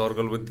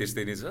 सर्कल पनि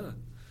त्यस्तै नै छ।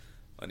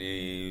 अनि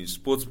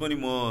स्पोर्ट्स पनि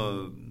म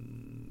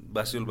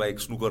बास्केटबल बाहेक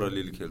स्नुकर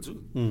अलिअलि खेल्छु,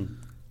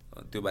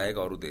 त्यो बाहेक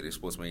अरू धेरै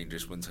स्पोर्ट्समा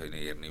इन्ट्रेस्ट पनि छैन,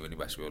 हेर्ने पनि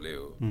बास्केटबलै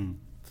हो।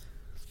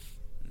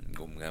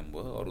 घुमघाम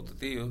भयो, अरू त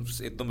त्यही हो,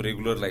 एकदम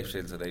रेगुलर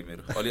लाइफस्टाइल छ दाइ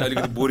मेरो।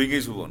 अलिकति बोरिङै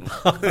छु भनौँ।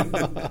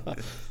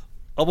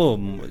 अब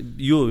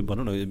यो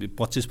भनौँ न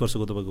 25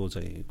 वर्षको तपाईँको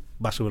चाहिँ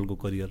बास्केटबलको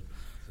करियर,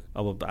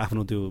 अब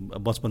आफ्नो त्यो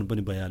बचपन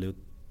पनि भइहाल्यो,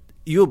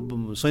 यो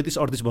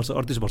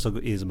 37-38 वर्षको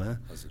एजमा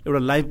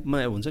एउटा लाइफमा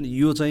हुन्छ नि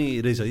यो चाहिँ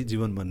रहेछ है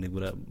जीवन भन्ने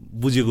कुरा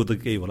बुझेको त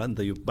केही होला नि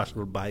त, यो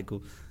बास्केटबल बाहेकको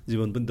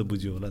जीवन पनि त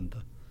बुझ्यो होला नि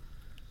त।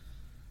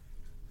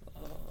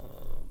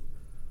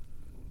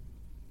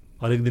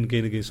 हरेक दिन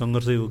केही न केही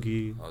सङ्घर्षै हो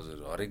कि? हजुर,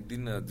 हरेक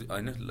दिन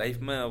होइन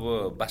लाइफमा।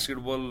 अब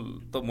बास्केटबल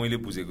त मैले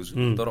बुझेको छु,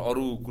 तर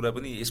अरू कुरा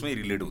पनि यसमै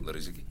रिलेट हुँदो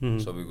रहेछ कि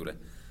सबै कुरा।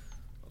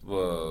 अब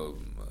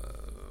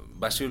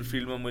बास्केटबल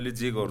फिल्डमा मैले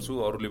जे गर्छु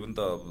अरूले पनि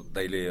त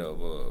दाइले अब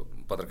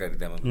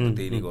पत्रकारितामा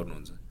त्यही नै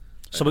गर्नुहुन्छ,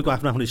 सबैको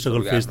आफ्नो आफ्नो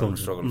स्ट्रगल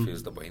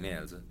फेज त भइ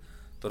नै हाल्छ।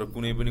 तर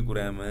कुनै पनि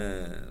कुरामा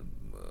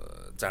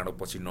चाँडो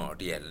पछि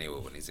नहटिहाल्ने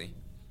हो भने चाहिँ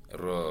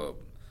र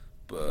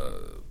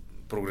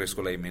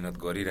प्रोग्रेसको लागि मेहनत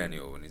गरिरहने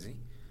हो भने चाहिँ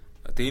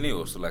त्यही नै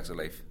हो जस्तो लाग्छ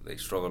लाइफ,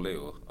 स्ट्रगलै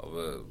हो। अब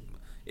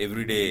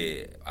एभ्री डे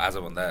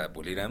आजभन्दा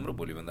भोलि राम्रो,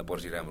 भोलिभन्दा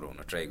पर्सि राम्रो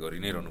हुन ट्राई गरि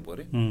नै रहनु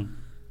पऱ्यो।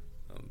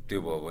 त्यो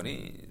भयो भने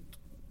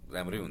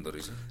राम्रै हुँदो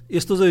रहेछ।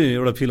 यस्तो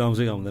चाहिँ एउटा फिल आउँछ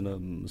कि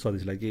आउँदैन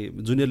सदीशलाई कि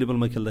जुनियर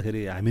लेभलमा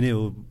खेल्दाखेरि हामी नै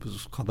हो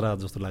खतरा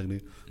जस्तो लाग्ने,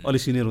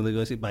 अलिक सिनियर हुँदै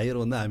गएपछि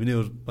भाइहरूभन्दा हामी नै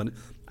हो भने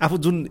आफू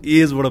जुन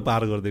एजबाट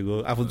पार गरिदिएको,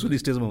 आफू जुन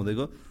स्टेजमा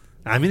हुँदैको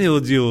हामी नै हो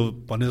जे हो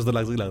भन्ने जस्तो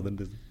लाग्छ कि लाग्दैन?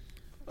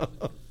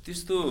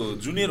 त्यस्तो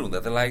जुनियर हुँदा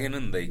त लागेन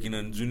नि त,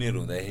 किनभने जुनियर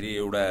हुँदाखेरि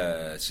एउटा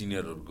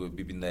सिनियरहरूको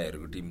विपिन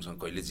दाइहरूको टिमसँग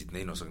कहिले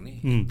जित्नै नसक्ने,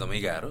 एकदमै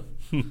गाह्रो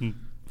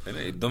होइन,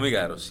 एकदमै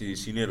गाह्रो।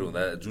 सिनियर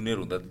हुँदा जुनियर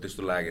हुँदा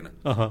त्यस्तो लागेन।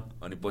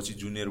 अनि पछि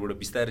जुनियरबाट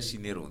बिस्तारै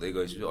सिनियर हुँदै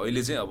गएपछि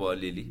अहिले चाहिँ अब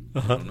अलिअलि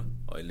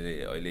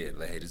अहिले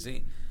हेर्दाखेरि चाहिँ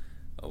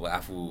अब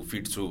आफू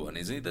फिट छु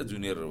भने चाहिँ त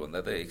जुनियरहरूभन्दा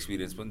त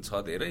एक्सपिरियन्स पनि छ,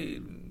 धेरै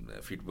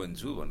फिट पनि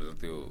छु भनेर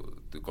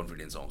त्यो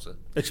कन्फिडेन्स आउँछ।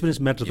 एक्सपिरियन्स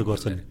म्याटर त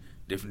गर्छ नि,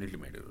 डेफिनेटली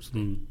म्याटर गर्छ,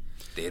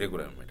 धेरै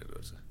कुरामा म्याटर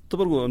गर्छ।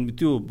 तपाईँको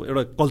त्यो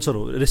एउटा कल्चर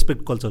हो,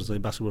 रेस्पेक्ट कल्चर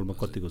चाहिँ बास्केटबलमा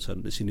कतिको छ?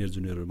 सिनियर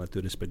जुनियरहरूमा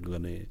त्यो रेस्पेक्ट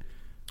गर्ने,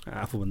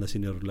 आफूभन्दा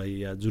सिनियरहरूलाई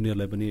या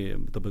जुनियरलाई पनि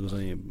तपाईँको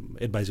चाहिँ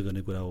एडभाइस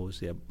गर्ने कुरा होस्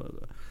या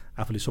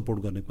आफूले सपोर्ट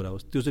गर्ने कुरा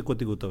होस्, त्यो चाहिँ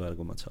कतिको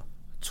तपाईँहरूकोमा छ?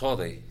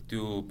 दाइ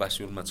त्यो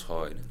बास्केटबलमा छ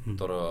होइन,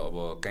 तर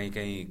अब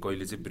कहीँ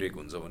कहिले चाहिँ ब्रेक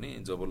हुन्छ भने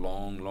जब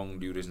लङ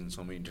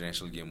ड्युरेसनसम्म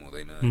इन्टरनेसनल गेम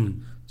हुँदैन,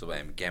 जब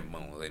हामी क्याम्पमा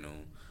हुँदैनौँ,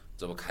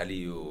 जब खालि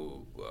यो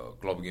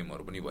क्लब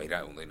गेमहरू पनि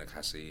भइरहेको हुँदैन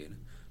खासै होइन,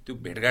 त्यो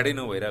भेटघाटै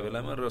नभइरहेको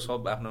बेलामा र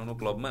सब आफ्नो आफ्नो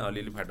क्लबमा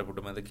अलिअलि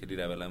फाटाफुटोमा त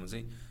खेलिरहेको बेलामा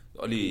चाहिँ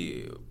अलि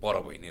पर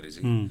भइ नै रहेछ।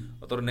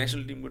 तर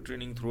नेसनल टिमको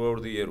training throughout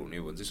the year हुने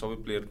हो भने चाहिँ सबै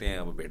प्लेयर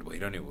त्यहाँ अब भेट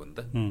भइरहने हो नि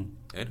त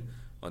होइन,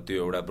 त्यो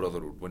एउटा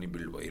ब्रदरहुड पनि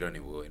बिल्ड भइरहने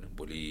भयो होइन,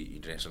 भोलि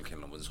इन्टरनेसनल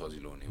खेल्न पनि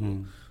सजिलो हुने हो।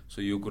 सो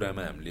यो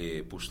कुरामा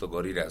हामीले पुस त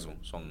गरिरहेछौँ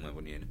सङ्घमा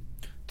पनि होइन,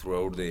 through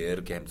out the year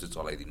camp चाहिँ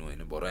चलाइदिनु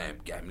होइन। बरु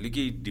हामीले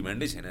केही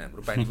डिमान्डै छैन,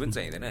 हाम्रो पानी पनि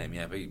चाहिँदैन, हामी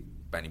आफै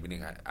पानी पनि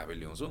आफै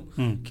ल्याउँछौँ,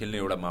 खेल्ने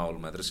एउटा माहौल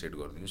मात्र सेट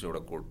गरिदिनुहोस्,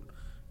 एउटा कोर्ट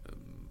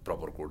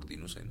प्रपर कोर्ट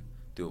दिनुहोस् होइन,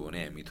 त्यो हो भने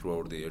हामी through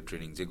out the year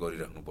training चाहिँ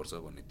गरिराख्नुपर्छ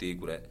भन्ने त्यही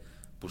कुरा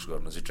पुस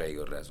गर्न चाहिँ ट्राई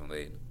गरिरहेछौँ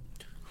दाइ होइन।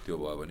 त्यो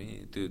भयो भने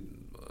त्यो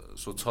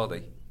छ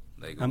दाइ।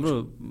 हाम्रो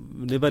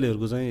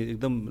नेपालीहरूको चाहिँ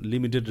एकदम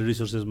लिमिटेड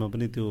रिसोर्सेसमा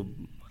पनि त्यो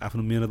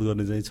आफ्नो मेहनत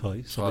गर्ने चाहिँ छ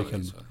है, सबै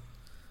खेल्नु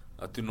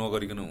त्यो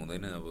नगरिकन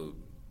हुँदैन। अब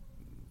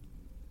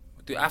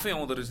त्यो आफै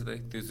आउँदो रहेछ दाइ,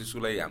 त्यसको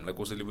लागि हामीलाई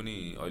कसैले पनि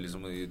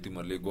अहिलेसम्म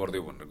तिमीहरूले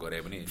गरिदेऊ भनेर गरे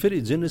पनि। फेरि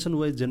जेनेरेसन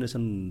वाइज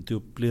जेनेरेसन त्यो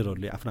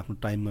प्लेयरहरूले आफ्नो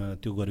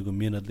टाइममा त्यो गरेको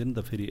मेहनतले नि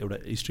त फेरि एउटा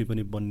हिस्ट्री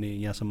पनि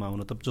बन्ने, यहाँसम्म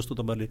आउन त जस्तो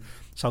तपाईँहरूले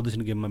साउथ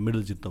एसियन गेममा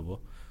मेडल जित्नुभयो,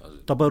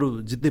 तपाईँहरू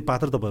जित्ने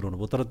पात्र तपाईँहरू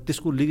हुनुभयो, तर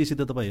त्यसको लिगेसी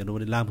त तपाईँ हेर्नु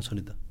भने लामो छ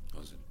नि त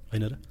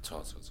होइन र? छ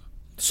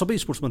सबै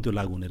स्पोर्ट्समा त्यो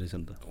लागु हुने रहेछ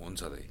नि त।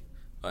 हुन्छ दाइ,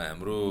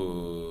 हाम्रो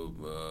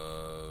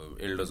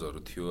एल्डर्सहरू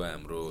थियो,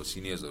 हाम्रो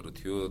सिनियर्सहरू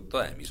थियो त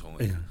हामी छौँ,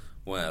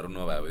 उहाँहरू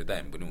नभए त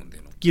हामी पनि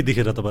हुन्थेनौँ। के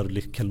देखेर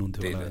तपाईँहरूले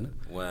खेल्नुहुन्थ्यो होइन?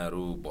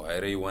 उहाँहरू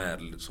भएरै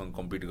उहाँहरूसँग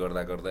कम्पिट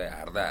गर्दा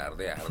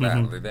हार्दै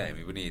त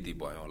हामी पनि यति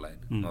भयौँ होला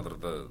होइन, नत्र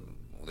त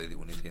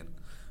हुने थिएन।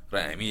 र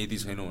हामी यति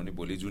छैनौँ भने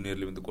भोलि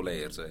जुनियरले पनि त कसलाई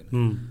हेर्छ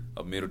होइन।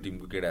 अब मेरो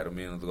टिमको केटाहरू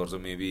मेहनत गर्छ,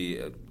 मेबी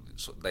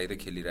दाइ त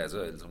खेलिरहेछ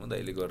अहिलेसम्म,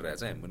 दाइले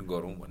गरिरहेछ हामी पनि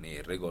गरौँ भन्ने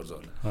हेरेरै गर्छ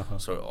होला।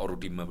 अरू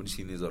टिममा पनि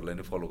सिनियर्सहरूलाई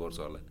नै फलो गर्छ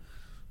होला।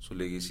 सो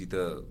लेगेसी त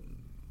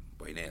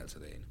भइ नै हाल्छ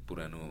दाइ होइन,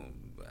 पुरानो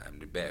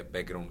हामीले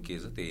ब्याकग्राउन्ड के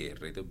छ त्यही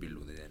हेरेरै त बिल्ड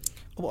हुँदै जाने।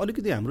 अब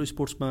अलिकति हाम्रो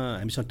स्पोर्ट्समा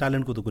हामीसँग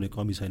ट्यालेन्टको त कुनै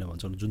कमी छैन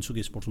भन्छौँ,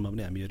 जुनसुकै स्पोर्ट्समा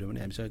पनि हामी हेऱ्यौँ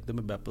भने हामीसँग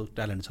एकदमै व्यापक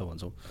ट्यालेन्ट छ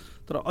भन्छौँ,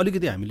 तर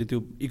अलिकति हामीले त्यो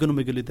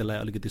इकोनोमिकली त्यसलाई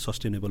अलिकति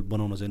सस्टेनेबल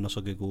बनाउन चाहिँ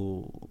नसकेको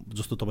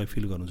जस्तो तपाईँ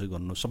फिल गर्नु चाहिँ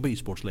गर्नु सबै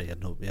स्पोर्ट्सलाई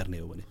हेर्ने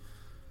हो भने?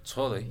 छ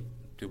दाइ,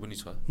 त्यो पनि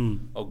छ।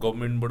 अब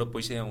गभर्मेन्टबाट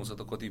पैसा आउँछ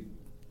त कति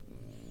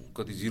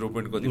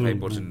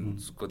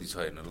 0.5% कति छ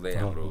हेर्नु दाइ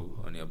हाम्रो,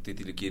 अनि अब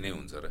त्यतिले के नै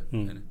हुन्छ र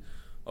होइन।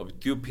 अब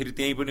त्यो फेरि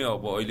त्यहीँ पनि अब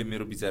अहिले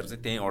मेरो विचार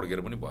चाहिँ त्यहीँ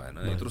अड्केर पनि भएन,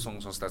 यत्रो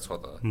सङ्घ संस्था छ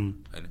त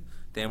होइन,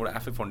 त्यहाँबाट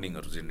आफै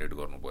फन्डिङहरू जेनेरेट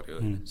गर्नु पऱ्यो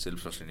होइन, सेल्फ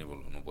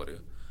सस्टेनेबल हुनु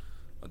पऱ्यो,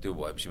 त्यो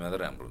भएपछि मात्र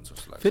राम्रो हुन्छ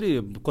जस्तो लाग्छ। फेरि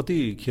कति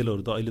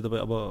खेलहरू त अहिले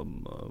तपाईँ अब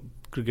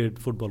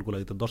क्रिकेट फुटबलको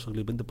लागि त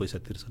दर्शकले पनि त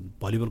पैसा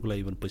तिर्छन्, भलिबलको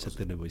लागि पनि पैसा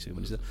तिर्ने भइसक्यो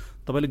भने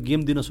तपाईँले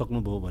गेम दिन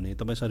सक्नुभयो भने,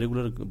 तपाईँसँग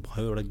रेगुलर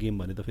भयो एउटा गेम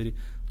भने त फेरि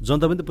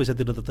जनता पनि त पैसा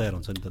तिर्न त तयार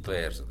हुन्छ नि त?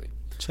 तयार छ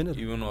छैन।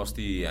 इभन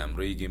अस्ति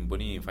हाम्रै गेम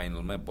पनि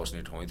फाइनलमा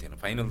बस्ने ठाउँै थिएन,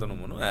 फाइनल त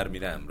नभनौँ, आर्मी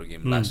र हाम्रो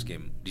गेम लास्ट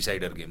गेम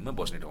डिसाइडर गेममा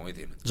बस्ने ठाउँै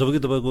थिएन। जबकि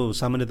तपाईँको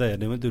सामान्यतया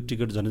हेर्ने भने त्यो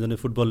टिकट झन्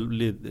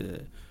फुटबलले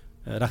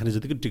राख्ने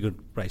जतिकै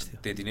टिकट प्राइस थियो,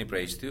 त्यति नै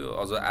प्राइस थियो।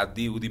 अझ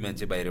आधी उधी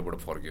मान्छे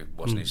बाहिरबाट फर्क्यो,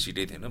 बस्ने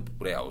सिटै थिएन,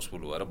 पुरै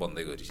हाउसफुल भएर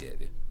बन्दै गरिसकेको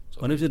थियो।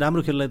 भनेपछि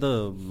राम्रो खेललाई त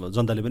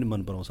जनताले पनि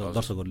मन पराउँछ,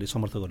 दर्शकहरूले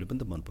समर्थकहरूले पनि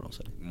त मन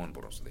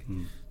पराउँछ दाइ।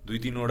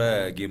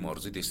 2-3वटा गेमहरू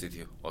चाहिँ त्यस्तै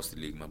थियो, अस्ति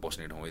लिगमा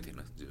बस्ने ठाउँै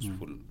थिएन,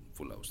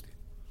 फुल हाउस थियो।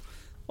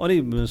 अनि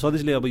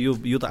सदीशले अब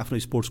यो त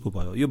आफ्नो स्पोर्ट्सको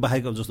भयो, यो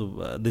बाहेक अब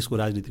जस्तो देशको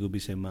राजनीतिको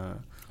विषयमा,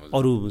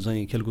 अरू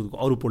चाहिँ खेलकुदको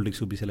अरू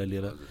पोलिटिक्सको विषयलाई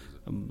लिएर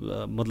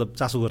मतलब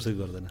चासो गर्छ कि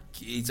गर्दैन?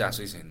 केही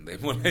चासै छैन दाइ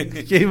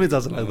मलाई, केहीमै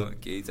चासो लाग्दैन,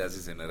 केही चासै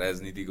छैन।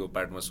 राजनीतिको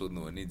पार्टमा सोध्नु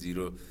भने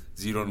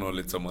जिरो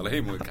नलेज छ मलाई,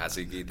 म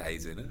खासै केही थाहै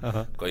छैन।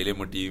 कहिले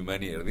म टिभीमा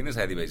नि हेर्दिनँ,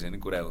 साथीभाइसँग नि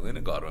कुरा हुँदैन,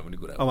 घरमा पनि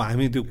कुरा। अब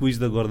हामी त्यो क्विज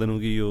त गर्दैनौँ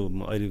कि यो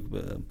अहिले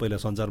पहिला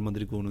सञ्चार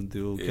मन्त्रीको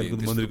हुनुहुन्थ्यो, खेलकुद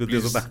मन्त्रीको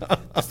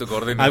त्यस्तो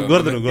गर्दैन, हामी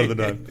गर्दैनौँ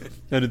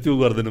अनि त्यो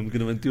गर्दैनौँ,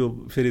 किनभने त्यो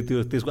फेरि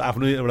त्यसको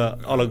आफ्नै एउटा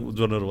अलग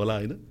जोनर होला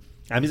होइन।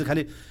 हामी चाहिँ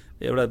खालि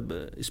एउटा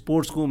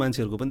स्पोर्ट्सको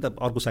मान्छेहरूको पनि त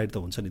अर्को साइड त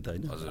हुन्छ नि त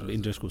होइन,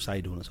 इन्ट्रेस्टको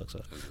साइड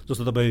हुनसक्छ।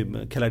 जस्तो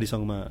तपाईँ खेलाडी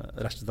सङ्घमा,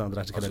 राष्ट्रिय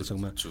अन्तर्राष्ट्रिय खेलाडी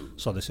सङ्घमा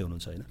सदस्य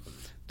हुनुहुन्छ होइन,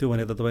 त्यो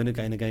भने त तपाईँ नै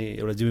काहीँ न काहीँ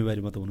एउटा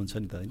जिम्मेवारीमा त हुनुहुन्छ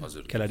नि त होइन।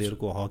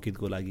 खेलाडीहरूको हक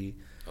हितको लागि,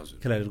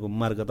 खेलाडीहरूको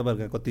मार्ग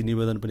तपाईँहरूको कति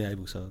निवेदन पनि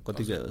आइपुग्छ,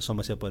 कति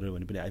समस्या पऱ्यो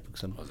भने पनि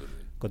आइपुग्छन्,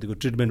 कतिको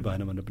ट्रिटमेन्ट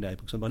भएन भनेर पनि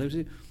आइपुग्छन्।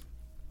 भनेपछि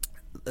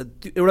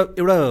त्यो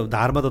एउटा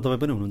धारमा त तपाईँ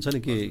पनि हुनुहुन्छ नि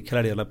कि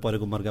खेलाडीहरूलाई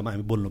परेको मर्कामा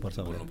हामी बोल्नुपर्छ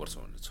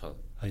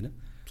होइन।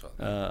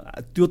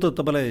 त्यो त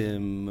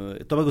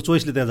तपाईँको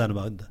चोइसले त्यहाँ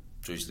जानुभयो नि त,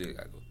 चोइसले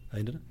गएको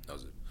होइन र?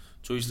 हजुर,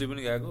 चोइसले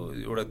पनि गएको।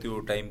 एउटा त्यो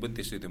टाइम पनि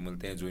त्यस्तै थियो, मैले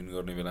त्यहाँ जोइन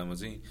गर्ने बेलामा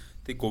चाहिँ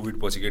त्यही कोभिड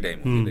पछिकै टाइम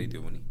हुँदै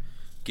त्यो पनि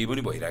केही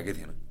पनि भइरहेकै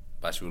थिएन,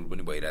 बास्केटबल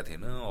पनि भइरहेको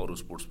थिएन, अरू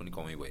स्पोर्ट्स पनि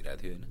कमै भइरहेको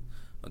थियो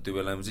होइन। त्यो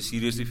बेलामा चाहिँ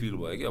सिरियसली फिल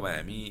भयो कि अब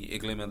हामी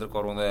एक्लै मात्र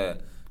कराउँदा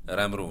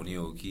राम्रो हुने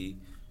हो कि,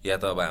 या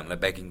त अब हामीलाई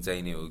ब्याकिङ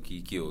चाहिने हो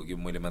कि के हो कि,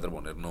 मैले मात्र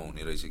भनेर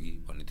नहुने रहेछ कि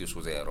भन्ने त्यो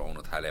सोचाइहरू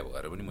आउन थाले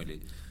भएर पनि मैले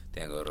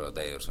त्यहाँ गएर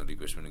दाइहरूसँग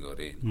रिक्वेस्ट पनि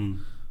गरेँ,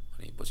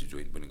 अनि पछि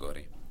जोइन पनि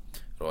गरेँ।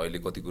 र अहिले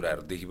कति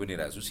कुराहरू देखि पनि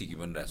रहेको छु, सिकि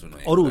पनि रहेको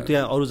छु। अरू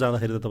त्यहाँ अरू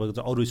जाँदाखेरि त तपाईँको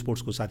चाहिँ अरू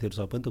स्पोर्ट्सको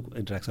साथीहरूसँग पनि त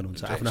इन्ट्रेक्सन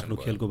हुन्छ, आफ्नो आफ्नो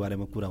खेलको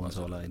बारेमा कुरा हुन्छ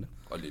होला होइन?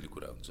 अलिअलि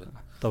कुरा हुन्छ,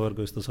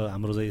 तपाईँहरूको यस्तो छ,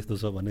 हाम्रो चाहिँ यस्तो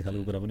छ भन्ने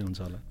खालको कुरा पनि हुन्छ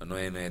होला।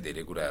 नयाँ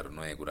धेरै कुराहरू,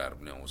 नयाँ कुराहरू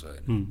पनि आउँछ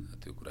होइन,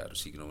 त्यो कुराहरू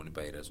सिक्न पनि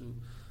पाइरहेको छु।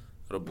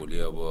 र भोलि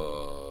अब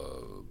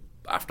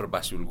आफ्टर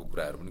बास्केटबलको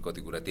कुराहरू पनि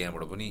कति कुरा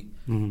त्यहाँबाट पनि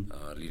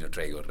लिन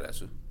ट्राई गरिरहेको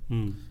छु।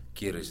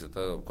 के रहेछ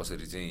त,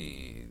 कसरी चाहिँ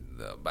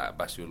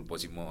बास्केटबल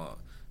पछि म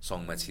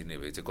सङ्घमा छिर्ने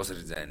भए चाहिँ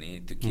कसरी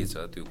जाने, त्यो के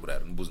छ, त्यो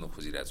कुराहरू पनि बुझ्न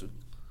खोजिरहेको छु।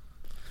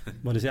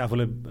 भनेपछि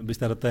आफूलाई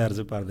बिस्तारै तयार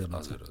चाहिँ पार्दै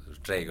हुनुहुन्छ? हजुर हजुर,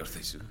 ट्राई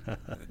गर्दैछु।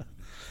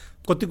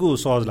 कतिको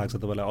सहज लाग्छ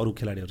तपाईँलाई अरू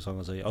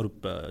खेलाडीहरूसँग चाहिँ, अरू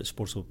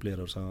स्पोर्ट्सको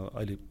प्लेयरहरूसँग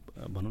अहिले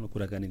भनौँ न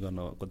कुराकानी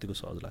गर्न कतिको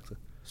सहज लाग्छ?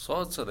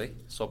 सहज छ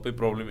दाइ, सबै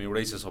प्रब्लम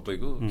एउटै छ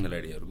सबैको,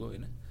 खेलाडीहरूको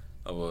होइन।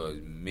 अब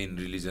मेन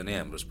रिलिजनै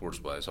हाम्रो स्पोर्ट्स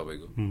भयो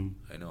सबैको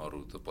होइन, अरू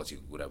त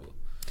पछिको कुरा भयो।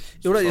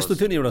 एउटा यस्तो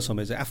थियो नि एउटा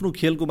समय चाहिँ आफ्नो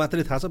खेलको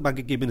मात्रै थाहा छ,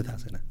 बाँकी केही पनि थाहा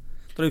छैन,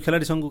 तर यो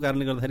खेलाडी सङ्घको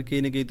कारणले गर्दाखेरि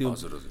केही न केही त्यो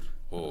हजुर हजुर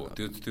हो,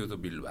 त्यो त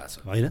बिल्ड भएको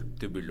छ होइन,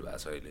 त्यो बिल्ड भएको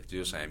छ अहिले।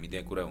 त्यो हामी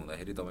त्यहाँ कुरा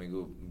हुँदाखेरि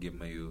तपाईँको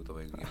गेममा यो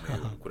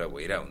कुरा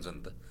भइरहेको हुन्छ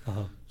नि त,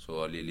 सो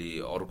अलिअलि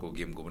अर्को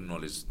गेमको पनि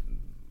नलेज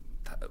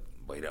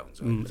भइरहेको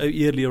हुन्छ।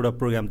 इयरली एउटा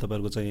प्रोग्राम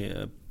तपाईँहरूको चाहिँ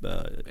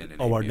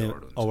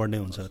अवार्ड नै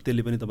हुन्छ,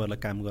 त्यसले पनि तपाईँहरूलाई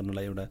काम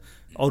गर्नलाई एउटा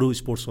अरू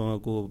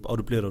स्पोर्ट्ससँगको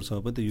अरू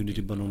प्लेयरहरूसँग पनि त्यो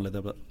युनिटी बनाउनलाई त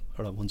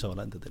एउटा हुन्छ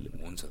होला नि त, त्यसले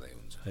हुन्छ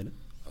हुन्छ होइन।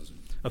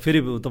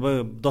 फेरि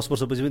तपाईँ 10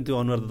 वर्षपछि पनि त्यो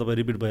अनुहार त तपाईँ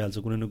रिपिट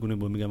भइहाल्छ, कुनै न कुनै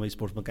भूमिकामा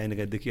स्पोर्ट्समा काहीँ न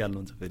काहीँ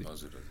देखिहाल्नुहुन्छ फेरि।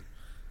 हजुर हजुर,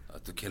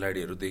 त्यो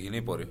खेलाडीहरू देखि नै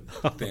पर्यो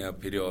त्यहाँ,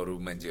 फेरि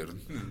अरू मान्छेहरू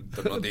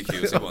त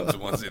नदेखियो भन्छु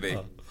म चाहिँ।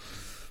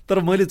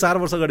 तर मैले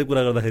 4 वर्ष अगाडि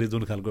कुरा गर्दाखेरि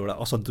जुन खालको एउटा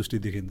असन्तुष्टि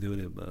देखिन्थ्यो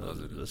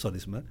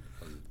सदेशमा,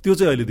 त्यो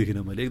चाहिँ अहिले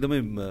देखिनँ मैले।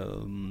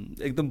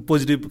 एकदम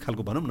पोजिटिभ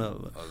खालको भनौँ न,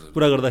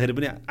 कुरा गर्दाखेरि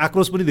पनि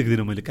आक्रोश पनि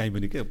देख्दिनँ मैले काहीँ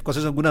पनि, क्या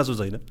कसैसँग गुनासो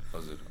छैन।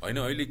 हजुर होइन,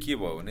 अहिले के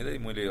भयो भने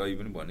मैले अहिले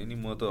पनि भने नि,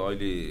 म त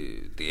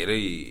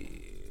अहिले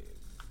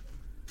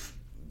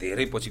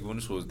धेरै पछिको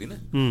पनि सोच्दिनँ।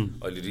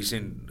 अहिले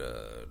रिसेन्ट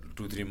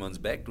 2-3 मन्थ्स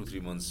ब्याक,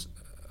 2-3 मन्थ्स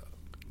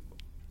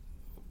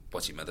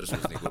पछि मात्र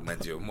सोच्ने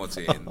मान्छे हो म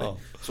चाहिँ।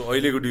 सो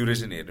अहिलेको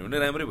ड्युरेसन हेर्नु भने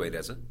राम्रै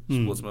भइरहेछ,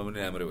 स्पोर्ट्समा पनि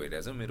राम्रै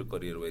भइरहेछ, मेरो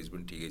करियर वाइज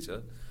पनि ठिकै छ।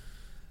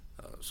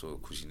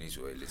 सो खुसी नै छु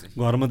अहिले चाहिँ।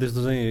 घरमा त्यस्तो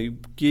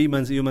चाहिँ केही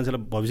मान्छे यो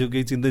मान्छेलाई भविष्यको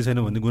केही चिन्दै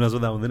छैन भन्ने गुनासो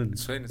त आउँदैन नि?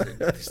 छैन छैन,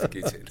 त्यस्तो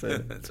केही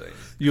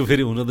छैन। यो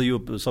फेरि हुन त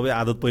यो सबै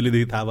आदत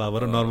पहिलेदेखि थाहा भयो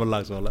र नर्मल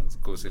लाग्छ होला,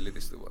 कसैले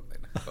त्यस्तो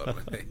भन्दैन,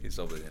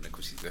 सबैजना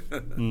खुसी छ।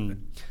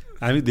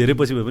 हामी धेरै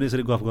पछि भए पनि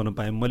यसरी गफ गर्न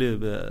पायौँ। मैले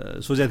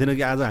सोचेको थिइनँ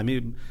कि आज हामी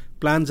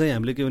प्लान चाहिँ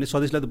हामीले के भने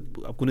सदेशलाई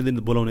त कुनै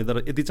दिन बोलाउने,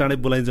 तर यति चाँडै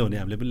बोलाइन्छ भने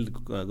हामीले पनि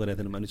गरेका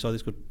थिएनौँ। अनि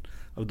सदेशको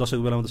अब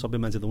दसैँको बेलामा त सबै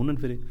मान्छे त हुन्न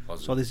नि, फेरि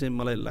सदेश चाहिँ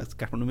मलाई लाग्छ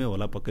काठमाडौँमै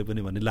होला पक्कै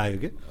पनि भन्ने लाग्यो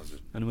क्या।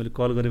 अनि मैले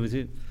कल गरेपछि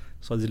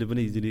सजिलै पनि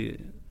इजिली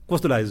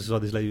कस्तो लाग्यो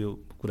सदेशलाई यो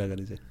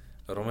कुराकानी चाहिँ?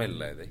 रमाइलो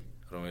लाग्यो,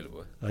 रमाइलो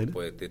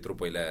भयो। त्यत्रो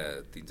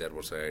पहिला 3-4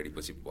 वर्ष अगाडि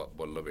पछि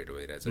बल्ल भेट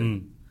भइरहेछ,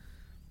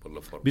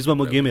 बल्ल बिचमा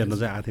म गेम हेर्न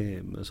चाहिँ आएको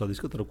थिएँ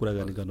सदेशको, तर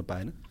कुराकानी गर्न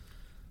पाएन।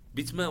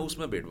 बिचमा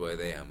उसमा भेट भयो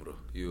दाइ हाम्रो,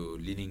 यो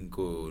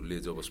लिनिङकोले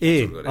जब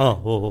स्पोन्सर गरे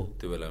हो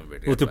त्यो बेलामा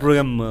भेट, त्यो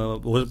प्रोग्राम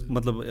हो,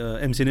 मतलब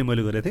एमसी नै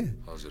मैले गरेको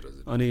थिएँ। हजुर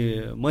हजुर, अनि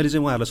मैले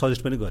चाहिँ उहाँहरूलाई सजेस्ट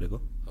पनि गरेको,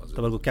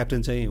 तपाईँको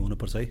क्याप्टेन चाहिँ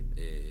हुनुपर्छ है।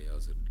 ए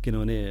हजुर,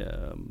 किनभने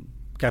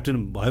क्याप्टेन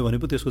भयो भने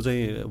पो त्यसको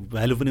चाहिँ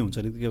भ्यालु पनि हुन्छ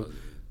नि,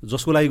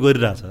 जसको लागि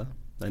गरिरहेछ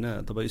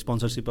होइन। तपाईँ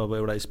स्पोन्सरसिप अब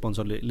एउटा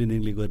स्पोन्सरले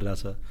लिनिङले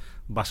गरिरहेछ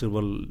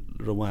बास्केटबल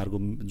र उहाँहरूको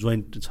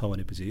जोइन्ट छ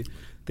भनेपछि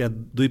त्यहाँ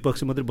दुई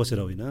पक्ष मात्रै बसेर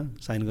होइन,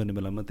 साइन गर्ने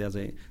बेलामा त्यहाँ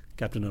चाहिँ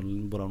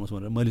क्याप्टेनहरूले बोलाउनुहोस्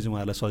भनेर मैले चाहिँ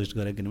उहाँहरूलाई सजेस्ट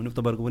गरेँ। किनभने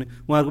तपाईँहरूको पनि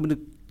उहाँहरूको पनि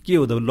के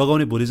हो त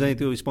लगाउने, भोलि चाहिँ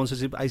त्यो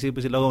स्पोन्सरसिप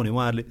आइसकेपछि लगाउने,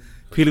 उहाँहरूले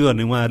फिल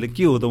गर्ने, उहाँहरूले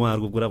के हो त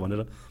उहाँहरूको कुरा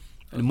भनेर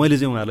अनि मैले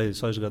चाहिँ उहाँहरूलाई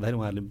सजेस्ट गर्दाखेरि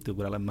उहाँहरूले त्यो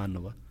कुरालाई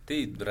मान्नुभयो।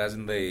 त्यही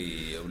राजेन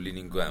दाई अब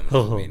लिनिङको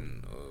हाम्रो मेन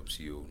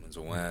सिइओ हुनुहुन्छ,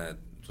 उहाँ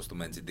जस्तो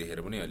मान्छे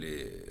देखेर पनि अहिले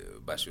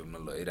बास्केटबलमा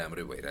ल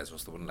राम्रै भइरहेछ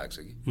जस्तो पनि लाग्छ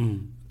कि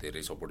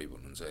धेरै सपोर्टिभ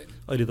हुनुहुन्छ होइन।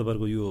 अहिले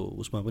तपाईँहरूको यो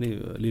उसमा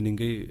पनि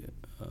लिनिङकै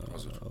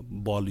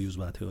बल युज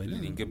भएको थियो होइन,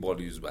 लिनिङकै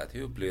बल युज भएको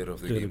थियो, प्लेयर अफ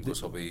द गेमको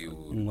सबै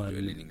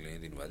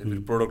लिनिङले दिनुभएको थियो,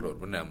 फेरि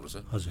प्रोडक्टहरू पनि राम्रो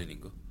छ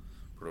लिनिङको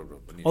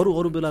प्रोडक्टहरू पनि।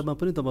 अरू बेलामा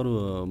पनि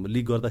तपाईँहरू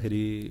लिग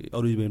गर्दाखेरि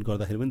अरू इभेन्ट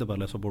गर्दाखेरि पनि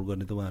तपाईँहरूलाई सपोर्ट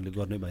गर्ने त उहाँहरूले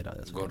गर्नै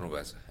भइरहेको छ,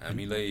 गर्नुभएको छ।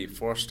 हामीलाई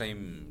फर्स्ट टाइम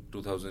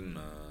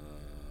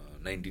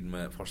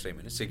 2019मा फर्स्ट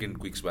टाइम होइन सेकेन्ड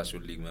क्विक्स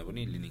बास्केटबल लिगमा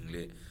पनि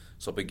लिनिङले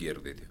सबै गियर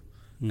दिएको थियो,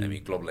 हामी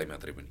क्लबलाई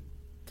मात्रै पनि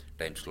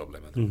टाइम्स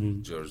क्लबलाई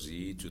मात्रै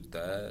जर्सी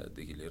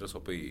जुत्तादेखि लिएर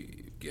सबै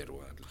गियर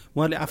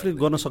उहाँले आफूले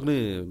गर्न सक्ने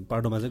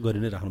पाटोमा चाहिँ गरि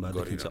नै राख्नु भएको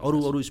देखिन्छ।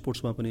 अरू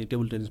स्पोर्ट्समा पनि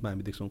टेबल टेनिसमा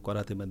हामी देख्छौँ,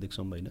 करातेमा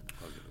देख्छौँ होइन,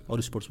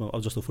 अरू स्पोर्ट्समा अब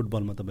जस्तो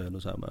फुटबलमा तपाईँ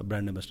हेर्नुहोस्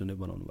ब्रान्ड एम्बेसडर नै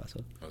बनाउनु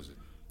भएको छ,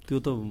 त्यो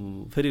त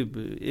फेरि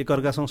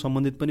एकअर्कासँग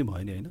सम्बन्धित पनि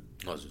भयो नि होइन।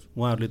 हजुर,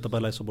 उहाँहरूले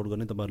तपाईँलाई सपोर्ट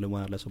गर्ने, तपाईँहरूले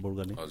उहाँहरूलाई सपोर्ट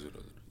गर्ने। हजुर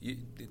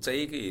हजुर,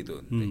 चाहिएकै यही त हो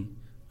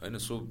होइन।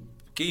 सो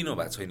केही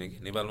नभएको छैन कि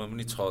नेपालमा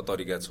पनि छ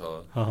तरिका छ,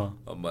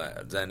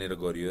 जानेर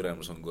गरियो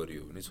राम्रोसँग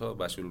गरियो भने छ,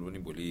 बास्केटबल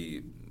पनि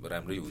भोलि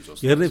राम्रै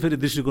हुन्छ। हेर्ने फेरि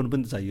दृष्टिकोण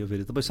पनि चाहियो,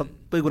 फेरि तपाईँ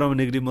सबै कुरामा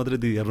नेगेटिभ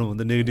मात्रै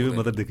हेर्नुभन्दा नेगेटिभै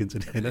मात्रै देखिन्छ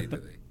नि होइन।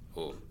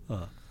 हो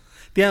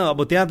त्यहाँ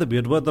त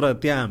भेट भयो, तर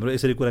त्यहाँ हाम्रो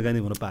यसरी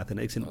कुराकानी हुन पाएको थिएन,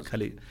 एकछिन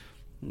खालि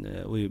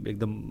उयो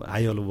एकदम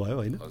हाई हलो भयो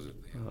होइन।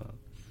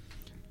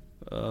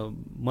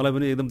 मलाई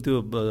पनि एकदम त्यो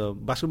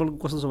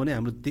बास्केटबलको कस्तो छ भने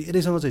हाम्रो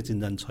धेरैसँग चाहिँ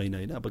चिन्जान छैन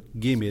होइन। अब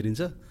गेम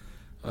हेरिन्छ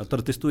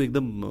तर त्यस्तो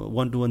एकदम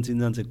 1-to-1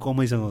 चिन्जान चाहिँ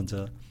कमैसँग हुन्छ।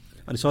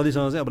 अनि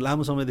सधैँसँग चाहिँ अब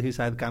लामो समयदेखि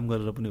सायद काम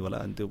गरेर पनि होला,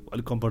 अनि त्यो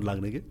अलिक कम्फर्ट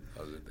लाग्ने कि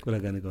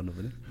कुराकानी गर्नु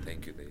पनि।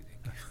 Thank you.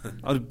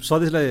 अनि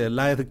सधैँलाई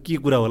लागेको थियो के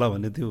कुरा होला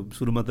भन्ने थियो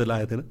सुरुमा त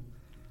लागेको थिएन,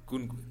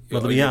 कुन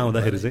मतलब यहाँ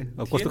आउँदाखेरि चाहिँ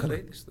अब कस्तो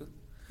त्यस्तो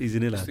इजी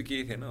नै लाग्यो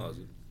केही थिएन।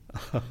 हजुर,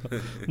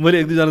 मैले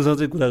एक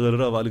दुईजनासँग चाहिँ कुरा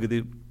गरेर अब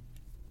अलिकति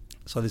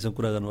सधैँसँग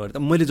कुरा गर्नु अगाडि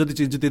त मैले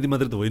जति चिन्छु त्यति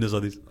मात्रै त होइन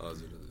सधैँ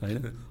होइन,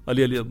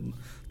 अलिअलि।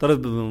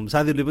 तर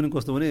साथीहरूले पनि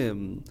कस्तो भने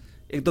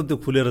एकदम त्यो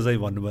खुलेर चाहिँ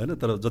भन्नुभयो होइन,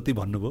 तर जति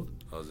भन्नुभयो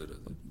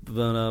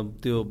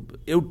त्यो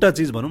एउटा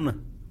चिज भनौँ न,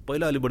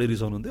 पहिला अलिक बढी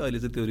रिसाउनुहुन्थ्यो, अहिले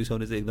चाहिँ त्यो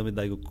रिसाउने चाहिँ एकदमै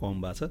दाइको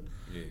कम भएको छ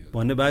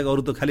भन्ने बाहेक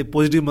अरू त खालि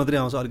पोजिटिभ मात्रै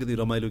आउँछ, अलिकति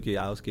रमाइलो केही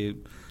आओस् के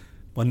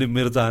भन्ने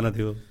मेरो चाहना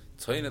थियो।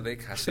 छैन दाइ,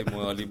 खासै म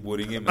अलिक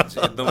बोरिङै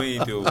मान्छे,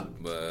 एकदमै त्यो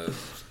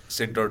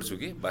सेन्टर्ड छु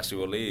कि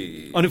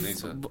बास्केटबलै। अनि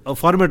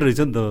फर्मेट रहेछ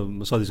नि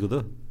त सधैँको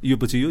त, यो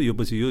पछि यो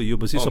पछि यो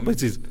पछि सबै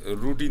चिज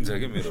रुटिन छ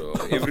कि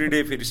मेरो, एभ्री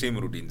डे फेरि सेम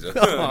रुटिन छ,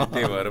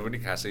 त्यही भएर पनि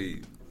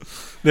खासै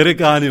धेरै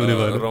कहानी हुने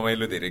भयो,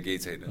 रमाइलो धेरै केही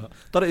छैन।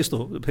 तर यस्तो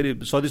हो फेरि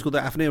सधैँको त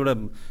आफ्नै एउटा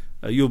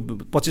यो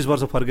 25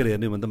 वर्ष फर्केर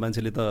हेर्ने भने त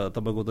मान्छेले त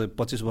तपाईँको त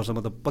 25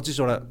 वर्षमा त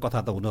 25वटा कथा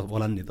त हुन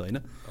होला नि त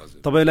होइन।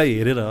 तपाईँलाई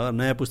हेरेर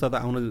नयाँ पुस्ता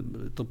त आउन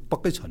त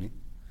पक्कै छ नि,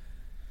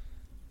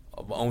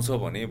 अब आउँछ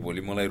भने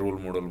भोलि मलाई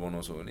रोल मोडल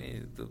बनाउँछ भने।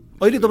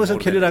 अहिले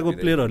तपाईँसँग खेलिरहेको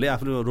प्लेयरहरूले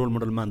आफ्नो रोल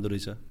मोडल मान्दो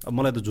रहेछ। अब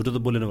मलाई त झुटो त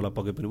बोलेन होला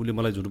पक्कै पनि, उसले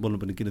मलाई झुटो बोल्नु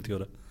पनि किन थियो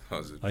र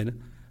होइन,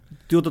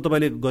 त्यो त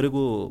तपाईँले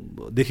गरेको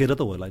देखेर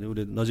त होला नि,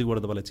 उसले नजिकबाट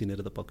तपाईँलाई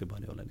चिनेर त पक्कै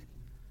भन्यो होला नि।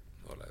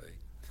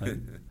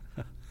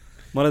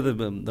 मलाई त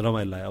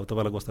रमाइलो लाग्यो। अब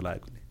तपाईँलाई कस्तो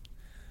लागेको नि?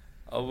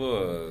 अब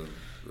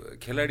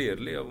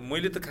खेलाडीहरूले अब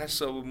मैले त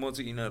खास अब म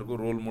चाहिँ यिनीहरूको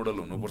रोल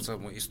मोडल हुनुपर्छ,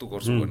 म यस्तो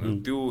गर्छु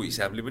भनेर त्यो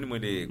हिसाबले पनि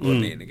मैले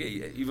गर्ने होइन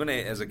कि,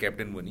 इभन एज अ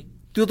क्याप्टेन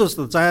पनि त्यो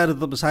त चाहेर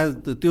त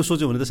सायद त्यो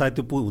सोच्यो भने त सायद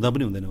त्यो हुँदा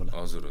पनि हुँदैन होला।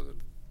 हजुर हजुर,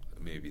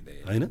 मेबी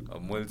त होइन।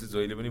 अब मैले चाहिँ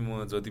जहिले पनि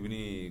म जति पनि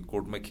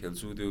कोर्टमा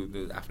खेल्छु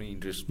त्यो आफ्नै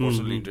इन्ट्रेस्ट,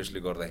 पर्सनल इन्ट्रेस्टले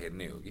गर्दाखेरि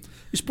नै हो कि।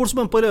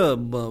 स्पोर्ट्समा पहिला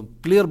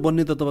प्लेयर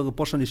बन्ने त तपाईँको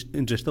पर्सनल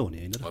इन्ट्रेस्ट त हुने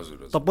होइन,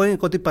 तपाईँ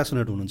कति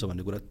प्यासनेट हुनुहुन्छ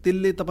भन्ने कुरा,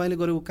 त्यसले तपाईँले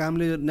गरेको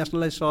कामले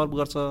नेसनललाई सर्भ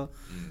गर्छ,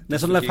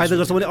 नेसनललाई फाइदा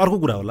गर्छ भने अर्को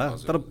कुरा होला।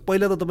 तर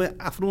पहिला त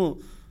तपाईँ आफ्नो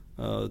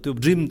त्यो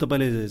ड्रिम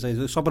तपाईँले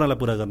चाहिँ सपनालाई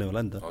पुरा गर्ने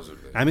होला नि त।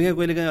 हामी कहाँ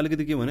कहिले काहीँ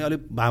अलिकति के भने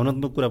अलिक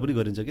भावनात्मक कुरा पनि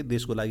गरिन्छ कि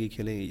देशको लागि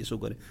खेलेँ यसो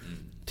गरेँ,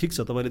 ठिक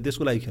छ तपाईँले देशको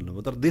लागि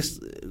खेल्नुभयो, तर देश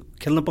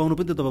खेल्न पाउनु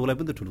पनि त तपाईँको लागि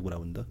पनि त ठुलो कुरा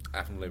हो नि त,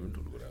 आफ्नोलाई पनि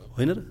ठुलो कुरा हो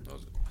होइन र।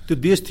 त्यो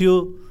देश थियो,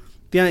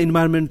 त्यहाँ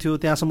इन्भाइरोमेन्ट थियो,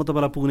 त्यहाँसम्म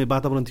तपाईँलाई पुग्ने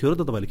वातावरण थियो र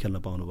त तपाईँले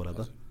खेल्न पाउनु होला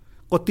त।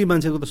 कति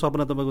मान्छेको त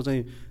सपना तपाईँको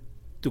चाहिँ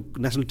त्यो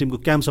नेसनल टिमको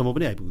क्याम्पसम्म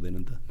पनि आइपुग्दैन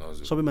नि त,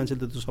 सबै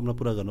मान्छेले त त्यो सपना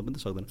पुरा गर्न पनि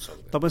त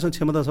सक्दैन। तपाईँसँग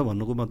क्षमता छ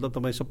भन्नुको मतलब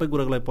तपाईँ सबै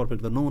कुराको लागि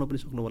पर्फेक्ट त नहुन पनि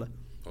सक्नु होला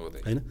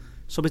होइन,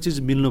 सबै चिज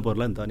मिल्नु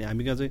पर्ला नि त। अनि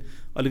हामी कहाँ चाहिँ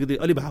अलिकति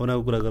अलि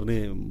भावनाको कुरा गर्ने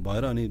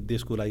भएर अनि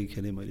देशको लागि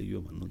खेलेँ मैले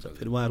यो भन्नुहुन्छ,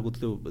 फेरि उहाँहरूको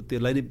त्यो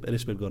त्यसलाई नै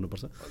रेस्पेक्ट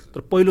गर्नुपर्छ। तर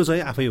पहिलो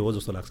चाहिँ आफै हो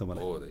जस्तो लाग्छ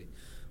मलाई होइन।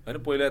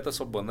 पहिला त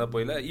सबभन्दा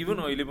पहिला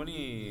इभन अहिले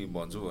पनि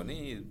भन्छु भने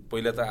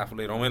पहिला त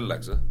आफूलाई रमाइलो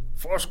लाग्छ,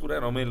 फर्स्ट कुरा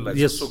रमाइलो लाग्छ,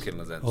 यसो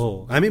खेल्न जान्छ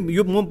हो। हामी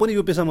यो म पनि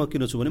यो पेसामा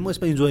किन छु भने म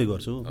यसमा इन्जोय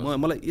गर्छु,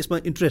 मलाई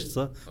यसमा इन्ट्रेस्ट छ,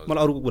 मलाई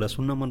अरूको कुरा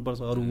सुन्न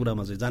मनपर्छ, अरूको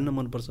कुरामा चाहिँ जान्न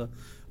मनपर्छ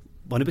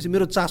भनेपछि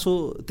मेरो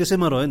चासो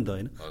त्यसैमा रह्यो नि त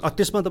होइन।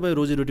 त्यसमा तपाईँ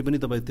रोजीरोटी पनि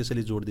तपाईँ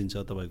त्यसैले जोड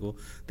दिन्छ, तपाईँको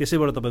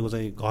त्यसैबाट तपाईँको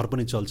चाहिँ घर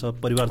पनि चल्छ,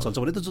 परिवार चल्छ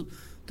भने त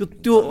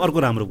त्यो अर्को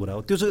राम्रो कुरा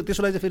हो।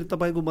 त्यसलाई चाहिँ फेरि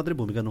तपाईँको मात्रै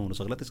भूमिका नहुन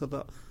सक्ला, त्यसका त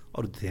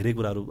अरू धेरै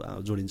कुराहरू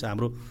जोडिन्छ।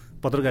 हाम्रो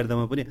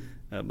पत्रकारितामा पनि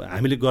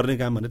हामीले गर्ने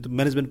काम भने त्यो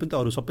म्यानेजमेन्ट पनि त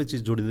अरू सबै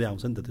चिज जोडिँदै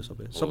आउँछ नि त, त्यो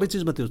सबै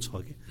चिजमा त्यो छ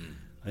कि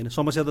होइन।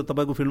 समस्या त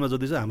तपाईँको फिल्डमा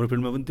जति छ हाम्रो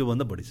फिल्डमा पनि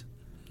त्योभन्दा बढी छ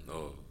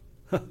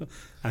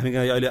हामी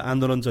कहाँ अहिले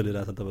आन्दोलन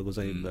चलिरहेछ तपाईँको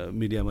चाहिँ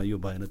मिडियामा यो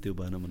भएन त्यो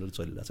भएन भनेर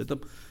चलिरहेछ त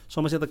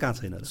समस्या त कहाँ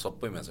छैन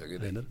सबैमा छ कि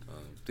होइन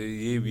त्यो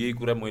यही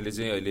कुरा मैले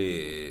चाहिँ अहिले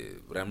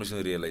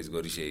राम्रोसँग रियलाइज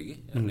गरिसकेँ कि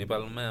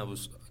नेपालमा अब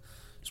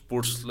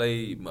स्पोर्ट्सलाई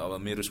अब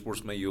मेरो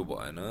स्पोर्ट्समा यो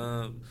भएन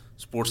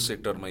स्पोर्ट्स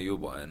सेक्टरमा यो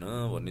भएन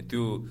भन्ने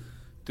त्यो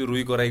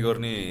रोइ कराई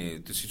गर्ने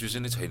त्यो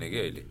सिचुएसनै छैन कि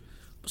अहिले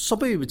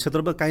सबै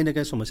क्षेत्रमा काहीँ न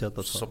काहीँ समस्या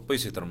त छ सबै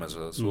क्षेत्रमा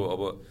छ सो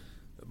अब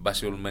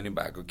बास्केटबलमा नि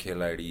भएको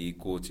खेलाडी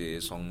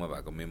कोचेस सङ्घमा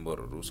भएको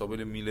मेम्बरहरू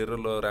सबैले मिलेर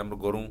ल राम्रो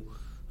गरौँ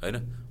होइन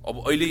अब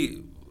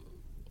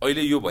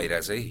अहिले यो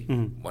भइरहेछ है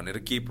भनेर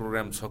केही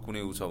प्रोग्राम छ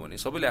कुनै उ छ भने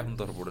सबैले आफ्नो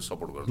तर्फबाट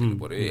सपोर्ट गरिदिनु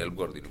पऱ्यो हेल्प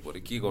गरिदिनु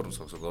पऱ्यो के गर्नु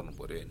सक्छ गर्नु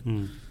पऱ्यो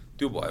होइन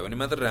त्यो भयो भने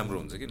मात्र राम्रो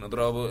हुन्छ कि नत्र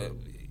अब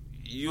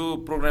यो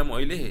प्रोग्राम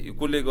अहिले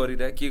कसले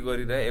गरिरहे के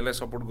गरिरहे यसलाई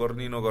सपोर्ट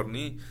गर्ने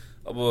नगर्ने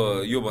अब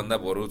योभन्दा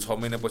बरु 6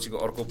 महिनापछिको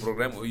अर्को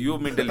प्रोग्राम यो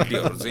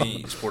मेन्टालिटीहरू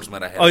चाहिँ स्पोर्ट्समा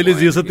राखेर अहिले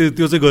जे छ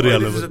त्यो चाहिँ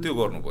गरिहाल्नु त्यो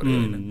गर्नु पर्यो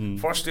होइन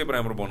फर्स्ट स्टेप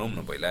राम्रो बनाउँ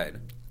न पहिला होइन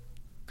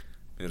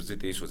मेरो चाहिँ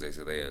त्यही सोचाइ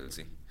छ दाइ अहिले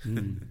चाहिँ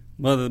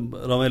म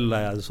रमाइलो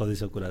लाग्यो आज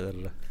सधैँसँग कुरा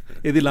गरेर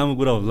यदि लामो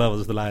कुरा होला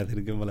जस्तो लागेको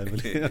थियो कि मलाई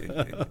पनि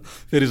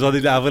फेरि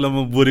सधैँले आफैलाई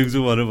म बोरिङ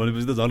छु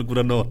भनेपछि त झन्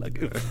कुरा नहोला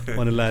कि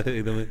भन्ने लागेको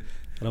थियो एकदमै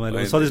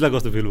रमाइलो सधैँलाई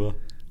कस्तो फिल भयो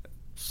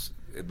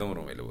एकदम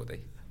रमाइलो भयो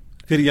दाइ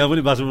फेरि यहाँ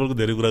पनि बास्केटबलको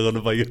धेरै कुरा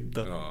गर्नु पाइयो नि त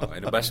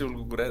होइन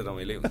बास्केटबलको कुरा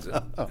रमाइलै हुन्छ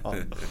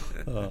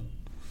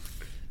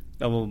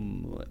अब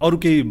अरू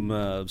केही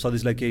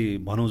सदस्यलाई केही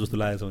भनौँ जस्तो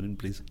लागेको छ भने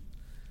प्लिज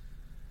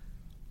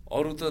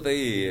अरू त दाइ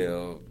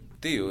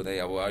त्यही हो दाइ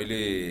अब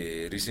अहिले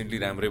रिसेन्टली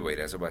राम्रै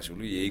भइरहेछ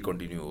बास्केटबल यही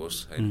कन्टिन्यू होस्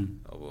होइन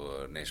अब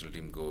नेसनल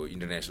टिमको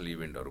इन्टरनेसनल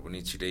इभेन्टहरू पनि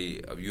छिटै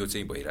अब यो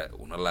चाहिँ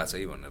हुन लाग्छ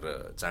है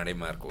भनेर चाँडै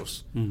मार्क होस्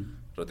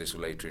र त्यसको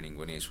लागि ट्रेनिङ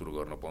पनि सुरु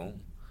गर्न पाऊँ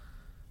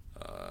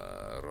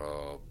र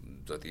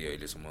जति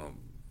अहिलेसम्म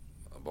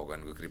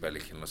भगवान्को कृपाले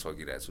खेल्न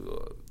सकिरहेको छु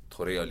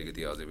थोरै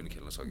अलिकति अझै पनि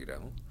खेल्न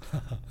सकिरहेको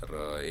र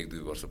 1-2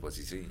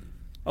 वर्षपछि चाहिँ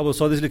अब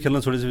सदस्यले खेल्न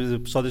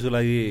छोडेपछि सदस्यको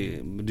लागि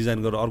डिजाइन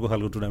गरेर अर्को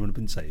खालको टुर्नामेन्ट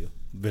पनि चाहियो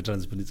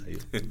भेटरान्स पनि चाहियो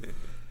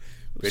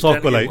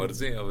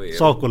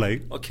सबको लागि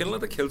खेल्न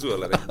त खेल्छु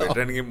होला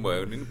भेटरान गेम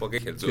भयो भने पक्कै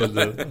खेल्छु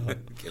होला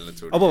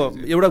अब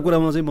एउटा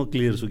कुरामा चाहिँ म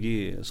क्लियर छु कि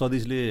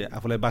सदस्यले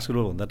आफूलाई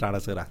बास्केटबल भन्दा टाढा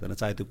चाहिँ राख्दैन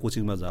चाहे त्यो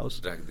कोचिङमा जाओस्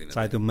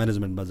चाहे त्यो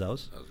म्यानेजमेन्टमा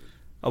जाओस्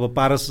अब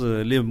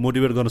पारसले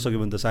मोटिभेट गर्न सक्यो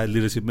भने त सायद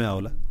लिडरसिपमै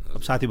आउला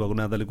अब साथी भएको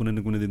नाताले कुनै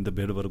न कुनै दिन त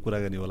भेट भएर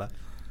कुराकानी होला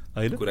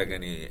होइन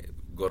कुराकानी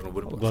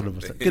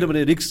गर्नुपर्छ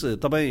किनभने रिक्स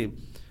तपाईँ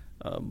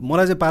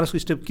मलाई चाहिँ पारसको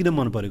स्टेप किन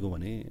मन परेको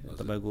भने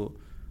तपाईँको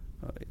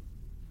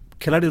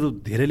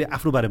खेलाडीहरू धेरैले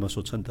आफ्नो बारेमा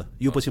सोध्छ नि त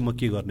यो पछि म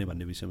के गर्ने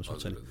भन्ने विषयमा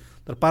सोध्छ नि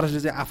तर पारसले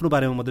चाहिँ आफ्नो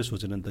बारेमा मात्रै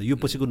सोचेन नि त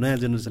यो पछिको नयाँ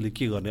जेनेरेसनले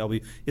के गर्ने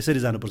अब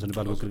यसरी जानुपर्छ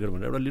नेपालको क्रिकेट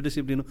भनेर एउटा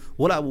लिडरसिप लिनु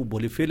होला अब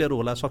भोलि फेलियर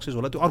होला सक्सेस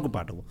होला त्यो अर्को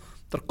पाटो हो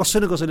तर कसै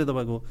न कसैले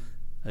तपाईँको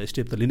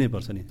स्टेप त लिनै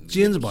पर्छ नि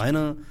चेन्ज भएन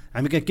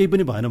हामी कहाँ केही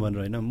पनि भएन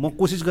भनेर होइन म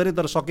कोसिस गरेँ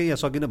तर सकेँ या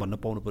सकिनँ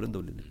भन्न पाउनु पऱ्यो नि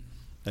त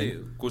उसले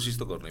कोसिस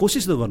त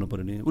गर्नु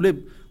पऱ्यो नि उसले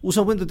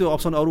उसँग पनि त त्यो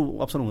अरू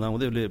अप्सन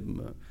हुँदाहुँदै उसले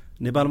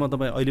नेपालमा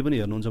तपाईँ अहिले पनि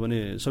हेर्नुहुन्छ भने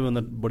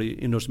सबैभन्दा बढी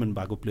इन्डोर्समेन्ट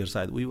भएको प्लेयर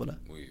सायद उही होला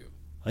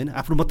होइन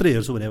आफ्नो मात्रै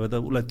हेर्छु भने त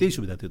उसलाई त्यही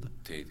सुविधा थियो त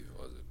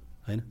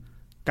होइन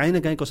काहीँ न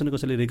काहीँ कसै न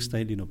कसैले रिस्क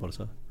चाहिँ लिनुपर्छ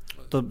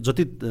त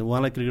जति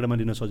उहाँलाई क्रिकेटमा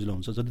लिन सजिलो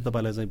हुन्छ जति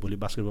तपाईँलाई चाहिँ भोलि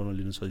बास्केटबलमा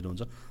लिन सजिलो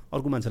हुन्छ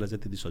अर्को मान्छेलाई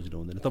चाहिँ त्यति सजिलो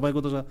हुँदैन तपाईँको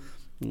त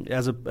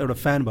एज एउटा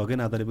फ्यान भएकै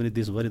नाताले पनि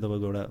देशभरि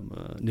तपाईँको एउटा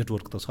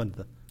नेटवर्क त छ नि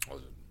त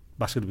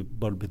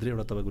बास्केटबलभित्रै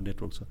एउटा तपाईँको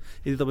नेटवर्क छ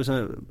यदि तपाईँसँग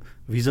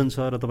भिजन छ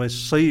र तपाईँ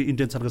सही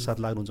इन्टेन्सनको साथ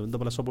लाग्नुहुन्छ भने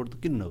तपाईँलाई सपोर्ट त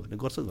किन नगर्ने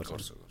गर्छ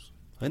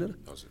होइन र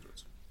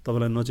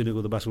तपाईँलाई नचिनेको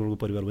त बास्केटबलको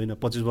परिवार होइन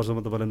 25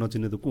 वर्षमा तपाईँलाई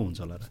नचिने त को हुन्छ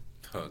होला र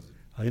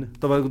होइन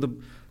तपाईँको त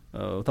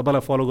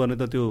तपाईँलाई फलो गर्ने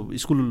त त्यो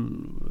स्कुल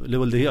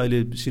लेभलदेखि अहिले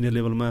सिनियर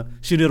लेभलमा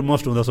सिनियर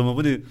मोस्ट हुँदासम्म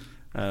पनि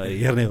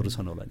हेर्नेहरू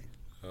छन् होला नि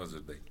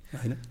हजुर दाइ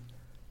होइन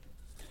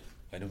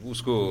होइन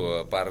उसको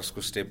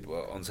पारसको स्टेप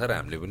अनुसार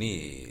हामीले पनि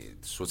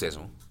सोचेका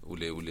छौँ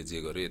उसले जे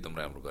गर्यो एकदम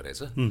राम्रो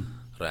गरेछ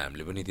र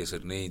हामीले पनि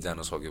त्यसरी नै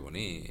जान सक्यो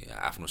भने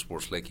आफ्नो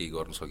स्पोर्ट्सलाई केही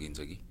गर्न सकिन्छ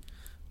कि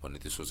भन्ने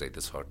त्यो सोचाइ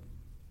त छ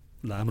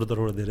ल हाम्रो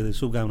तर्फबाट धेरै धेरै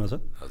शुभकामना छ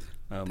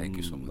थ्याङ्क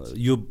यू सो मच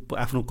यो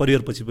आफ्नो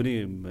करियर पछि पनि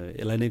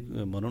यसलाई नै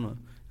भनौँ न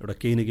एउटा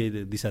केही न केही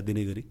दिशा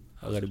दिने गरी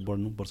अगाडि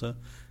बढ्नुपर्छ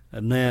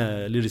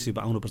नयाँ लिडरसिप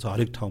आउनुपर्छ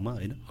हरेक ठाउँमा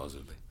होइन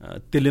हजुर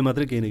त्यसले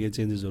मात्रै केही न केही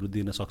चेन्जेसहरू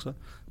दिन सक्छ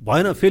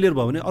भएन फेलियर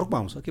भयो भने अर्को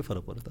आउँछ के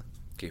फरक पर्यो त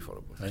केही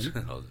फरक पर्छ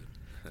हजुर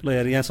ल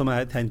यार यहाँसम्म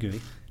आयो थ्याङ्क यू है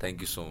thank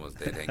you so much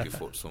thank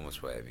you so much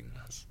for having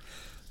अस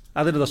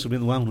आदरणीय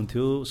दर्शकवृन्द उहाँ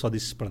हुनुहुन्थ्यो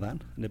सधीश प्रधान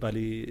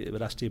नेपाली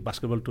राष्ट्रिय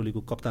बास्केटबल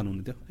टोलीको कप्तान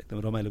हुनुहुन्थ्यो एकदम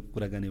रमाइलो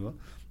कुराकानी भयो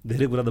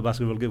धेरै कुरा त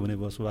बास्केटबलकै हुने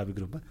भयो स्वाभाविक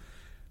रूपमा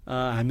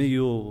हामी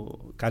यो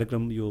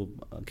कार्यक्रम यो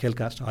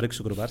खेलकास्ट हरेक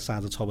शुक्रबार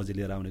साँझ 6 बजे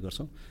लिएर आउने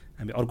गर्छौँ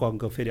हामी अर्को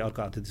अङ्क फेरि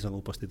अर्को अतिथिसँग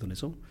उपस्थित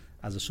हुनेछौँ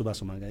आज सुभाष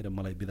समागाई र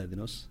मलाई बिदा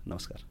दिनुहोस्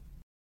नमस्कार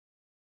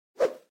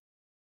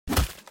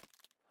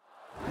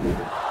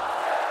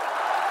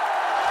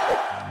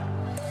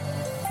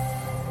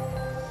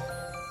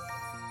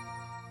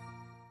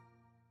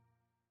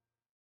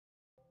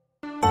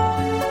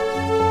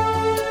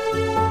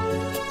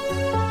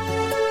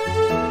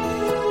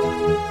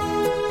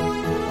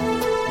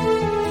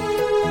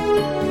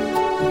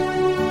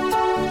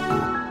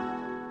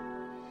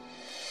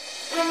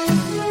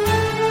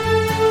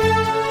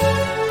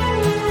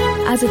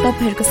आज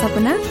तपाईहरुको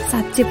सपना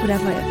साँच्चै पूरा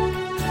भयो।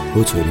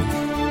 हो छोरी,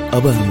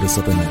 अब हाम्रो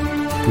सपना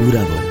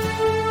पूरा भयो।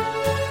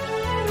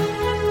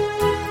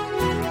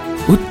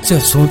 उच्च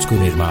सोचको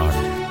निर्माण,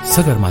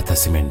 सगरमाथा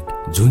सिमेन्ट,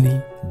 जुनी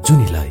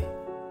जुनीलाई।